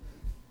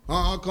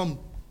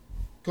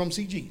 Come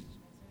see Jesus.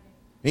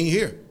 He ain't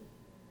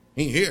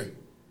here.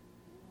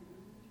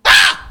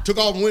 Took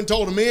off and went and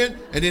told the men,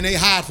 and then they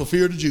hide for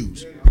fear of the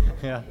Jews.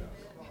 Yeah.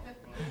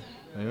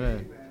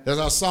 Amen. That's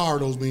how sorry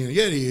those men.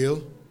 Yeah, they is.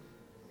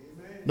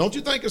 Don't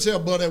you think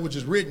yourself about that which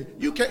is written?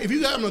 You can't, if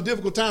you're having a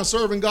difficult time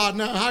serving God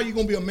now, how are you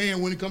going to be a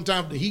man when it comes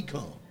time for the heat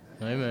come?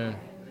 Amen.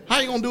 How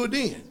you going to do it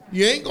then?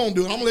 You ain't going to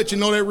do it. I'm going to let you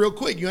know that real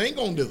quick. You ain't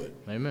going to do it.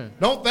 Amen.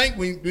 Don't think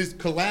when this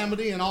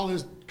calamity and all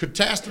this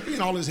catastrophe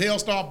and all this hell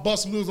start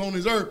busting loose on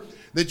this earth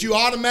that you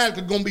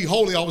automatically going to be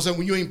holy all of a sudden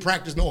when you ain't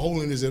practiced no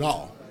holiness at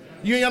all.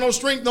 You ain't got no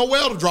strength, no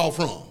well to draw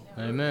from.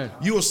 Amen.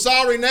 You are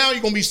sorry now,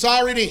 you're going to be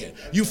sorry then.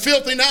 You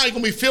filthy now, you're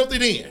going to be filthy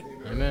then.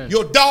 Amen.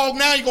 You're a dog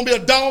now, you're going to be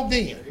a dog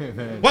then.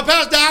 Amen. Well,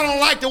 Pastor, I don't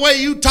like the way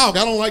you talk.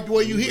 I don't like the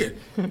way you hear.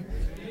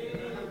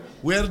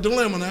 We're at a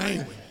dilemma now,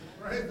 ain't we?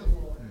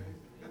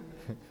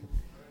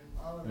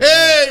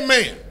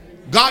 Amen.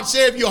 God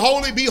said if you're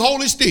holy, be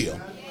holy still.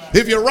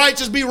 If you're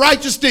righteous, be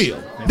righteous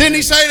still. Didn't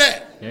he say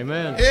that?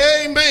 Amen.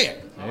 Amen.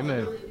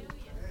 Amen.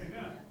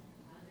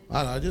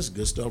 This is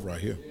good stuff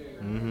right here.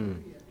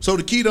 So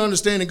the key to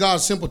understanding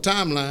God's simple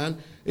timeline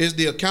is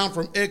the account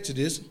from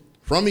Exodus,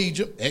 from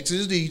Egypt,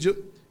 Exodus to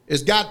Egypt.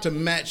 It's got to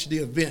match the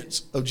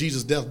events of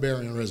Jesus' death,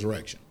 burial, and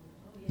resurrection.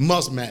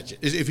 Must match it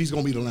if he's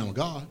going to be the Lamb of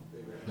God.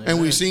 Amen.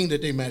 And we've seen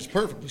that they match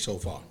perfectly so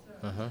far.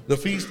 The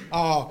feasts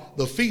are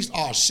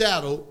a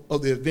shadow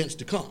of the events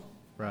to come.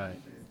 Right.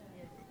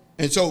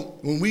 And so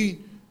when we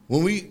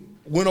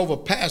went over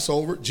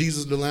Passover,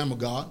 Jesus, the Lamb of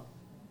God,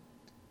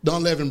 the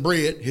unleavened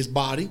bread, his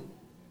body.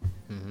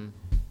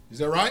 Is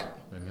that right?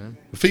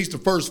 The Feast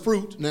of First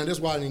Fruits. Now, that's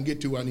why I didn't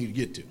get to what I need to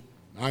get to.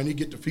 I need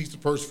to get the Feast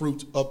of First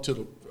Fruits up to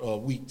the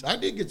weeks. I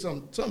did get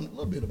something a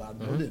little bit about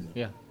it, didn't I?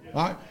 Yeah.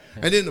 All right?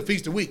 Yeah. And then the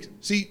Feast of Weeks.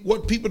 See,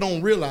 what people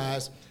don't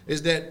realize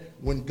is that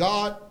when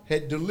God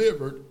had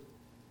delivered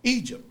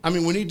Egypt,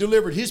 when he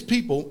delivered his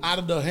people out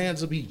of the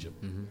hands of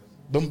Egypt,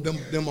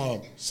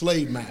 them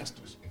slave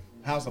masters,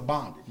 house of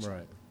bondage.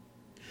 Right.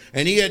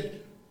 And he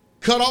had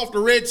cut off the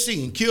Red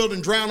Sea and killed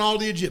and drowned all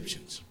the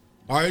Egyptians.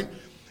 All right?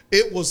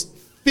 It was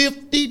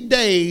 50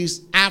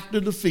 days after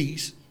the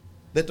feast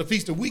that the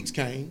Feast of Weeks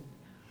came.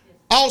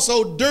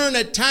 Also, during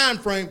that time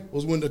frame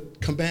was when the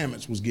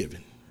commandments was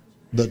given.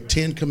 The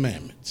 10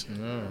 commandments.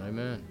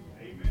 Amen.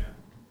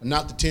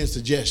 Not the 10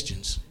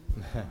 suggestions.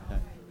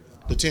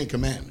 The 10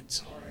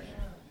 commandments.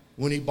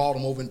 When he brought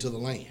them over into the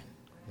land.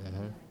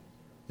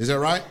 Is that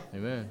right?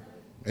 Amen.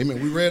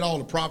 Amen. We read all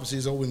the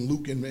prophecies over in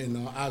Luke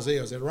and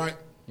Isaiah. Is that right?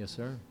 Yes,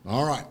 sir.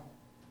 All right.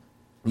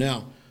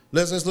 Now,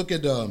 let's look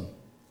at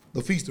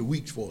the Feast of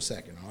Weeks for a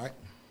second, all right?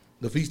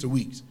 The Feast of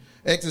Weeks.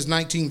 Exodus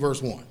 19,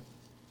 verse 1.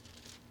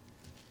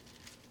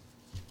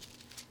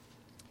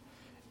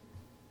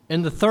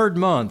 In the 3rd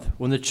month,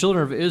 when the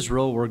children of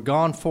Israel were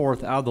gone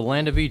forth out of the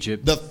land of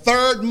Egypt. The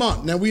 3rd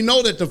month. Now, we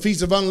know that the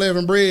Feast of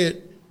Unleavened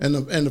Bread and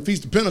the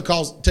Feast of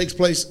Pentecost takes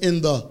place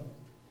in the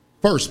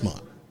 1st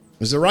month.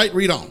 Is that right?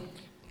 Read on.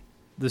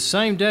 The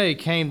same day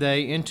came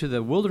they into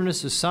the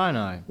wilderness of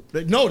Sinai.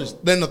 Notice,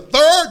 then the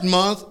 3rd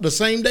month, the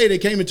same day they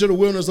came into the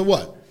wilderness of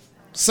what?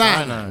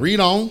 Sinai. Read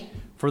on.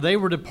 For they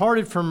were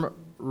departed from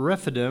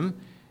Rephidim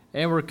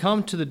and were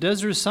come to the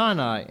desert of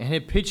Sinai and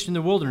had pitched in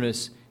the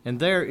wilderness, and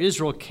there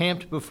Israel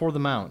camped before the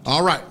mount.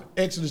 All right.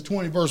 Exodus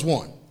 20, verse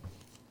 1.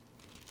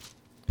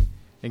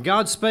 And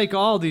God spake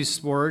all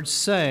these words,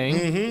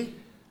 saying,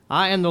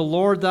 I am the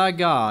Lord thy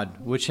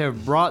God, which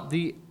have brought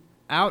thee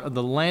out of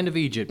the land of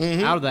Egypt,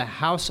 out of the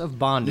house of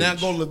bondage. Now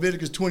go to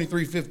Leviticus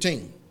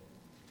 23:15.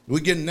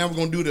 Now we're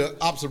going to do the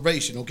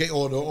observation, okay,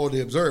 or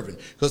the observing.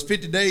 Because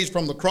 50 days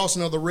from the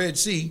crossing of the Red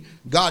Sea,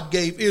 God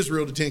gave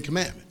Israel the 10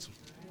 commandments.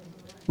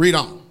 Read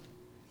on.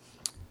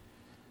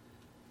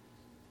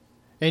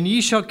 And ye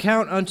shall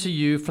count unto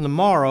you from the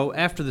morrow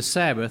after the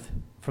Sabbath,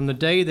 from the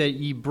day that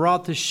ye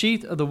brought the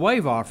sheaf of the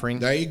wave offering.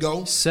 There you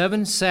go.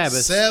 7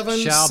 Sabbaths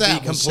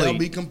shall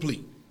be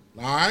complete.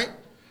 All right?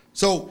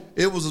 So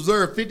it was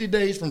observed 50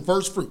 days from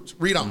first fruits.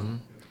 Read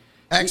on.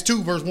 Acts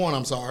 2, verse 1,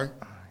 I'm sorry.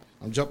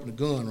 I'm jumping the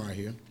gun right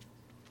here.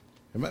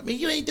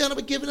 You ain't done it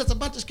but giving us a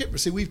bunch of scripture.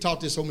 See, we've taught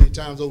this so many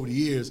times over the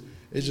years.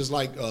 It's just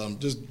like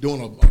just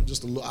doing a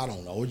little, I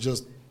don't know. It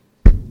just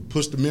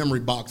push the memory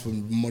box for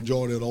the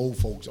majority of the old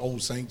folks,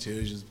 old saints here.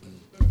 It's just,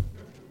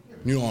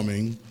 you know what I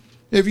mean?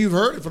 If you've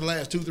heard it for the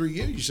last 2-3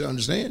 years, you should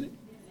understand it.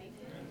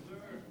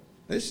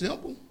 It's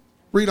simple.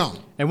 Read on.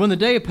 And when the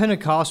day of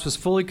Pentecost was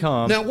fully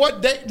come. Now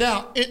what day?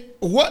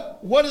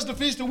 What is the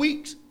Feast of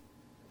Weeks?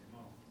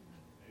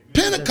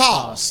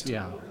 Pentecost.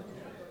 Yeah.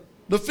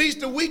 The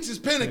Feast of Weeks is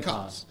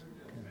Pentecost.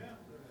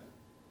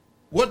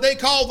 What they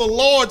call the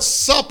Lord's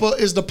Supper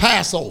is the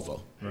Passover.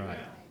 Right.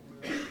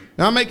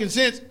 Now I'm making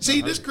sense.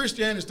 See, this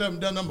Christianity stuff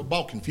done nothing but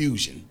about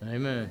confusion.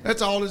 Amen.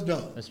 That's all it's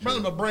done. That's true.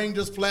 My brain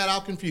just flat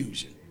out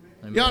confusion.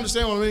 Amen. You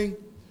understand what I mean?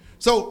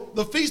 So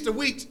the Feast of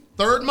Weeks,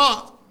 3rd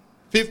month,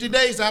 50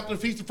 days after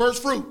the Feast of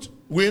First Fruits.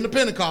 We're in the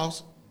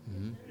Pentecost.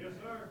 Yes,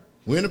 sir.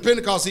 We're in the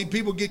Pentecost. See,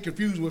 people get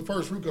confused with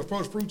first fruit because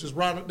first fruits is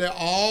right up there,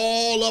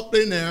 all up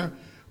in there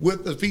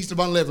with the Feast of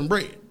Unleavened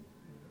Bread.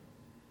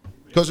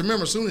 Because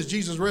remember, as soon as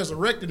Jesus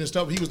resurrected and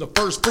stuff, he was the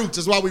first fruits.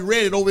 That's why we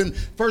read it over in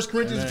 1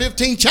 Corinthians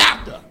 15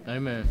 chapter.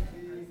 Amen.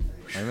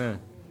 Amen.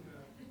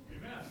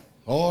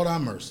 Lord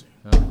have mercy.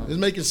 Is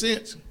making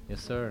sense?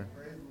 Yes, sir.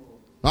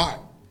 All right.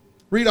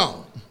 Read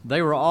on.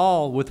 They were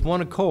all with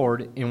one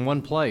accord in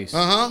one place.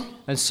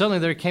 And suddenly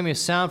there came a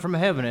sound from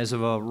heaven as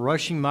of a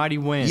rushing mighty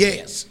wind.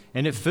 Yes.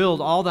 And it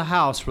filled all the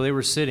house where they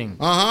were sitting.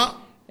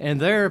 And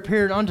there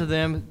appeared unto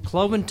them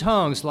cloven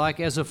tongues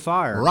like as of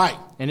fire. Right.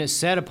 And it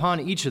sat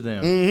upon each of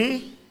them.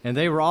 And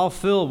they were all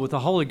filled with the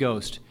Holy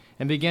Ghost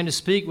and began to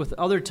speak with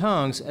other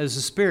tongues as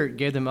the Spirit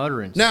gave them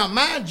utterance. Now,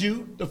 mind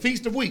you, the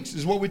Feast of Weeks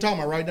is what we're talking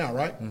about right now,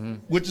 right?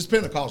 Which is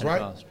Pentecost,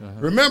 right?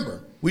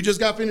 Remember, we just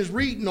got finished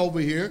reading over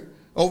here,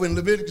 over in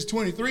Leviticus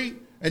 23,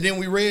 and then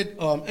we read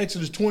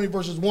Exodus 20,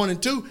 verses 1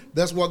 and 2.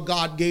 That's what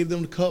God gave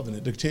them the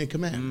covenant, the 10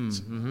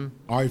 commandments.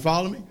 Are you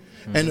following me?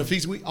 And the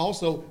Feast of Weeks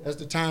also, that's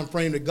the time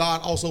frame that God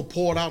also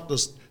poured out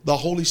the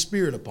Holy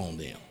Spirit upon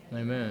them.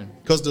 Amen.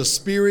 Because the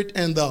Spirit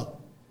and the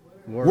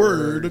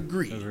word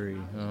agree.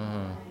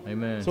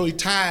 Amen. So he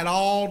tied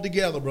all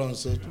together,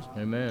 brothers and sisters.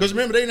 Amen. Because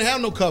remember, they didn't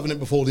have no covenant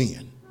before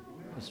then.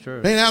 That's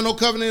true. They didn't have no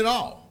covenant at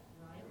all.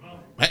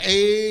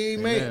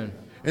 Amen.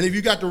 And if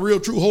you got the real,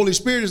 true Holy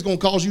Spirit, it's going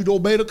to cause you to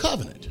obey the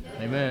covenant.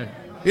 Amen.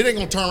 It ain't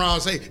going to turn around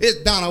and say,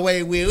 it's done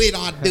away with. We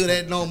don't do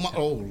that no more.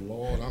 Oh,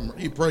 Lord.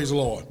 Praise the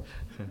Lord.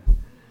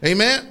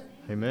 Amen.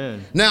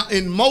 Amen. Now,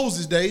 in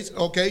Moses' days,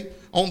 okay,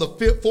 on the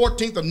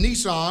 14th of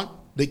Nisan,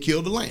 they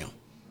killed the lamb.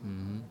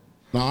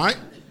 Mm-hmm. All right?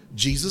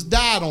 Jesus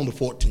died on the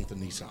 14th of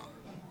Nisan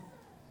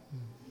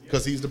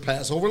because he's the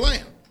Passover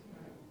lamb.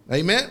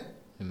 Amen?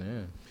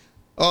 Amen.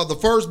 The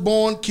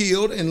firstborn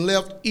killed and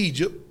left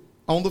Egypt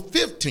on the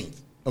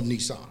 15th of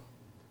Nisan.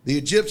 The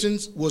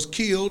Egyptians was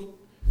killed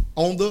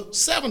on the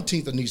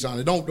 17th of Nisan.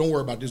 And don't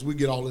worry about this. We'll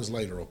get all this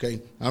later,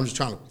 okay? I'm just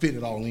trying to fit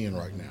it all in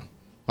right now.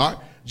 All right?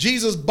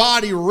 Jesus'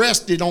 body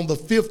rested on the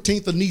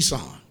 15th of Nisan.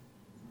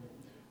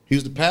 He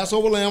was the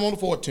Passover lamb on the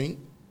 14th.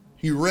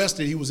 He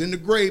rested. He was in the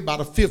grave by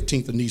the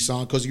 15th of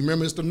Nisan because you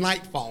remember it's the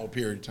nightfall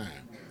period of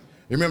time.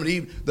 Remember,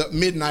 the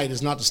midnight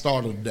is not the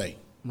start of the day.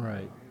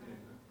 Right.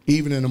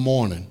 Even in the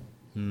morning,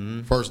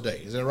 first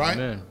day. Is that right?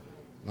 Amen.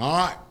 All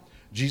right.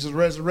 Jesus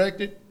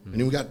resurrected, and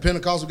then we got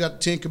Pentecost, we got the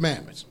 10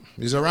 Commandments.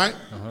 Is that right?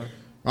 Uh-huh.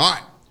 All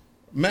right.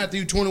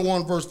 Matthew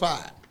 21, verse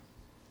 5.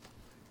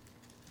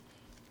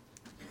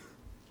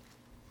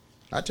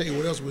 I tell you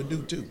what else we'll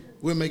do too.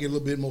 We'll make it a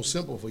little bit more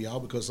simple for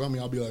y'all because some of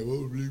y'all be like,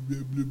 oh, blah,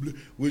 blah, blah, blah.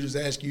 We'll just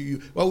ask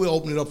you. Well, we'll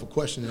open it up for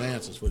questions and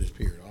answers for this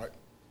period. All right.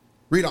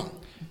 Read on.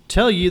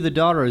 Tell you the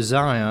daughter of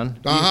Zion,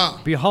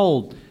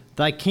 behold,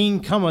 thy king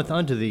cometh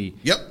unto thee.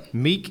 Yep.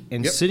 Meek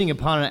and sitting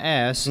upon an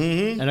ass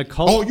and a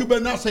colt. Oh, you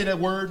better not say that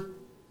word.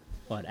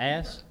 What,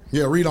 ass?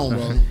 Yeah, read on,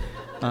 brother.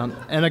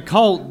 And a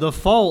colt, the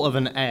foal of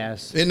an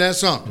ass. Isn't that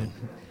something?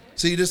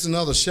 See, this is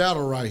another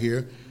shadow right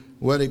here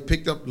where they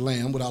picked up the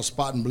lamb without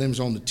spot and blemish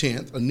on the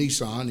 10th of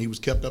Nisan. He was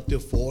kept up there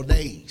 4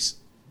 days.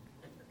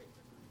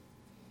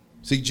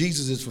 See,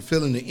 Jesus is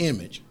fulfilling the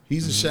image.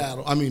 He's a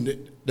shadow. I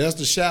mean, that's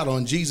the shadow,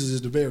 and Jesus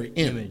is the very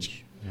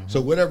image. So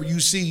whatever you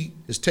see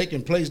is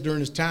taking place during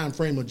this time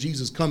frame of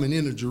Jesus coming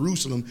into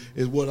Jerusalem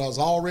is what has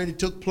already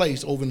took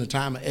place over in the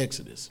time of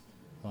Exodus.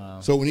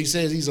 Wow. So when he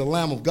says he's a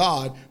Lamb of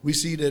God, we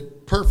see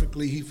that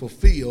perfectly he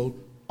fulfilled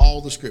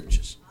all the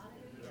scriptures.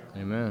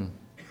 Amen.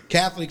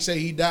 Catholics say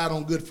he died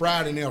on Good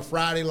Friday, and they'll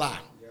Friday lie.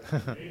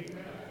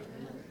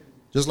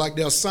 Just like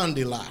they'll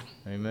Sunday lie.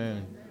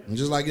 Amen. And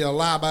just like they'll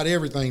lie about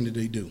everything that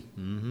they do.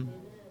 Mm-hmm.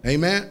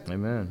 Amen?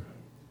 Amen.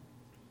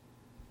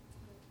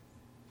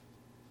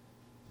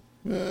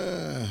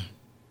 This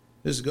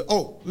is good.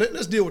 Oh,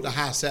 let's deal with the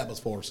high Sabbath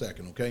for a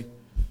second, okay?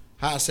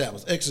 High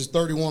Sabbath. Exodus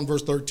 31,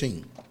 verse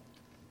 13.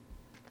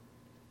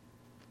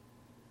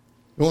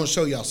 I want to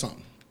show y'all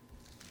something.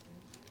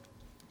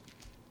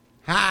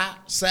 High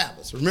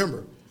Sabbaths.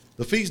 Remember,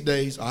 the feast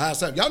days are high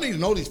Sabbath. Y'all need to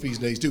know these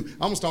feast days too. I'm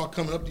going to start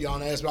coming up to y'all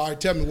and ask, all right,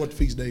 tell me what the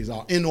feast days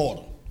are in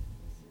order.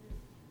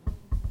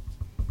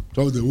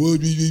 So I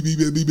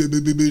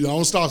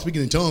don't start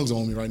speaking in tongues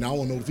on me right now. I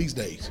want to know the feast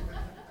days.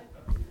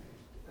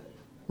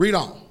 Read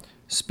on.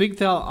 Speak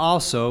thou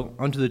also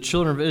unto the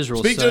children of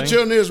Israel, Speak saying, to the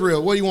children of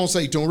Israel. What do you want to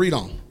say to them? Read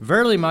on.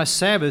 Verily my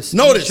Sabbaths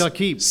Notice, shall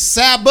keep.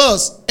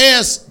 Sabbaths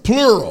S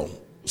plural.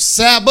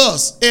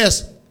 Sabbaths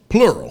S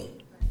plural.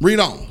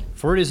 Read on.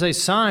 For it is a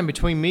sign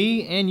between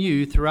me and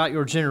you throughout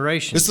your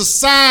generations. It's a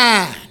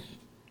sign.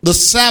 The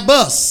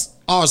Sabbaths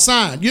are a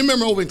sign. You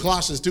remember over in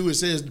Colossians 2, it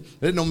says,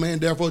 let no man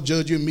therefore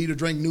judge you in meat or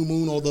drink, new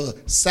moon, or the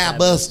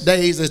Sabbath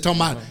days. That's talking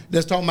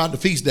about the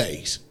feast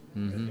days.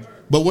 Mm-hmm.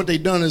 But what they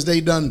done is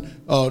they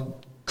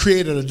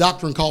created a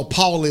doctrine called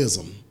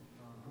Paulism.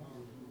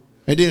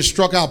 And then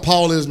struck out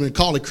Paulism and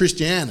called it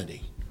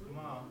Christianity.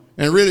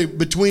 And really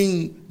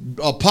between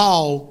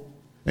Paul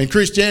and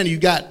Christianity, you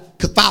got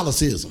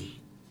Catholicism.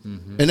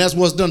 Mm-hmm. And that's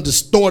what's done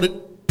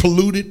distorted,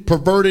 polluted,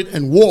 perverted,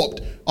 and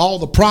warped all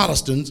the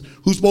Protestants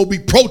who's supposed to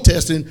be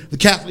protesting the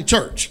Catholic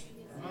Church.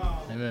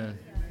 Amen.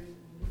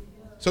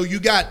 So you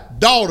got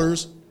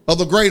daughters of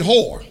the great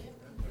whore.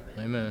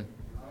 Amen.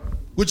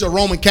 Which are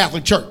Roman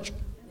Catholic Church.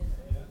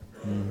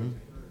 Mm-hmm.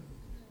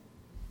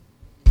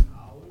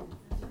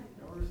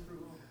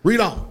 Read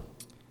on.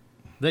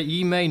 That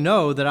ye may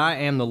know that I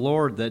am the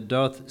Lord that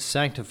doth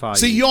sanctify you.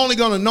 See, you're only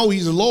going to know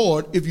he's the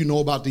Lord if you know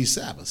about these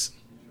Sabbaths.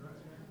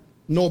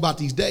 Know about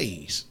these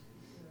days.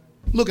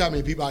 Look how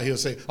many people out here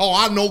say, oh,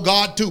 I know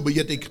God too, but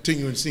yet they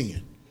continue in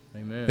sin.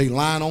 Amen. They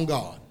lying on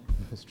God.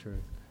 That's true.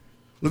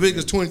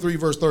 Leviticus 23,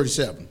 verse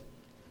 37.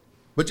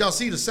 But y'all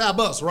see the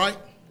Sabbaths, right?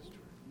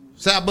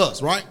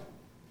 Sabbaths, right?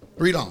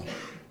 Read on.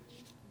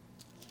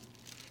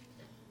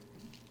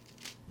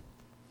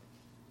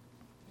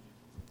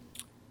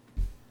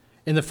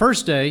 In the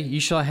first day ye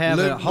shall have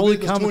a holy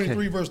Leviticus convocation.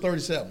 23, verse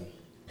 37.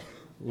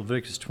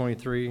 Leviticus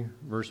 23,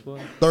 verse what?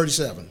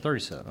 37.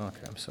 37. Okay,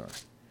 I'm sorry.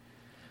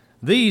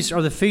 These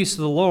are the feasts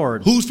of the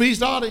Lord. Whose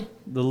feast are they?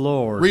 The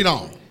Lord. Read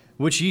on.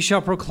 Which ye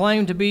shall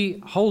proclaim to be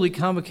holy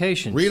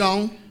convocations. Read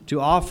on.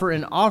 To offer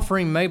an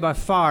offering made by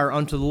fire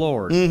unto the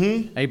Lord.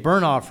 Mm-hmm. A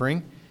burnt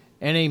offering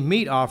and a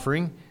meat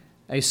offering,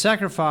 a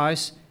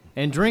sacrifice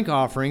and drink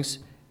offerings,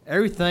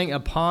 everything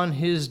upon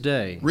his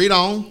day. Read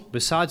on.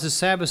 Besides the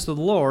Sabbath of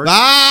the Lord.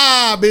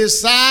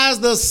 Besides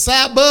the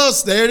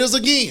Sabbath, there it is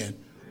again,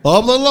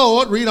 of the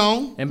Lord. Read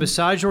on. And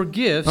besides your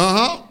gifts.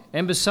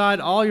 And beside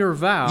all your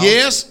vows.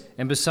 Yes.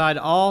 And beside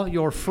all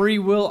your free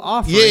will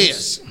offerings.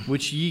 Yes.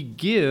 Which ye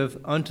give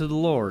unto the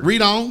Lord.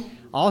 Read on.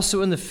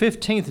 Also in the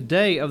 15th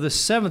day of the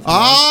 7th month.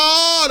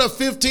 The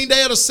 15th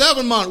day of the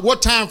 7th month.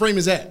 What time frame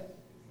is that?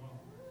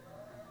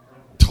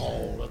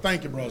 Oh,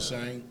 thank you, Brother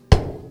Shane.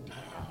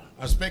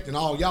 I'm expecting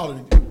all y'all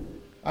to.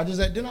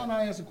 Did I not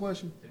ask a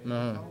question?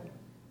 No.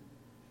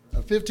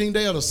 A 15th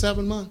day of the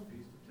 7th month?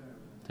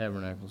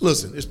 Tabernacles.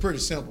 Listen, it's pretty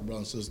simple, brother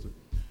and sister.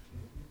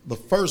 The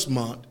first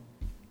month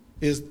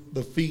is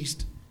the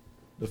feast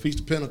of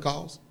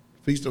Pentecost,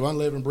 feast of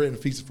unleavened bread, and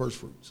the feast of first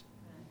fruits.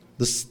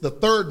 The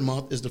third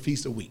month is the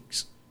feast of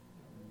weeks.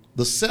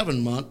 The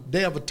 7th month,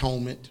 Day of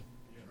Atonement,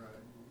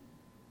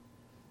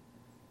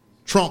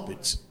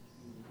 trumpets,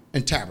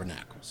 and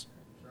tabernacles.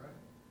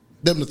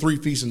 Them the 3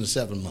 feasts in the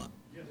 7th month.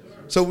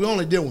 So we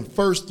only deal with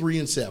 1st, 3,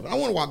 and 7. I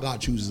wonder why God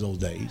chooses those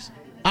days.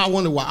 I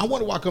wonder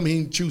why come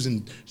here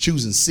choosing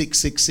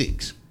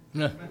 666.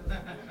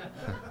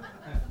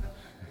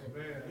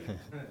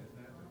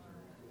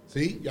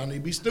 See, y'all need to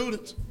be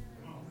students.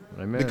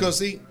 Amen. Because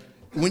see,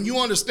 when you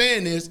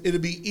understand this, it'll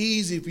be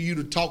easy for you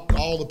to talk to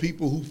all the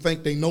people who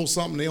think they know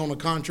something, they on the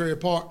contrary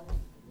part,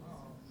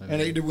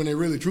 and when they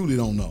really truly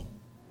don't know.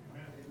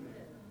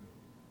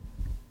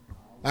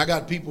 I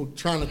got people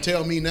trying to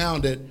tell me now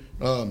that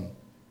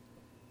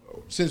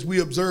since we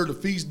observe the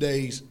feast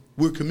days,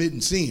 we're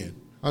committing sin.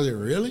 I said,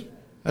 really?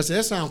 I said,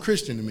 that sounds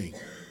Christian to me.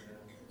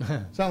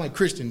 Sound like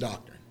Christian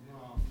doctrine.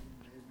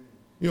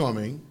 You know what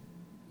I mean?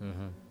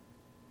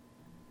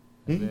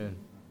 Amen.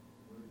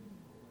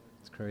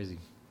 It's crazy.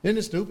 Isn't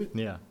it stupid?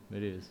 Yeah,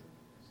 it is.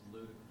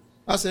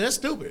 I said, that's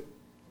stupid.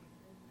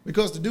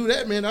 Because to do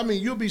that, man, I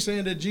mean, you'll be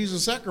saying that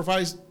Jesus'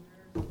 sacrifice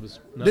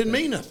didn't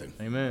mean nothing.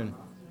 Amen.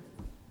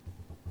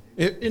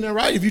 Isn't that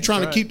right? If you're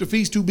trying to keep the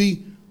feast to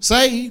be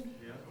saved,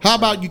 how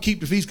about you keep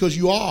the feast because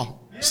you are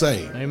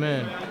saved?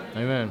 Amen.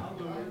 Amen.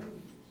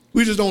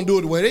 We just don't do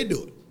it the way they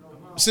do it.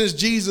 Since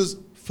Jesus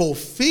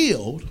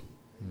fulfilled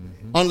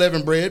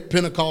unleavened bread,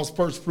 Pentecost,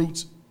 first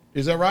fruits,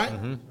 is that right?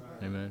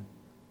 Amen.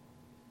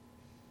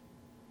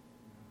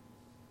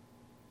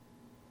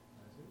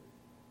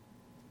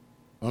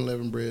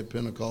 Unleavened bread,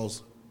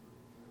 Pentecost,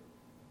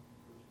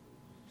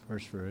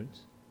 First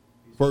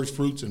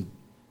fruits, and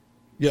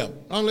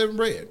unleavened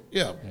bread.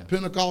 Yeah,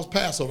 Pentecost,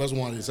 Passover. That's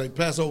one they say,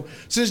 Passover.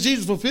 Since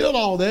Jesus fulfilled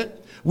all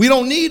that, we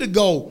don't need to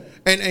go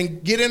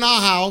and get in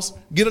our house,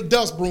 get a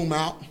dust broom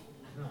out,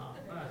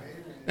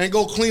 and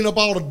go clean up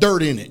all the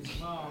dirt in it.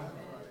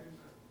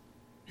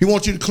 He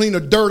wants you to clean the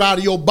dirt out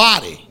of your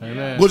body,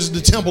 which is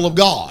the temple of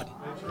God.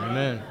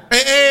 Amen.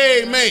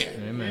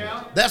 Amen.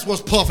 Amen. That's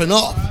what's puffing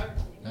up.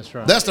 That's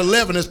right. That's the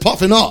leaven that's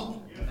puffing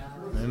up.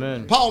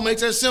 Amen. Paul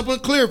makes that simple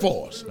and clear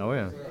for us. Oh,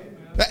 yeah.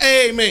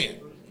 Amen.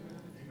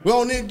 We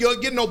don't need to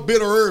get no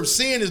bitter herbs.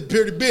 Sin is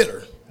pretty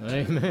bitter.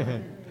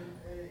 Amen.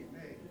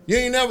 You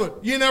ain't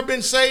never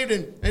been saved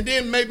and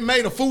then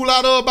made a fool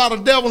out of by the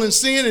devil and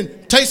sin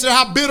and tasted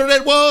how bitter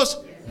that was?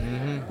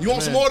 You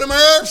want some more of them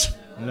herbs?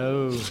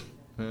 No.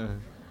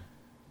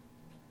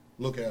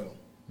 Look at them.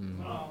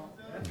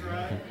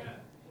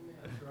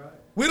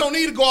 We don't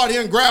need to go out here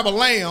and grab a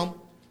lamb,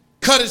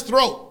 cut his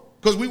throat,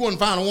 because we wouldn't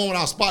find a one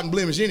without spot and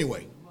blemish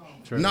anyway.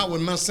 True. Not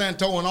with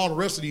Monsanto and all the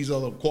rest of these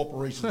other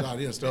corporations out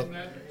here and stuff.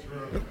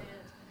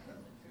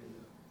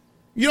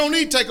 You don't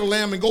need to take a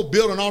lamb and go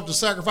build an altar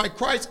sacrifice.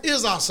 Christ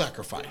is our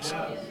sacrifice.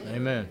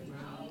 Amen.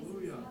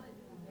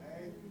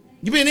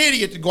 You'd be an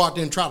idiot to go out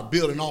there and try to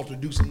build an altar,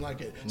 do something like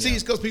that. See,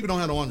 it's because people don't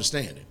have no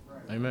understanding.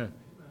 Amen.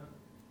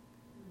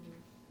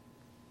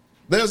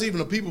 There's even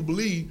a people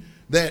believe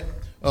that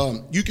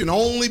you can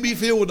only be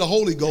filled with the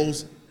Holy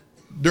Ghost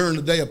during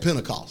the day of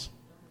Pentecost.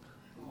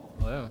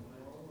 Oh, yeah.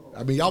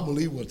 I mean, y'all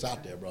believe what's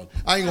out there, brother.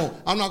 I'm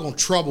not gonna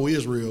trouble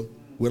Israel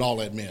with all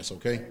that mess,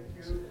 okay?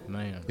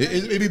 Man.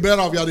 It'd be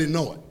better if y'all didn't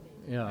know it.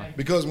 Yeah.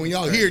 Because when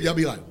y'all hear it, y'all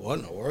be like, what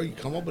in the world? You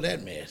come up with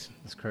that mess?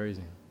 That's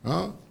crazy.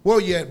 Huh? Where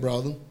you at,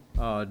 brother?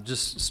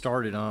 Just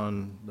started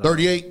on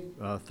 38?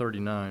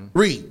 39.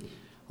 Read.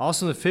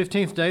 Also on the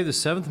 15th day of the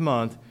 7th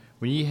month,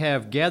 when ye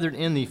have gathered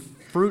in the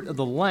fruit of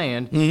the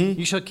land,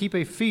 you shall keep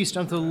a feast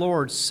unto the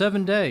Lord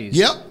 7 days.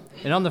 Yep.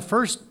 And on the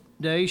first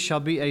day shall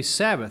be a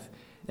Sabbath,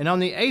 and on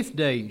the 8th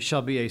day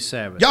shall be a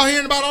Sabbath. Y'all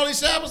hearing about all these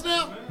Sabbaths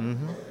now?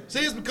 See,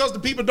 it's because the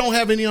people don't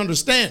have any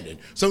understanding.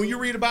 So when you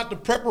read about the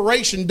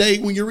preparation day,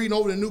 when you're reading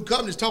over the New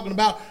Covenant, it's talking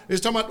about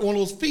one of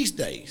those feast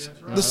days,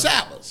 the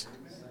Sabbaths.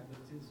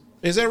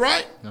 Is that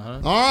right?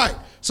 All right.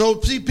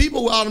 So, see,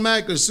 people will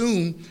automatically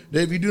assume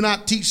that if you do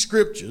not teach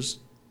scriptures,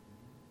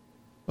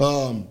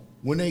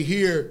 when they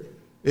hear,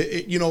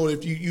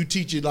 if you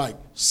teach it like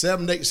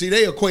 7 days, see,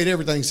 they equate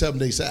everything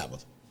 7-day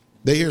Sabbath.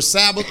 They hear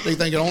Sabbath, they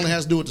think it only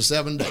has to do with the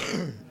 7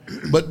 days.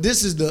 But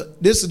this is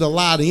the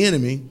lie of the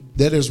enemy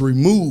that is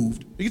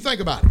removed. You think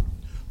about it.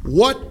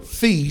 What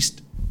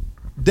feast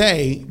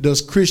day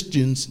does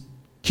Christians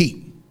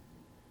keep?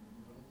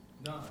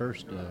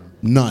 first.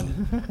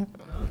 None.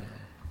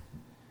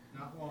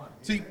 Not one.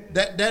 See,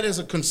 that is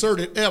a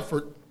concerted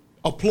effort,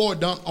 a ploy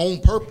done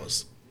on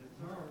purpose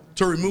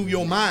to remove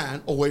your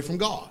mind away from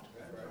God.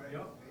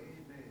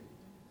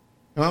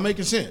 Am I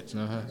making sense?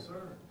 Uh-huh.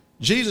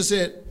 Jesus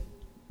said,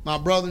 my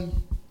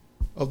brethren,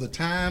 of the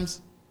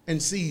times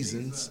and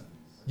seasons,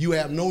 you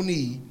have no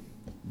need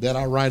that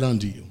I write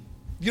unto you.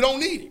 You don't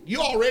need it. You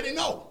already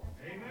know.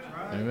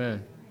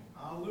 Amen.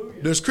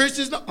 Hallelujah. Does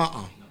Christians know?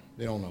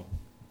 They don't know.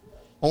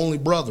 Only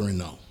brethren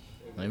know.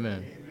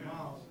 Amen.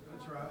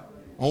 That's right.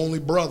 Only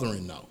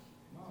brethren know.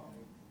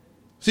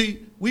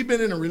 See, we've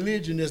been in a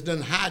religion that's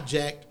done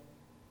hijacked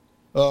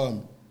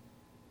the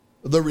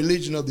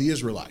religion of the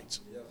Israelites.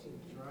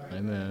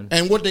 Amen.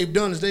 And what they've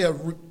done is they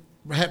have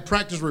had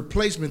practiced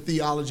replacement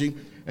theology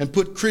and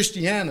put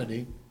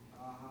Christianity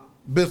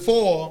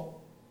before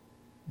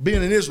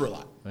being an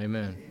Israelite.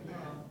 Amen.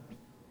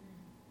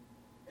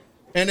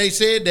 And they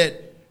said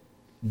that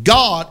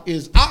God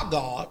is our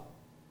God,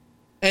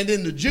 and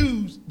then the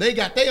Jews, they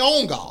got their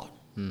own God.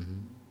 Mm-hmm.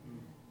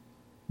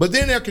 But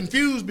then they're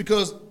confused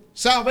because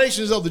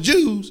salvation is of the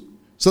Jews,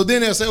 so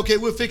then they'll say, okay,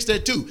 we'll fix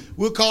that too.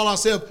 We'll call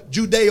ourselves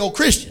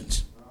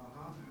Judeo-Christians.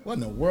 What in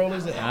the world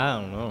is that?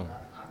 I don't know.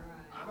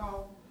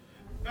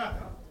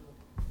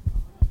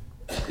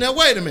 Now,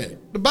 wait a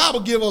minute. The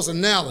Bible gives us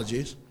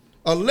analogies.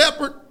 A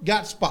leopard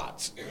got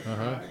spots,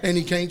 and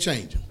he can't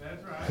change them.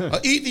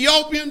 An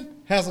Ethiopian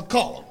has a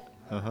color,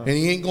 and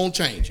he ain't going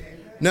to change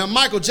it. Now,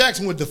 Michael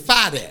Jackson would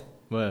defy that.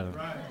 Well,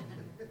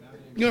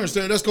 You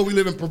understand? That's because we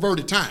live in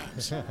perverted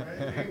times.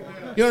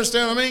 You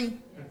understand what I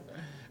mean?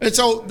 And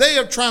so they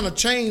are trying to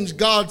change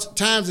God's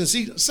times and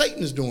seasons.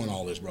 Satan is doing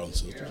all this,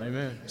 brothers and sisters.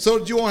 amen. So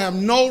that you won't have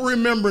no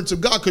remembrance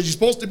of God, because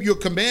you're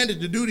commanded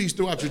to do these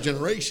throughout your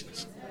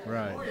generations.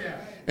 Right.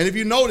 And if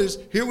you notice,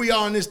 here we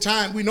are in this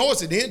time. We know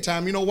it's at the end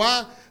time. You know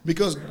why?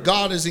 Because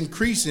God is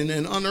increasing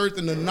and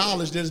unearthing the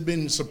knowledge that has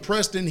been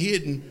suppressed and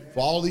hidden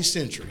for all these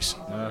centuries.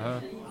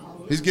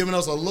 He's given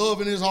us a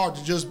love in his heart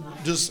to just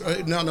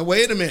now,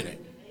 wait a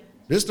minute.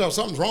 This stuff,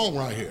 something's wrong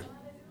right here.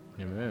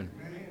 Amen.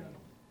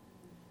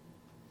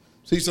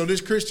 See, so this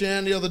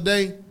Christianity of the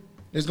day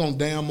is going to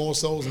damn more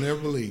souls than ever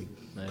believe,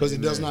 because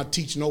it does not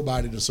teach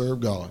nobody to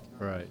serve God.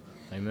 Right.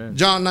 Amen.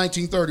 John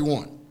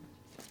 19:31.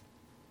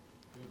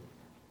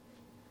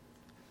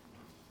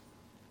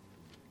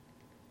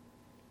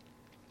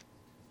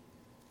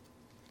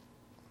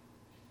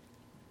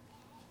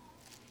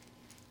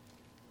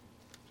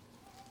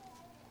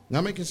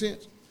 Not making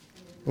sense?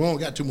 We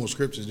only got two more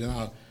scriptures, then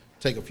I'll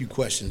take a few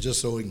questions just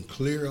so we can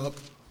clear up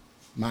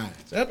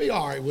minds. That'd be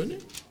all right, wouldn't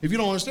it? If you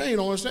don't understand, you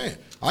don't understand.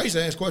 I used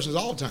to ask questions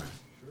all the time.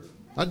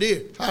 I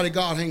did. How did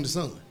God hang the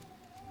sun?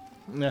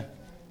 Yeah.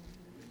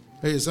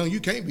 Hey, son,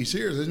 you can't be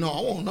serious. I said, no, I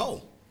won't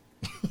know.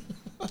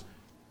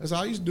 That's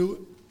how I used to do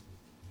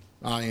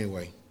it.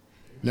 Anyway,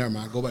 never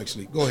mind. Go back to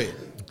sleep. Go ahead.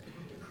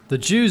 The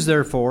Jews,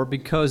 therefore,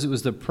 because it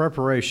was the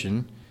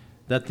preparation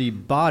that the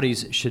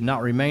bodies should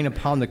not remain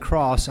upon the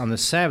cross on the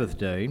Sabbath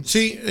day.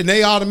 See, and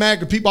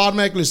people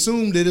automatically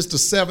assumed that it's the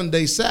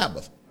 7-day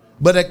Sabbath.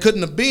 But that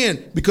couldn't have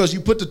been, because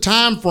you put the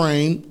time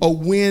frame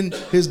of when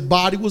his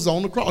body was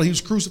on the cross. He was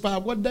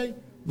crucified what day?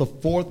 The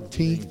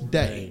 14th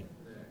day.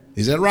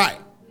 Is that right?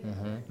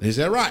 Is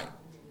that right?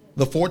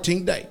 The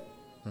 14th day.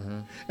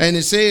 And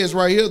it says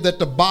right here that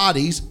the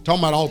bodies, talking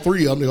about all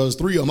three of them, because there's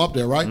three of them up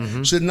there,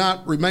 right? Should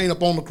not remain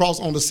upon the cross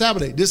on the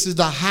Sabbath day. This is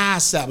the high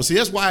Sabbath. See,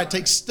 that's why it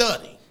takes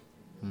study.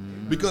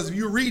 Because if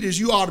you read this,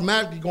 you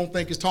automatically going to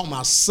think it's talking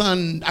about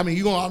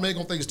you're automatically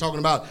going to think it's talking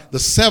about the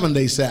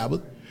 7-day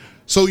Sabbath.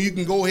 So you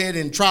can go ahead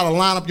and try to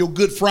line up your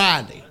Good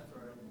Friday.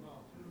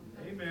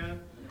 Amen.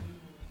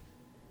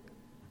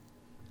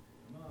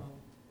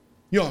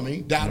 You know what I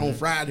mean? Died on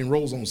Friday and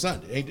rose on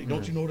Sunday.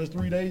 Don't you know there's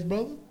 3 days,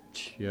 brother?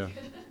 Yeah.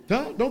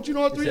 Don't you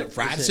know what 3 days?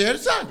 Friday, Saturday,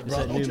 Sunday,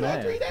 brother. Don't you know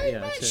what 3 days? Yeah,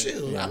 Man, it's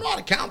shoot. yeah. I know how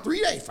to count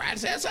 3 days. Friday,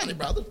 Saturday, Sunday,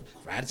 brother.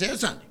 Friday, Saturday,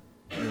 Sunday.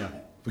 Yeah.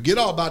 Forget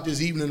all about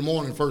this evening and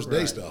morning, first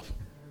day stuff.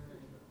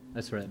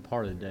 That's where that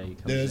part of the day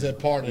comes There's in. that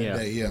part of the Yeah.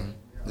 day, yeah.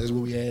 That's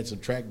where we add,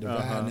 subtract,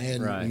 divide, and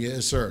add. right.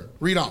 Yes, sir.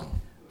 Read on.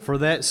 For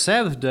that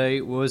Sabbath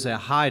day was a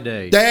high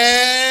day.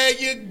 There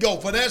you go.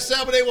 For that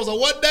Sabbath day was a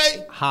what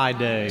day? High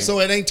day.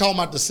 So it ain't talking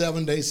about the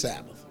 7-day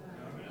Sabbath.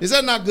 Is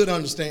that not good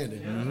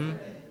understanding?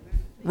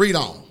 Read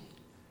on.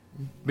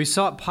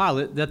 Besought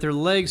Pilate that their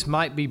legs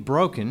might be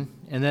broken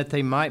and that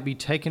they might be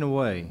taken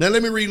away. Now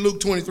let me read Luke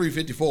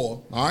 23:54.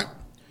 All right.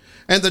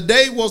 And the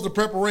day was the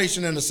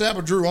preparation, and the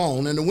Sabbath drew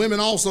on, and the women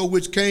also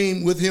which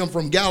came with him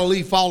from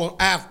Galilee followed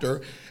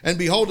after, and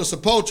behold the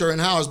sepulchre and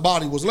how his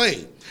body was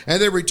laid.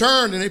 And they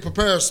returned, and they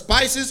prepared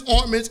spices,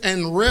 ointments,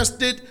 and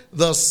rested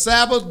the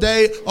Sabbath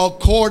day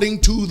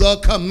according to the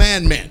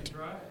commandment.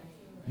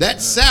 That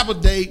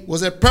Sabbath day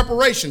was a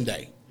preparation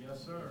day.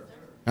 Yes, sir.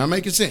 Now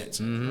making sense?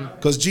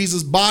 Because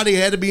Jesus' body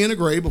had to be in the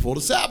grave before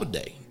the Sabbath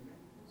day.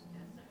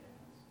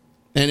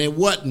 And it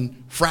wasn't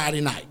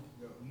Friday night.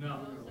 No.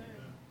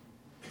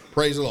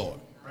 Praise the Lord.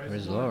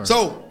 Praise the Lord.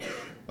 So,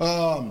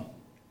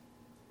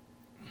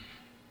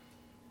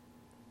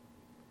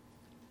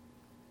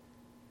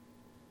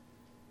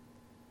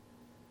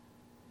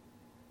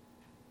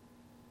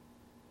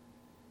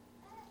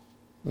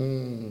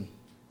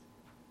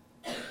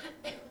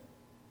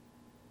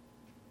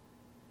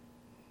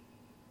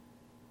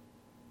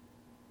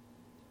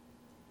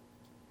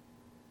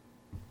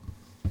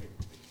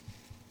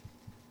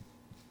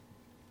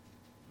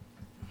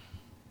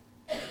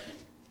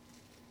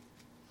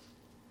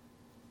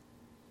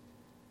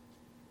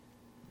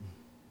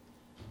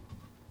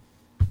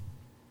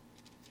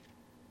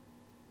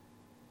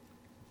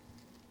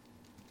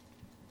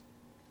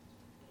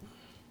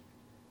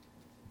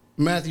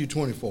 Matthew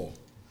 24.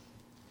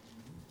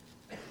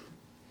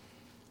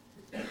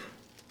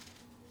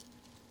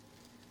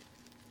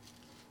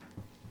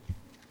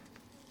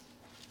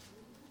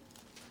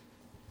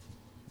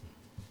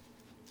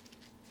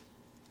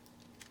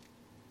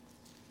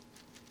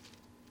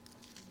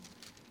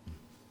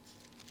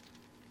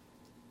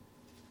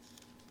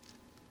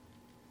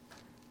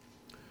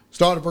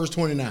 Start at verse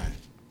 29.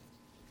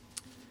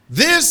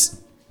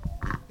 This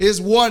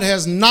is what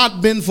has not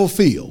been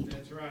fulfilled.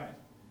 That's right.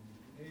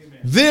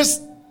 Amen.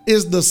 This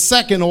is the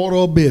second order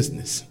of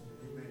business.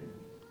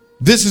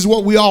 This is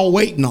what we all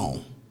waiting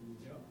on.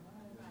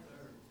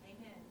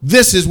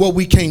 This is what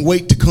we can't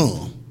wait to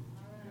come.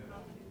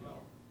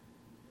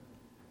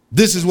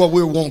 This is what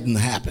we're wanting to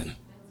happen.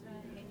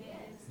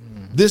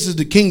 This is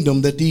the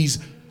kingdom that these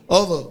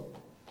other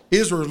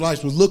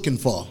Israelites was looking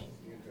for.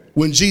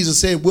 When Jesus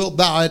said, wilt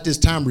thou at this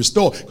time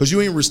restore? Because you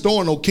ain't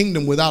restoring no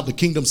kingdom without the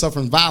kingdom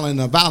suffering violence, and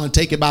the violent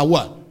take it by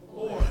what?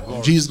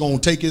 Force. Jesus going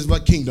to take his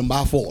kingdom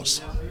by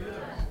force.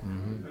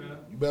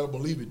 You better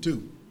believe it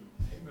too.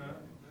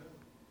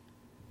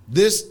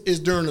 This is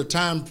during the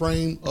time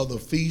frame of the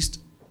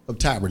Feast of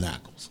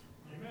Tabernacles.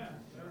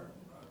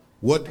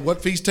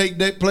 What feast take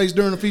place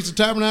during the Feast of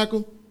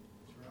Tabernacle?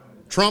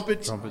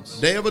 Trumpets.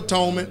 Day of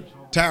Atonement,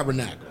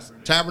 Tabernacles.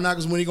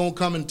 Tabernacles when he's going to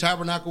come and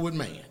tabernacle with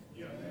man.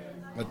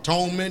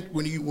 Atonement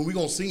when we're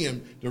going to see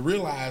him to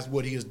realize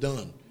what he has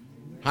done.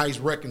 How he's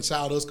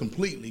reconciled us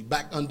completely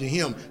back unto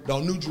him. The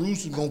New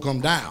Jerusalem is going to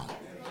come down.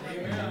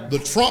 The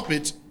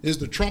trumpets is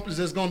the trumpets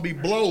that's going to be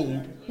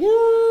blown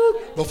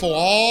before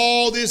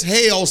all this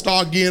hell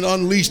start getting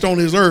unleashed on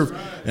this earth.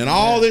 And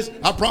all this,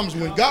 I promise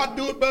when God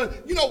do it,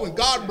 but you know when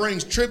God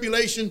brings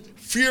tribulation,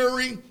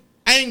 fury,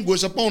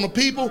 anguish upon the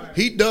people,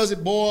 he does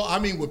it, boy, I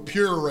mean with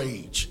pure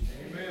rage.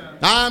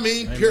 I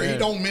mean pure, he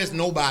don't miss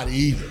nobody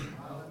either.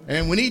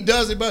 And when he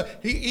does it, but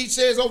he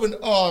says over in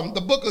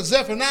the book of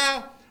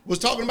Zephaniah was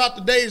talking about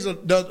the days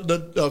of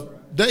the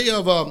day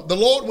of the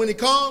Lord when he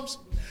comes.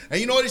 And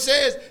you know what he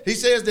says? He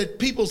says that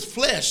people's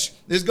flesh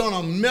is going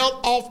to melt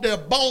off their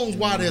bones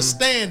while they're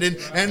standing,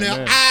 and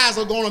their eyes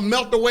are going to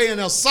melt away in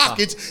their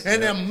sockets,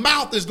 and their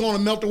mouth is going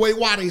to melt away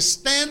while they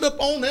stand up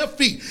on their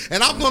feet.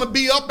 And I'm going to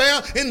be up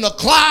there in the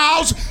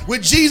clouds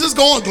with Jesus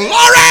going, glory!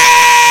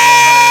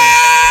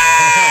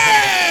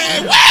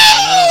 Woo!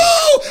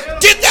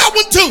 Get that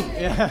one too.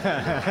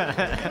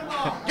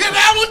 Get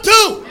that one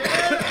too.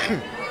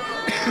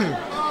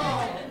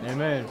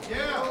 Amen.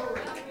 Yeah,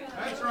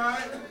 that's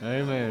right.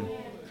 Amen.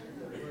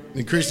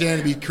 And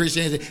Christianity,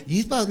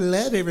 you're supposed to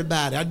love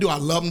everybody. I do. I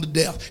love them to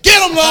death. Get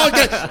them, Lord.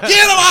 Get them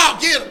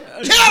out. Get them.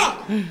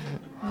 Kill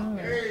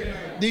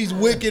them. These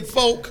wicked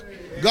folk.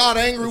 God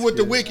angry with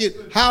the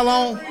wicked. How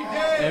long?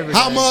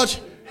 How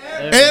much?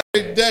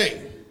 Every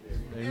day.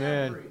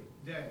 Amen.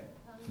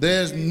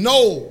 There's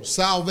no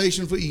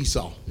salvation for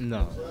Esau.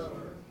 No.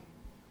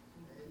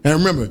 And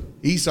remember,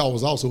 Esau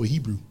was also a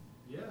Hebrew.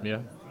 Yeah.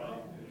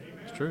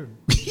 It's true.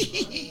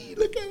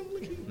 Look at him.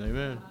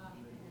 Amen.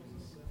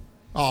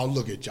 Oh,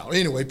 look at y'all.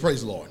 Anyway,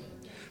 praise the Lord.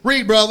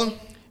 Read, brother.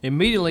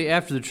 Immediately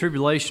after the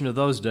tribulation of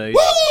those days.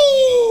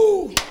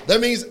 Woo! That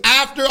means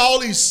after all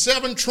these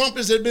 7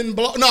 trumpets had been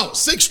blown. No,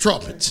 6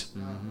 trumpets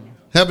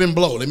have been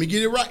blown. Let me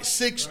get it right.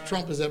 6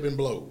 trumpets have been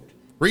blown.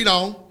 Read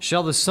on.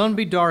 Shall the sun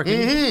be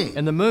darkened,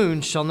 and the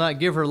moon shall not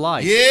give her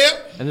light.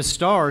 Yep. And the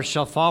stars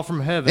shall fall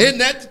from heaven. Isn't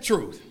that the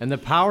truth? And the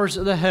powers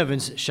of the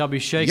heavens shall be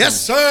shaken.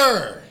 Yes,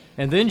 sir.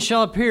 And then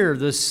shall appear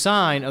the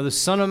sign of the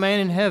Son of Man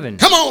in heaven.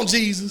 Come on,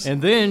 Jesus.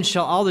 And then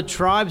shall all the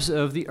tribes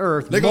of the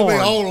earth They're going to be,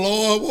 oh,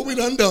 Lord, what we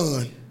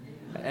done?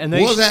 And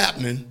what's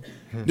happening?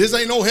 This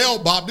ain't no hell,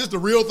 Bob. This is the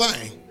real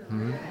thing.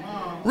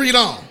 Read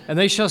on. And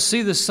they shall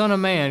see the Son of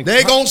Man.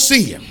 They're going to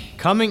see him.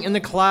 Coming in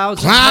the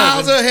clouds of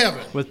heaven.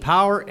 With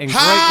power and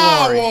great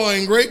glory. Power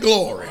and great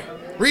glory.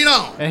 Read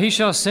on. And he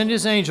shall send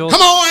his angels.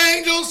 Come on,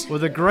 angels.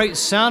 With a great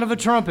sound of a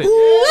trumpet.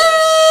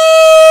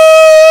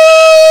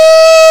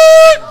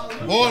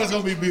 Boy, it's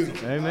going to be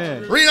beautiful.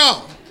 Amen. Read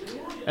on.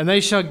 And they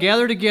shall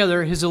gather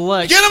together his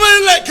elect. Get them in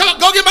the elect.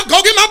 Go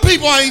get my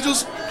people,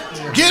 angels.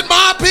 Get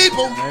my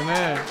people.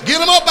 Amen. Get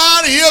them up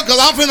out of here because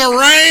I'm finna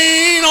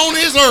rain on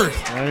this earth.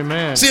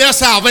 Amen. See, that's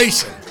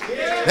salvation.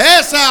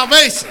 That's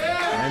salvation.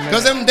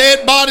 Because them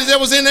dead bodies that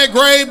was in that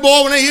grave,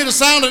 boy, when they hear the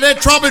sound of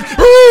that trumpet,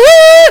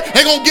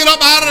 they're going to get up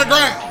out of the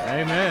ground.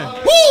 Amen.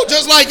 Woo,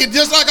 just like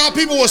our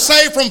people were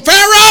saved from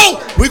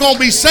Pharaoh, we're going to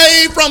be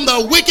saved from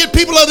the wicked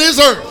people of this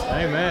earth.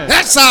 Amen.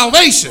 That's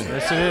salvation.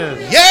 Yes, it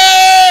is.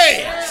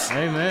 Yes.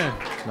 Amen.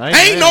 Amen.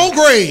 Ain't no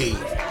grave.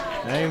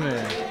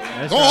 Amen.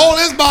 Don't hold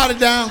his body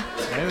down.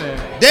 Amen.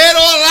 Dead or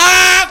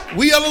alive,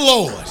 we are the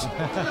Lord's.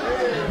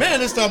 Man,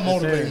 this stuff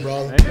motivating,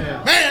 brother.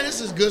 Amen. Man, this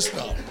is good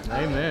stuff.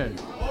 Amen.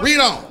 Read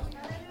on.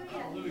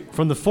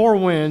 From the four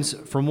winds,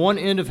 from one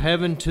end of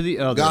heaven to the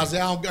other. God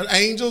said, I don't got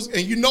angels,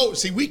 and you know,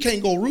 see, we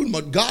can't go rooting,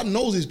 but God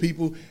knows his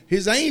people.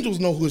 His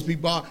angels know who his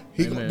people are.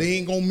 They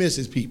ain't going to miss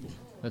his people.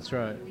 That's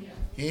right.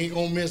 He ain't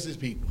going to miss his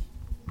people.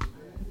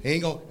 He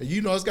ain't going to,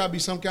 you know, it's got to be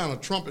some kind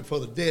of trumpet for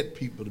the dead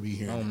people to be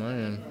here. Oh,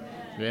 man.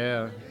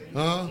 Yeah.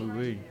 Huh?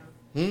 Ooh-wee.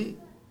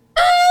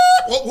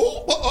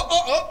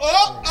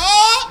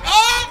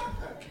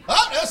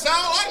 That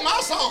sounds like my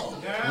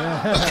song.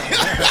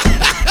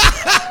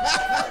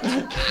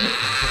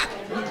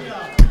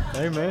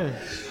 Amen.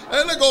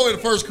 Hey, let's go over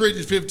to 1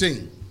 Corinthians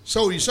 15.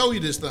 Show you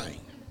this thing.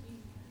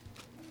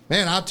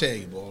 Man, I'll tell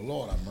you, boy,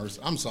 Lord have mercy.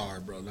 I'm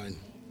sorry, brother.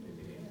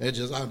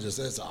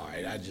 That's all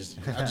right.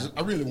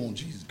 I really want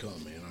Jesus to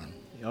come, man.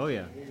 Oh,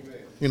 yeah.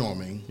 You know what I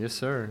mean? Yes,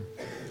 sir.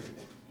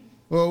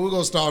 Well, we're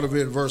going to start over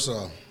at verse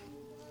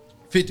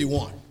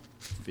 51.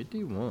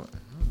 51.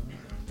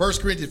 1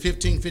 Corinthians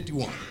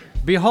 15:51.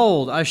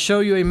 Behold, I show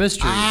you a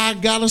mystery. I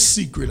got a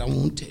secret I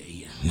want to tell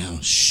you. Now,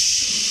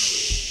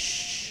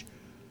 shh.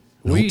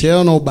 Don't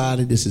tell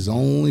nobody. This is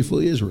only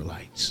for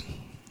Israelites.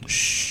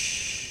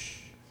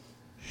 Shh.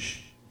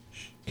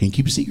 Can't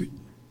keep a secret.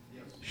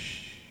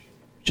 Shh.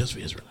 Just for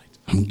Israelites.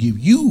 I'm going to give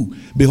you,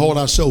 behold,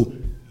 I show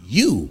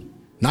you,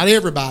 not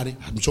everybody,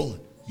 I'm showing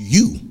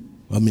you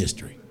a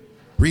mystery.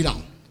 Read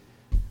on.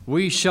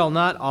 We shall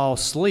not all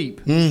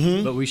sleep,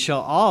 but we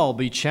shall all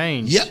be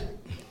changed. Yep.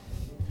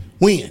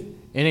 When?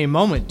 In a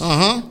moment.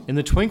 In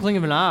the twinkling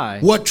of an eye.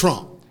 What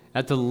trump?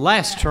 At the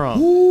last trump.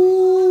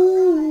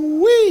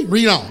 Ooh-wee.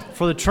 Read on.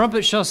 For the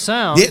trumpet shall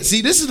sound. Yeah,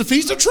 see, this is the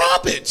Feast of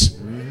Trumpets.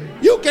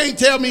 You can't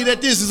tell me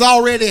that this has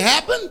already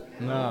happened.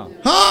 No.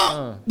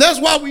 Huh? That's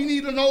why we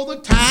need to know the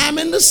time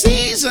and the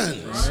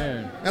seasons.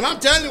 Amen. And I'm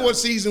telling you what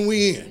season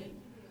we in.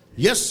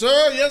 Yes,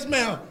 sir. Yes,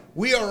 ma'am.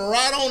 We are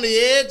right on the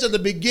edge of the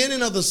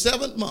beginning of the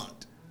 7th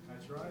month.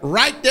 That's right.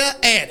 Right there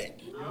at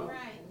it.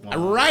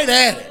 Right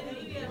at it.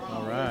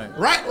 All right.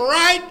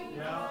 Right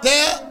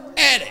there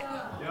at it.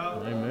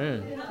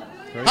 Amen.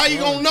 How you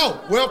going to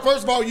know? Well,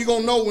 first of all, you're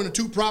going to know when the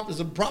two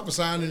prophets are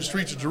prophesying in the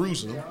streets of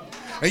Jerusalem.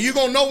 And you're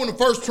going to know when the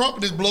first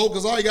trumpet is blown,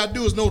 because all you got to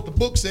do is know what the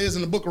book says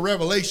in the book of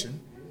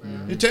Revelation.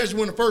 It tells you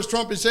when the first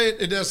trumpet said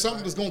that there's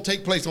something that's going to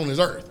take place on this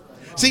earth.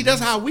 See, that's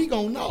how we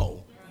going to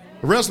know.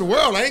 The rest of the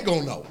world ain't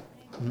going to know.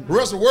 The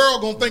rest of the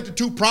world going to think the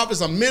two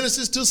prophets are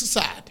menaces to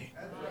society.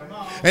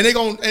 And then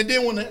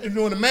when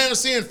the man of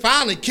sin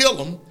finally kill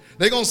them,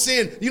 they're going to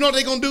send, you know what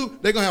they're going to do?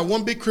 They're going to have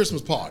one big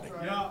Christmas party.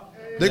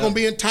 They're going to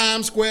be in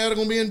Times Square. They're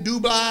going to be in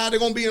Dubai. They're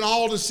going to be in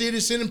all the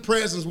cities sending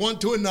presents one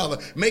to another,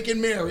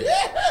 making merry.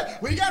 Yeah,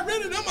 we got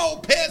rid of them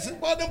old peasants.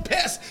 Boy, them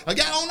pests got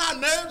on our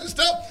nerves and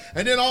stuff.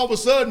 And then all of a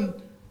sudden,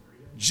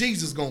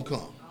 Jesus is going to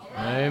come.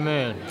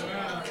 Amen.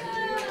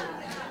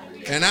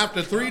 And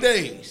after 3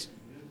 days,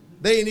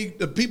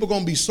 the people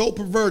going to be so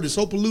perverted,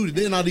 so polluted,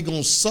 they're not even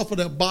going to suffer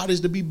their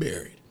bodies to be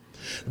buried.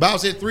 The Bible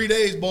said 3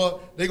 days, boy,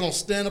 they're going to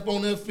stand up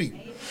on their feet.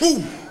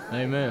 Whew.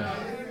 Amen.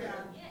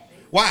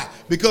 Why?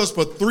 Because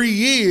for 3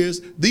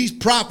 years, these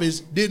prophets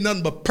did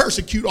nothing but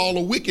persecute all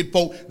the wicked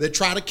folk that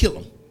try to kill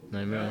them.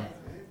 Amen.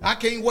 I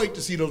can't wait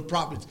to see those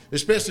prophets,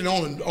 especially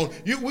we're going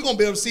to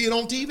be able to see it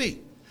on TV.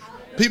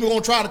 People are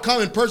going to try to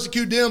come and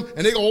persecute them,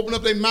 and they're going to open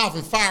up their mouth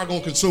and fire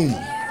going to consume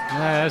them.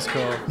 Yeah, that's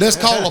cool. That's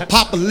called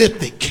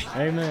apocalyptic.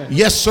 Amen.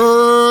 Yes,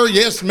 sir.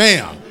 Yes,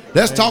 ma'am.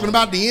 That's talking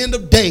about the end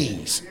of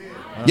days.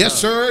 Yes,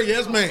 sir.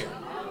 Yes, ma'am.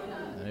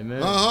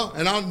 Amen.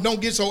 And I don't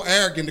get so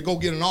arrogant to go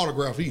get an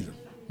autograph either.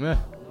 Yeah.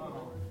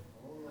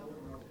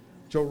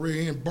 Your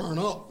rear end burn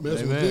up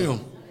messing with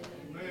them.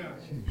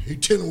 He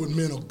dealing with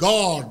men of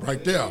God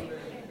right there.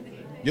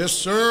 Yes,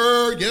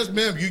 sir. Yes,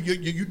 ma'am.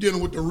 You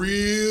dealing with the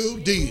real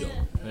deal.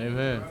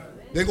 Amen.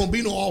 There ain't gonna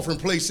be no offering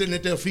place sitting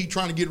at their feet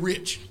trying to get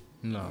rich.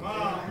 No.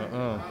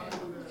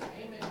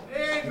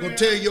 They're gonna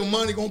tell you your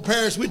money gonna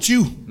perish with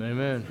you.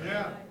 Amen.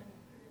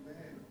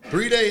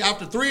 3 days.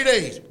 After 3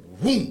 days,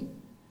 boom.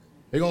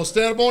 They're gonna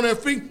stand up on their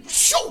feet.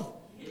 Shoo!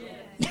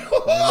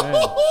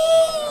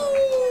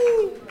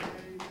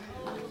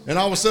 And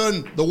all of a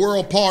sudden, the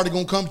world party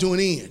gonna come to an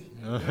end.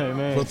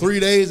 Amen. For 3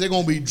 days, they're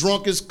gonna be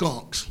drunk as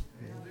skunks,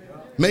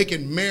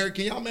 making merry.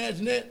 Can y'all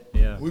imagine that?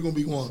 Yeah. We're gonna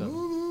be going.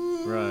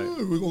 Right.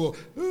 We're gonna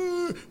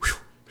go.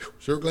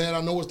 Sure glad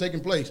I know what's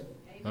taking place.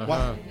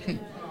 Why?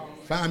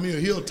 Find me a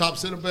hilltop,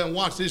 sit up there and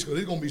watch this, because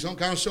it's gonna be some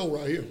kind of show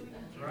right here.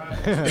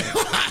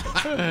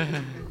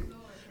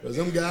 Because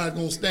them guys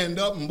gonna stand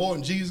up, and boy,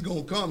 and Jesus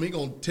gonna come. He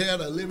gonna tear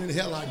the living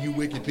hell out of you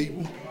wicked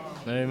people.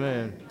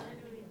 Amen.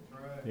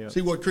 Yep.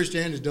 See, what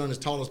Christianity's done is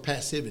taught us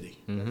passivity.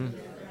 Mm-hmm.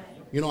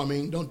 You know what I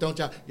mean? Don't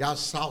y'all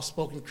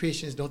soft-spoken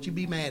Christians, don't you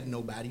be mad at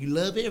nobody. You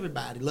love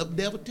everybody. Love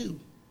the devil too.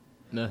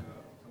 No.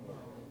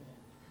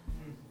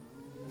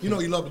 You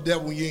know you love the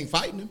devil when you ain't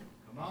fighting him.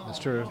 That's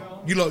true.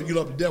 You love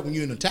the devil when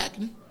you ain't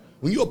attacking him.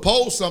 When you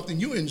oppose something,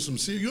 you're in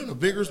a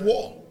vigorous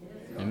war.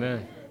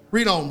 Amen.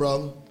 Read on,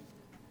 brother.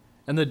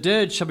 And the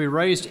dead shall be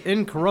raised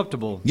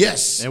incorruptible.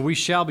 Yes. And we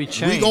shall be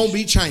changed. We're going to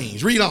be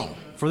changed. Read on.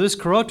 For this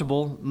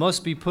corruptible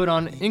must be put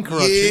on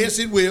incorruption. Yes,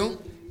 it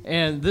will.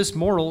 And this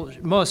mortal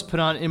must put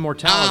on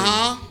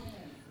immortality.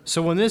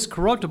 So when this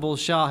corruptible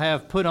shall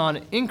have put on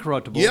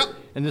incorruptible,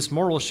 and this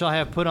mortal shall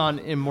have put on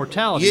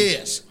immortality,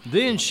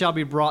 then shall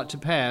be brought to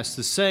pass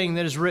the saying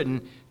that is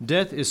written,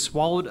 death is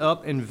swallowed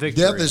up in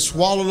victory. Death is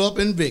swallowed up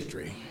in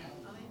victory.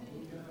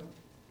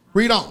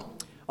 Read on.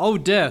 O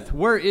death,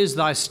 where is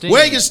thy sting?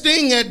 Where your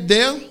sting at,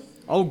 death?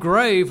 O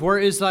grave, where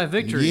is thy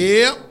victory?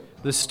 Yep.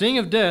 The sting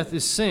of death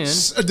is sin.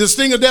 The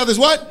sting of death is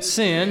what?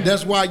 Sin.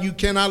 That's why you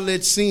cannot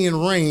let sin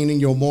reign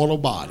in your mortal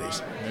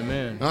bodies.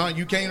 Amen.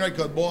 You can't,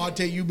 because boy, I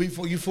tell you,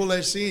 before you full of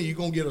that sin, you're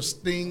going to get a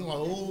sting.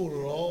 Oh,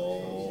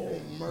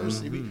 Lord,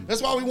 mercy.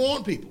 That's why we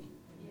warn people.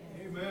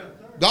 Amen.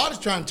 God is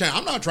trying to change.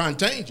 I'm not trying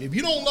to change you. If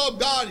you don't love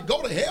God,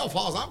 go to hell, as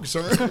far as I'm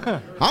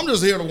concerned. I'm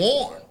just here to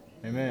warn.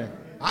 Amen.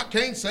 I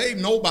can't save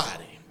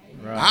nobody.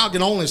 Right. I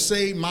can only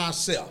save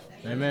myself.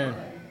 Amen.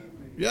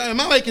 Yeah,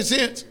 am I making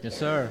sense? Yes,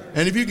 sir.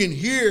 And if you can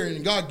hear,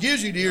 and God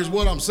gives you the ears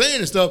what I'm saying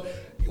and stuff,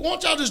 why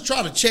don't y'all just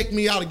try to check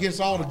me out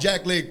against all the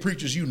jackleg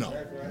preachers you know?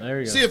 There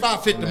you go. See if I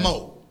fit the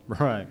mold.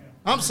 Right.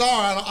 I'm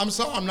sorry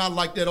I'm not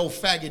like that old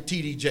faggot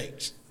T.D.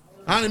 Jakes.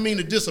 I didn't mean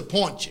to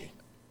disappoint you.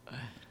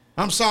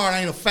 I'm sorry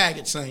I ain't a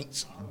faggot,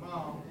 saints.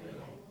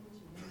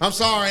 I'm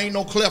sorry I ain't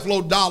no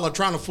Cleflo Dollar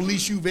trying to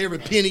fleece you for every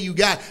penny you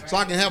got so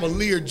I can have a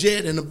Lear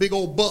jet and a big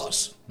old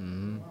bus.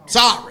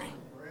 Sorry.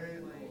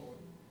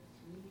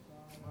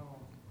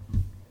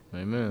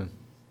 Amen.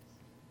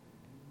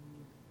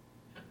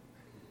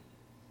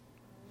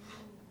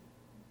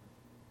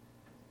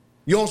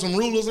 You want some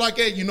rulers like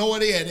that? You know where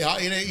they at. It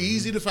ain't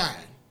easy to find.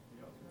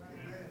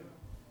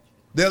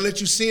 They'll let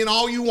you sin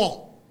all you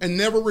want and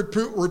never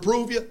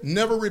reprove you,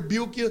 never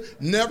rebuke you,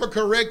 never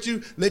correct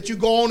you, let you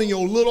go on in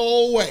your little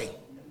old way.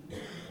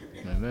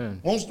 Amen.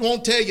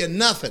 Won't tell you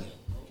nothing.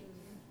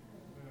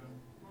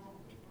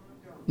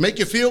 Make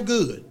you feel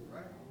good.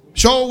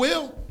 Sure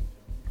will.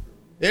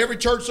 Every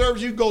church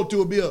service you go to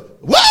will be a,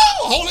 whoa,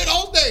 Holy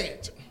Ghost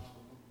dance.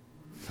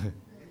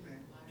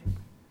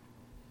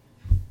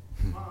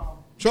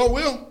 Sure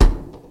will.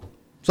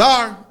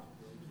 Sorry.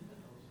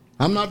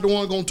 I'm not the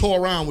one going to toy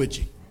around with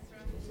you.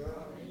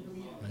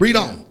 Read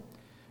on.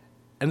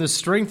 And the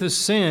strength of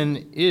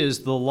sin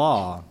is the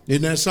law.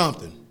 Isn't that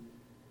something?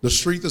 The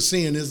strength of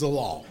sin is the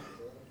law.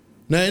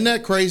 Now, isn't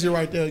that crazy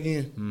right there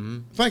again? Mm-hmm.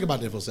 Think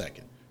about that for a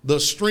second. The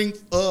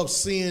strength of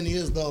sin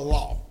is the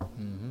law.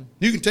 Mm-hmm.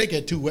 You can take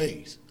that two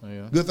ways. Oh,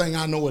 yeah. Good thing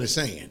I know what it's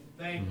saying.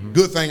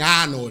 Good thing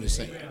I know what it's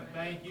saying.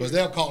 Because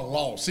they'll call the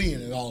law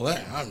sin and all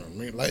that. I don't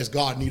know. Unless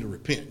God need to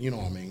repent. You know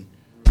what I mean?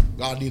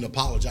 God need to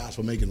apologize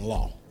for making the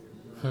law.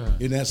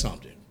 Isn't that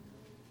something?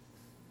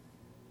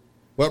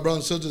 Well,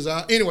 brothers and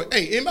sisters, anyway,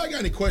 hey, anybody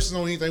got any questions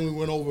on anything we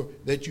went over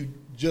that you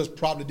just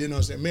probably didn't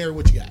understand? Mary,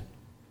 what you got?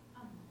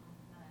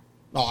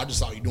 No, I just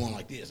saw you doing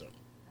like this.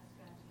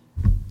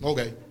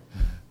 Okay.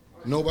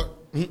 Nobody?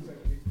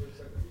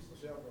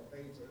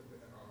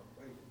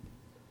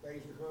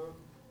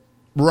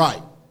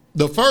 Right.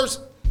 The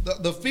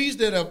feasts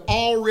that have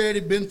already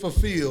been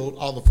fulfilled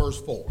are the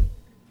first 4.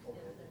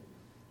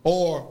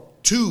 Or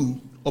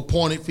 2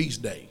 appointed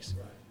feast days.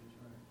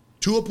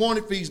 2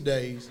 appointed feast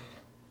days,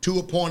 2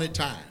 appointed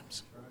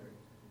times.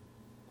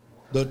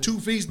 The 2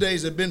 feast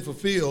days that have been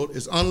fulfilled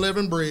is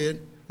unleavened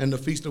bread and the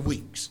Feast of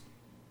Weeks,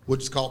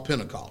 which is called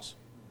Pentecost.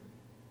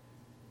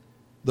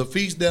 The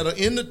feasts that are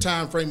in the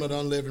time frame of the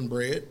unleavened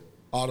bread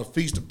are the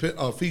feast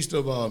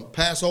of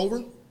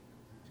Passover,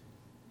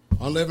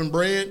 unleavened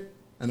bread,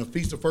 and the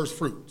Feast of First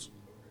Fruits.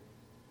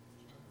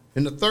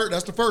 In the third,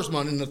 that's the first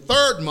month. In the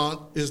third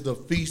month is the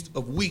Feast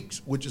of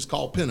Weeks, which is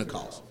called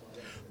Pentecost.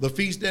 The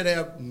feasts that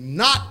have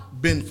not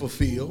been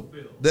fulfilled,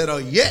 that are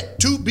yet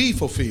to be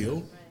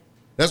fulfilled.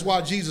 That's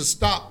why Jesus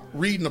stopped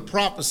reading the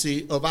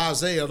prophecy of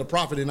Isaiah, the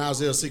prophet in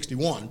Isaiah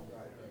 61.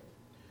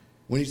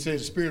 When he said,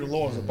 the Spirit of the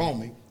Lord is upon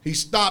me. He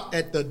stopped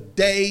at the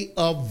day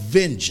of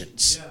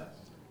vengeance.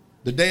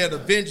 The day of the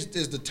vengeance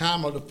is the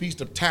time of the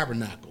Feast of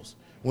Tabernacles,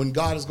 when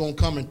God is going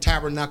to come and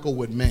tabernacle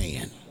with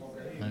man.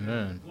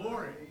 Amen.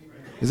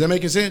 Is that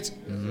making sense?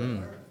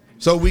 Mm-hmm.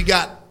 So we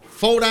got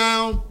 4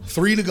 down,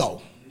 3 to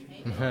go.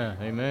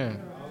 Amen.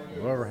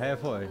 We're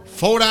halfway.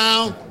 4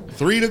 down,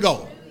 3 to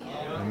go.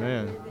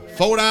 Amen.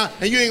 4 down,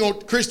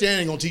 and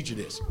Christianity ain't gonna teach you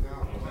this,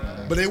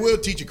 but they will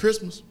teach you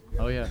Christmas.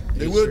 Oh yeah.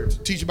 They will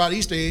teach you about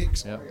Easter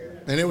eggs, and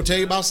they will tell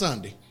you about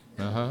Sunday.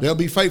 They'll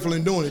be faithful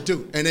in doing it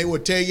too, and they will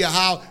tell you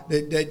how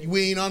that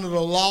we ain't under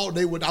the law.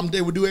 They would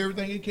do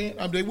everything they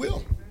can. They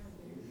will.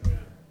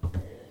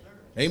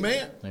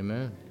 Amen.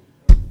 Amen.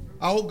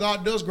 I hope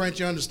God does grant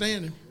you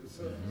understanding.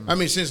 I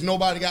mean, since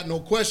nobody got no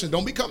questions,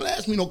 don't be coming to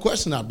ask me no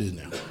questions out there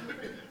now.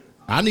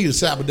 I need a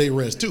Sabbath day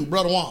rest too,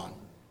 Brother Juan.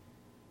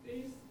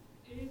 It's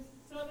 7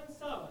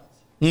 Sabbaths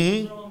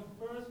from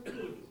first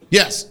fruit.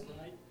 Yes.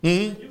 Right?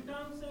 Mm-hmm. You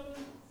count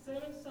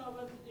 7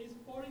 Sabbaths is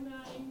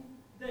 49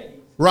 days.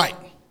 Right.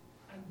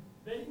 And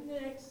very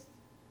next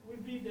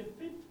will be the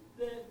 50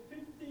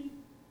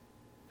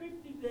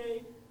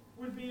 day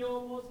will be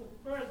almost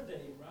the first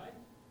day, right?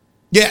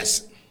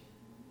 Yes.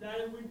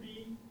 That will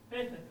be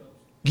Pentecost.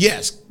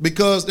 Yes,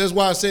 because that's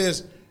why it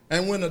says,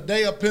 and when the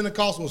day of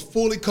Pentecost was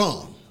fully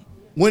come.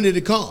 When did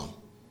it come?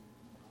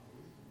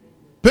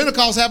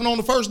 Pentecost happened on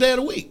the first day of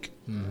the week.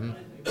 Mm-hmm.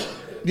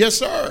 Yes,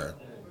 sir.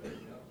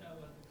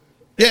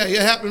 Yeah,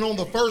 it happened on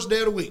the first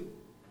day of the week.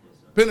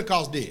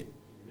 Pentecost did.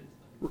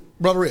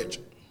 Brother Rich.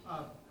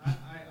 I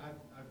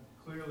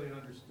clearly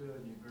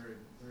understood, you very,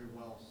 very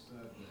well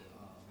said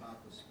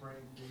about the spring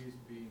feast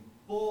being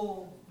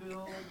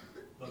fulfilled,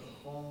 but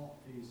the fall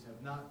feasts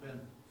have not been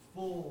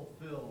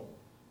fulfilled.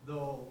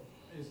 Though,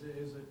 is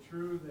it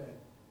true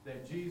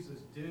that Jesus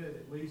did,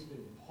 at least in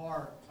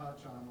part, touch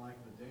on like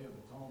the Day of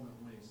Atonement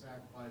when he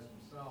sacrificed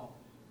himself,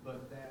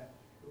 but that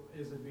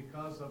is it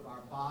because of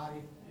our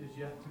body is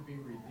yet to be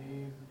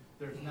redeemed?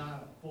 There's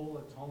not a full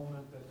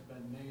atonement that's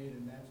been made,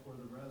 and that's where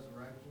the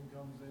resurrection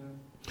comes in?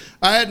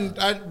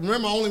 I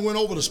remember I only went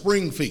over the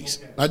spring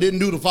feast. Okay. I didn't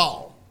do the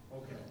fall.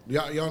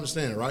 Okay. You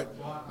understand it, right?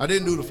 I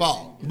didn't do the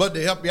fall. But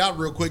to help you out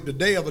real quick, the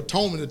Day of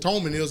Atonement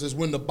is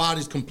when the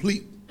body's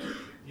complete.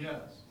 Yes.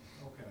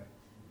 Okay.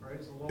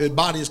 Praise the Lord. The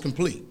body is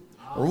complete.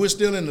 Or we're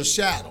still in the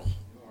shadow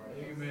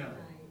Amen.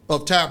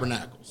 of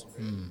tabernacles.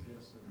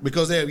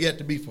 Because they have yet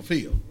to be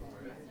fulfilled.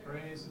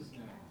 Praise his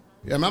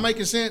name. Am I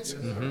making sense?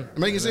 Mm-hmm.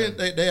 Making sense?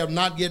 They have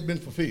not yet been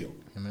fulfilled.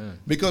 Amen.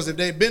 Because if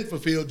they'd been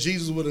fulfilled,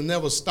 Jesus would have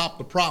never stopped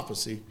the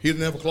prophecy. He'd have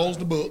never closed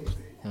the book.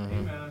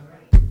 Amen.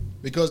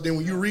 Because then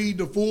when you read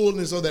the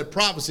fullness of that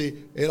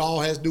prophecy, it all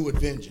has to do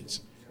with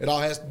vengeance. It all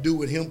has to do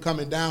with him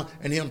coming down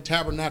and him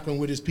tabernacling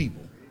with his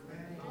people.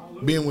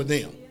 Being with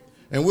them.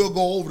 And we'll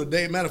go over the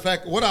day. Matter of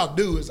fact, what I'll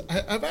do is,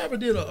 have I ever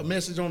did a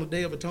message on the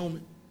Day of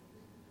Atonement?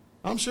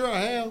 I'm sure I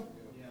have.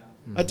 Yeah.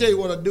 I tell you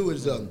what I do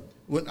is,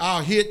 when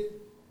I'll hit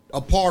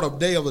a part of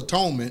Day of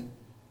Atonement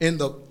in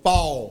the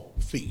fall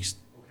feast.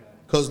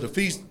 Because the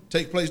feast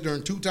takes place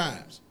during 2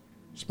 times.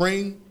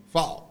 Spring,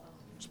 fall.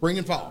 Spring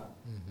and fall.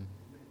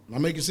 Am I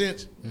making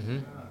sense? Mm-hmm.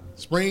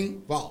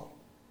 Spring, fall.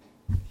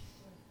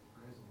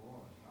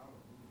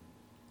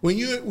 When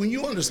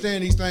you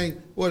understand these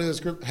things, what is the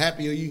script?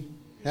 Happy are you?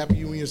 Happy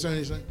you when you understand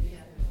these things?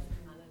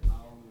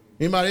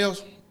 Anybody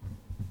else?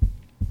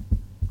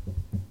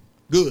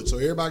 Good. So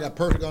everybody got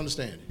perfect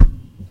understanding.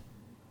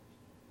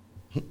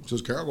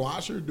 Says Carol, well, I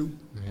sure do.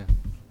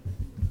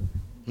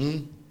 Yeah.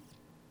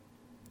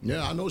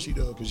 Yeah, I know she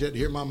does because she had to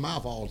hear my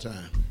mouth all the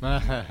time.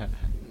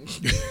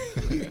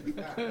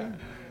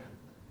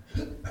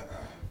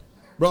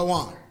 Brother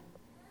Juan.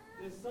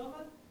 The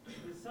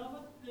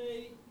Sabbath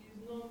day is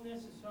not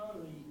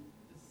necessarily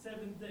the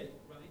 7th day,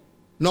 right?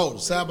 No, the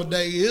Sabbath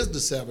day is the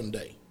 7th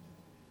day.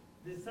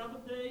 The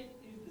Sabbath day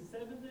is the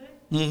 7th day?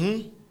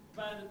 Mm-hmm.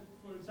 But,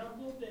 for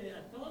example, the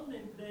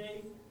Atonement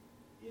day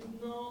is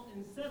not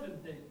in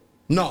 7th day.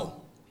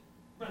 No.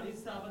 But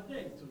it's Sabbath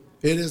day too.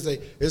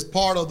 It's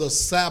part of the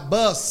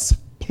Sabbaths,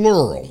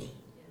 plural.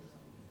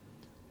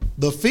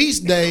 The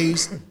feast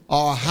days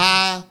are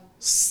high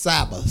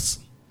Sabbaths.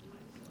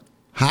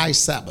 High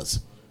Sabbaths.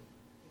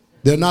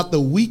 They're not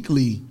the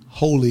weekly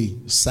holy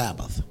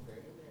Sabbath.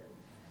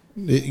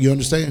 You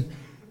understand?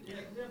 Yeah,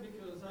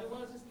 because I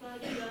was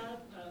studying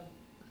that, and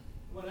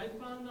what I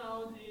found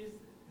out is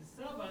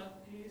the Sabbath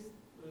is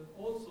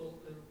also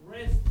a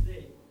rest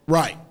day.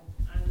 Right.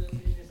 And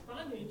in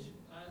Spanish,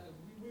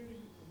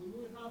 we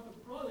will have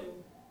a problem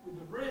with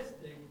the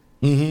rest day.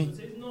 Mm-hmm. Because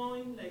it's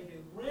knowing like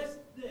a rest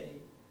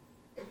day,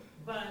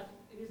 but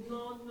it's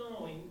not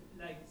knowing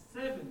like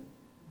 7th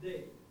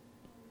day.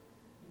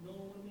 You know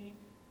what I mean?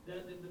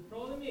 The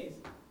problem is,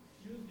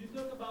 you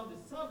talk about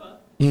the Sabbath,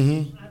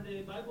 Mm-hmm. and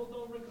the Bible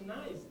don't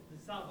recognize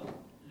the Sabbath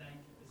like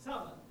the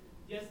Sabbath,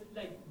 just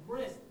like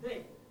rest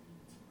day.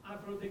 And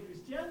for the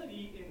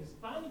Christianity and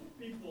Hispanic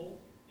people,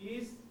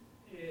 is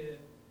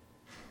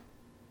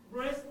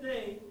rest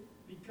day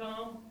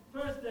become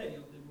first day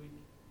of the week.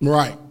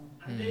 Right.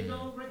 And they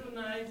don't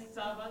recognize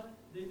Sabbath.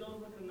 They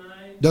don't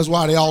recognize. That's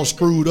why they all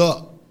screwed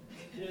up.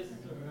 Yes,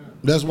 sir.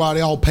 That's why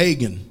they all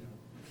pagan.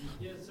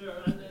 Yes,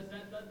 sir. And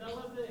that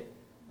was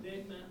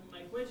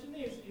my question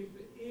is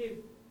if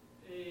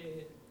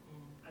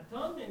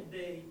Atonement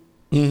Day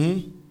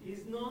Mm-hmm.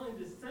 is not in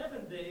the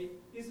 7th day,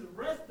 it's a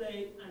rest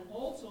day, and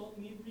also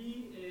need to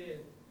be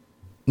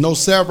No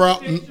several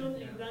in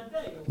that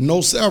day.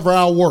 no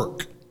several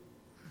work.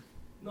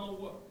 No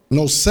work.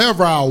 No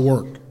several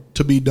work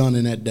to be done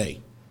in that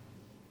day.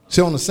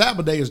 See, on the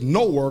Sabbath day is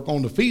no work.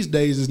 On the feast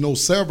days is no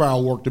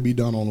several work to be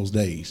done on those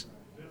days.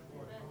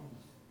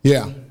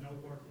 Yeah.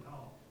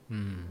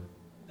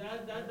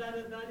 That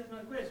is my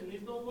question.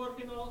 It's not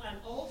working all, and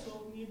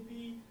also need to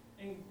be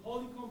in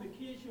holy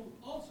convocation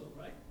also,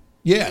 right?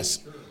 Yes.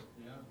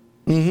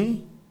 Yeah.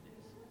 Mm-hmm.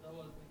 That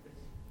was my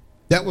question.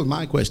 That was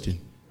my question.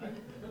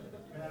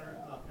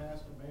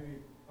 Pastor,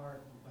 maybe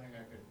part of the thing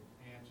I could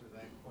answer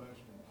that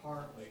question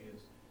partly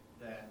is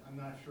that I'm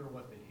not sure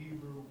what the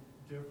Hebrew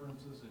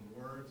differences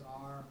in words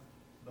are,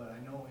 but I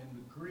know in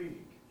the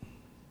Greek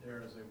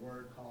there is a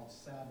word called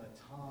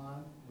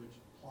Sabbaton, which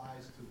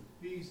applies to the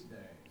feast day.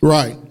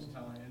 Right.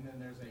 And then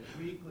there's a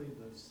weekly,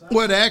 the Sabbath.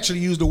 Well, they actually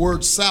use the word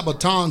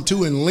Sabbaton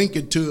too and link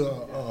it to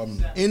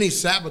any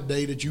Sabbath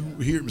day that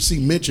you see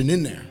mentioned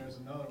in there. There's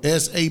another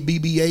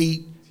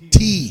S-A-B-B-A-T.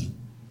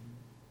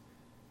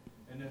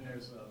 And then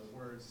there's the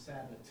word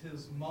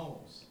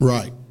sabbatismos.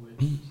 Right.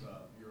 Which is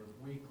your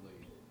weekly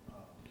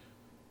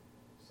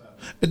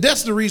Sabbath. And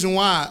that's the reason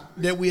why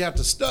that we have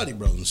to study,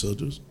 brothers and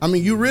sisters. I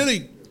mean,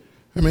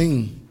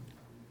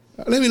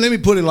 let me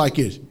put it like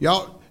this.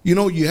 Y'all,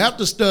 you have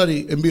to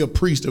study and be a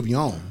priest of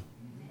your own.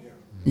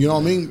 You know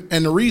what I mean?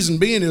 And the reason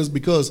being is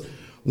because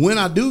when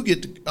I do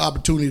get the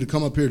opportunity to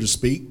come up here to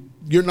speak,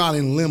 you're not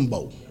in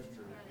limbo.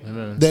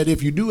 Amen. That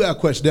if you do have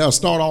questions, they'll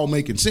start all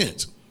making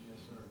sense.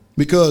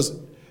 Because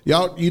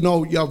y'all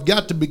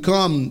got to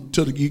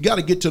you got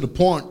to get to the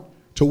point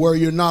to where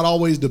you're not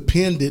always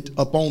dependent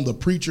upon the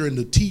preacher and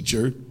the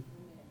teacher.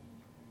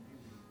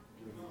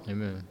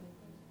 Amen.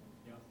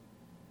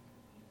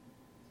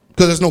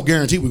 Because there's no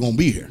guarantee we're going to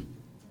be here.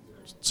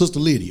 Sister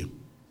Lydia.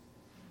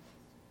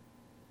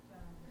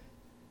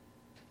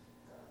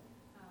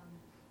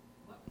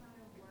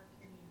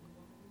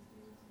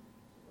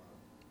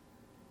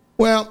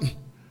 Well,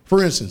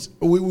 for instance,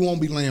 we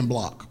won't be laying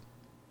block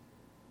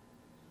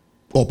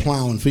or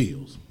plowing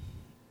fields.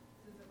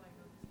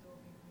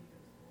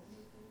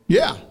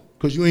 Yeah,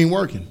 because you ain't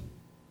working.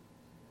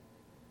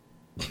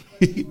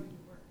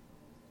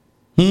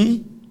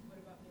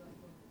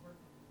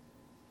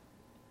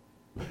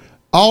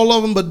 All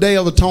of them but Day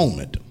of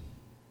Atonement.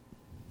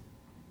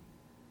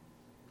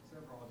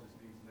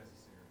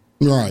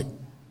 Right.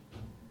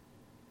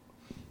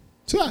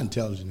 See how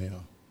intelligent they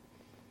are.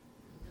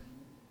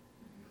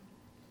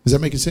 Is that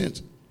making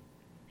sense?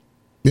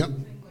 Yep.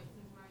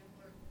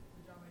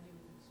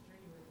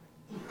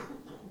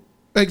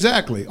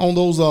 Exactly. On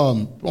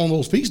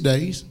those feast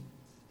days,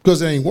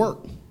 because it ain't work.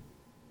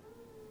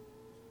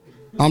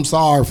 I'm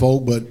sorry,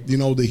 folk, but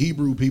the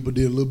Hebrew people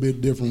did a little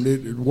bit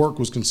different. Work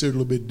was considered a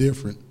little bit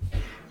different.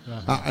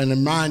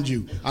 And mind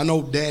you, I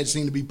know Dad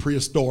seemed to be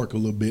prehistoric a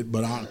little bit,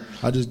 but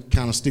I just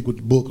kind of stick with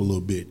the book a little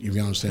bit, if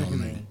you understand what I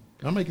mean.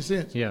 That making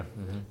sense? Yeah.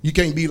 Mm-hmm. You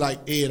can't be like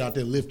Ed out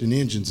there lifting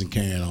engines and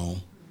carrying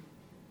on.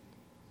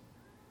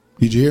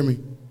 Did you hear me?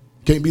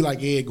 Can't be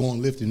like Ed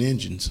going lifting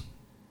engines.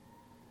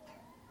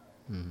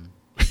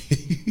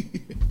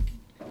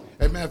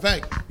 As a matter of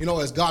fact,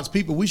 as God's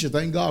people, we should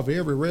thank God for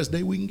every rest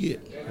day we can get.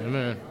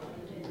 Amen.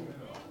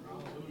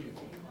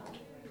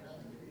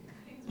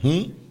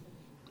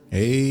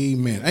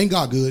 Amen. Ain't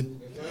God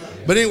good?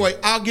 But anyway,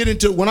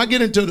 when I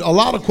get into a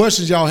lot of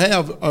questions y'all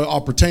have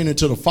are pertaining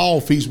to the fall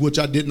feast, which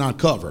I did not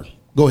cover.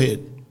 Go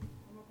ahead.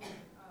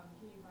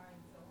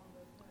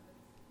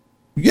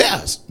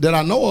 Yes, that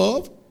I know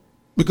of,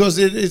 because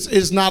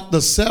it's not the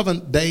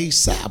 7-day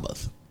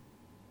Sabbath.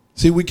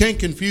 See, we can't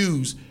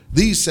confuse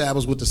these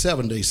Sabbaths with the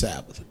 7-day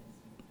Sabbath.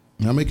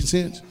 Now making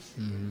sense?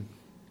 Mm-hmm.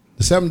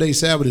 The 7-day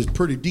Sabbath is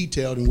pretty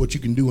detailed in what you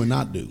can do and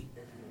not do.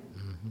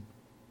 Mm-hmm.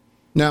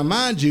 Now,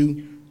 mind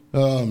you,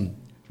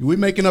 we're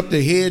making up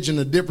the hedge and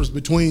the difference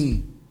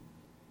between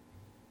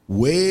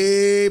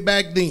way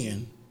back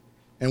then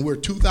and we're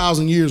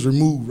 2,000 years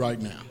removed right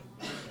now.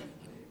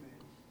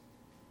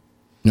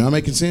 Now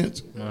making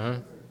sense? Uh-huh.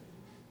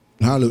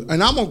 Hallelujah.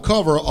 And I'm going to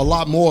cover a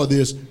lot more of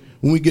this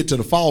when we get to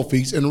the fall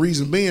feast. And the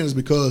reason being is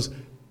because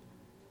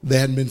they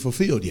hadn't been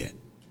fulfilled yet.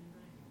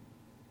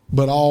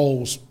 But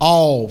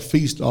all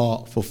feasts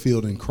are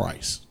fulfilled in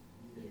Christ.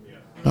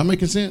 Not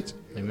making sense?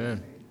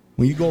 Amen.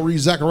 When you go read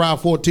Zechariah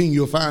 14,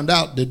 you'll find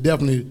out that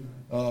definitely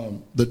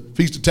the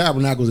Feast of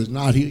Tabernacles is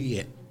not here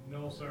yet.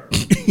 No, sir.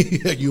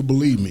 You'll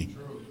believe me.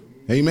 True.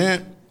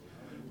 Amen.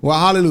 Well,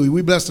 hallelujah.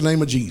 We bless the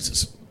name of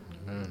Jesus.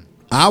 Amen.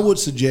 I would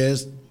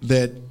suggest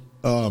that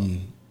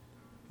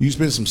you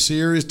spend some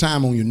serious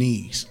time on your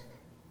knees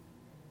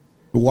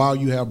while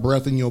you have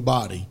breath in your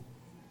body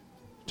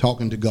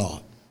talking to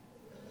God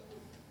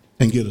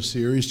and get a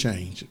serious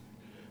change,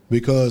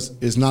 because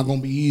it's not going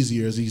to be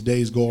easier as these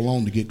days go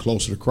along to get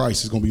closer to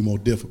Christ. It's going to be more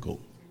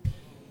difficult.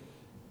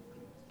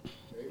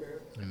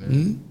 Amen.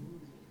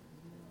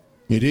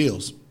 Mm-hmm. It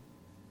is.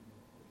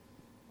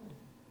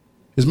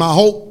 It's my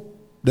hope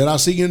that I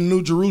see you in the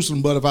New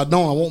Jerusalem, but if I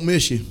don't, I won't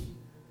miss you,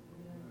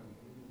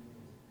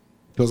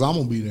 because I'm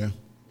going to be there.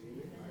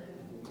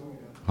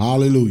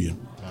 Hallelujah.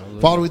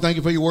 Father, we thank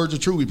you for your words of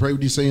truth. We pray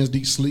with these sayings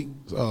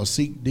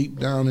seek deep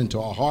down into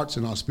our hearts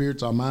and our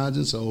spirits, our minds.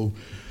 And so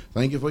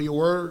thank you for your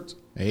words.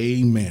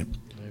 Amen.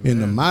 In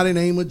the mighty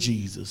name of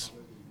Jesus.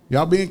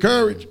 Y'all be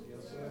encouraged.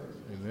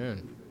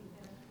 Amen.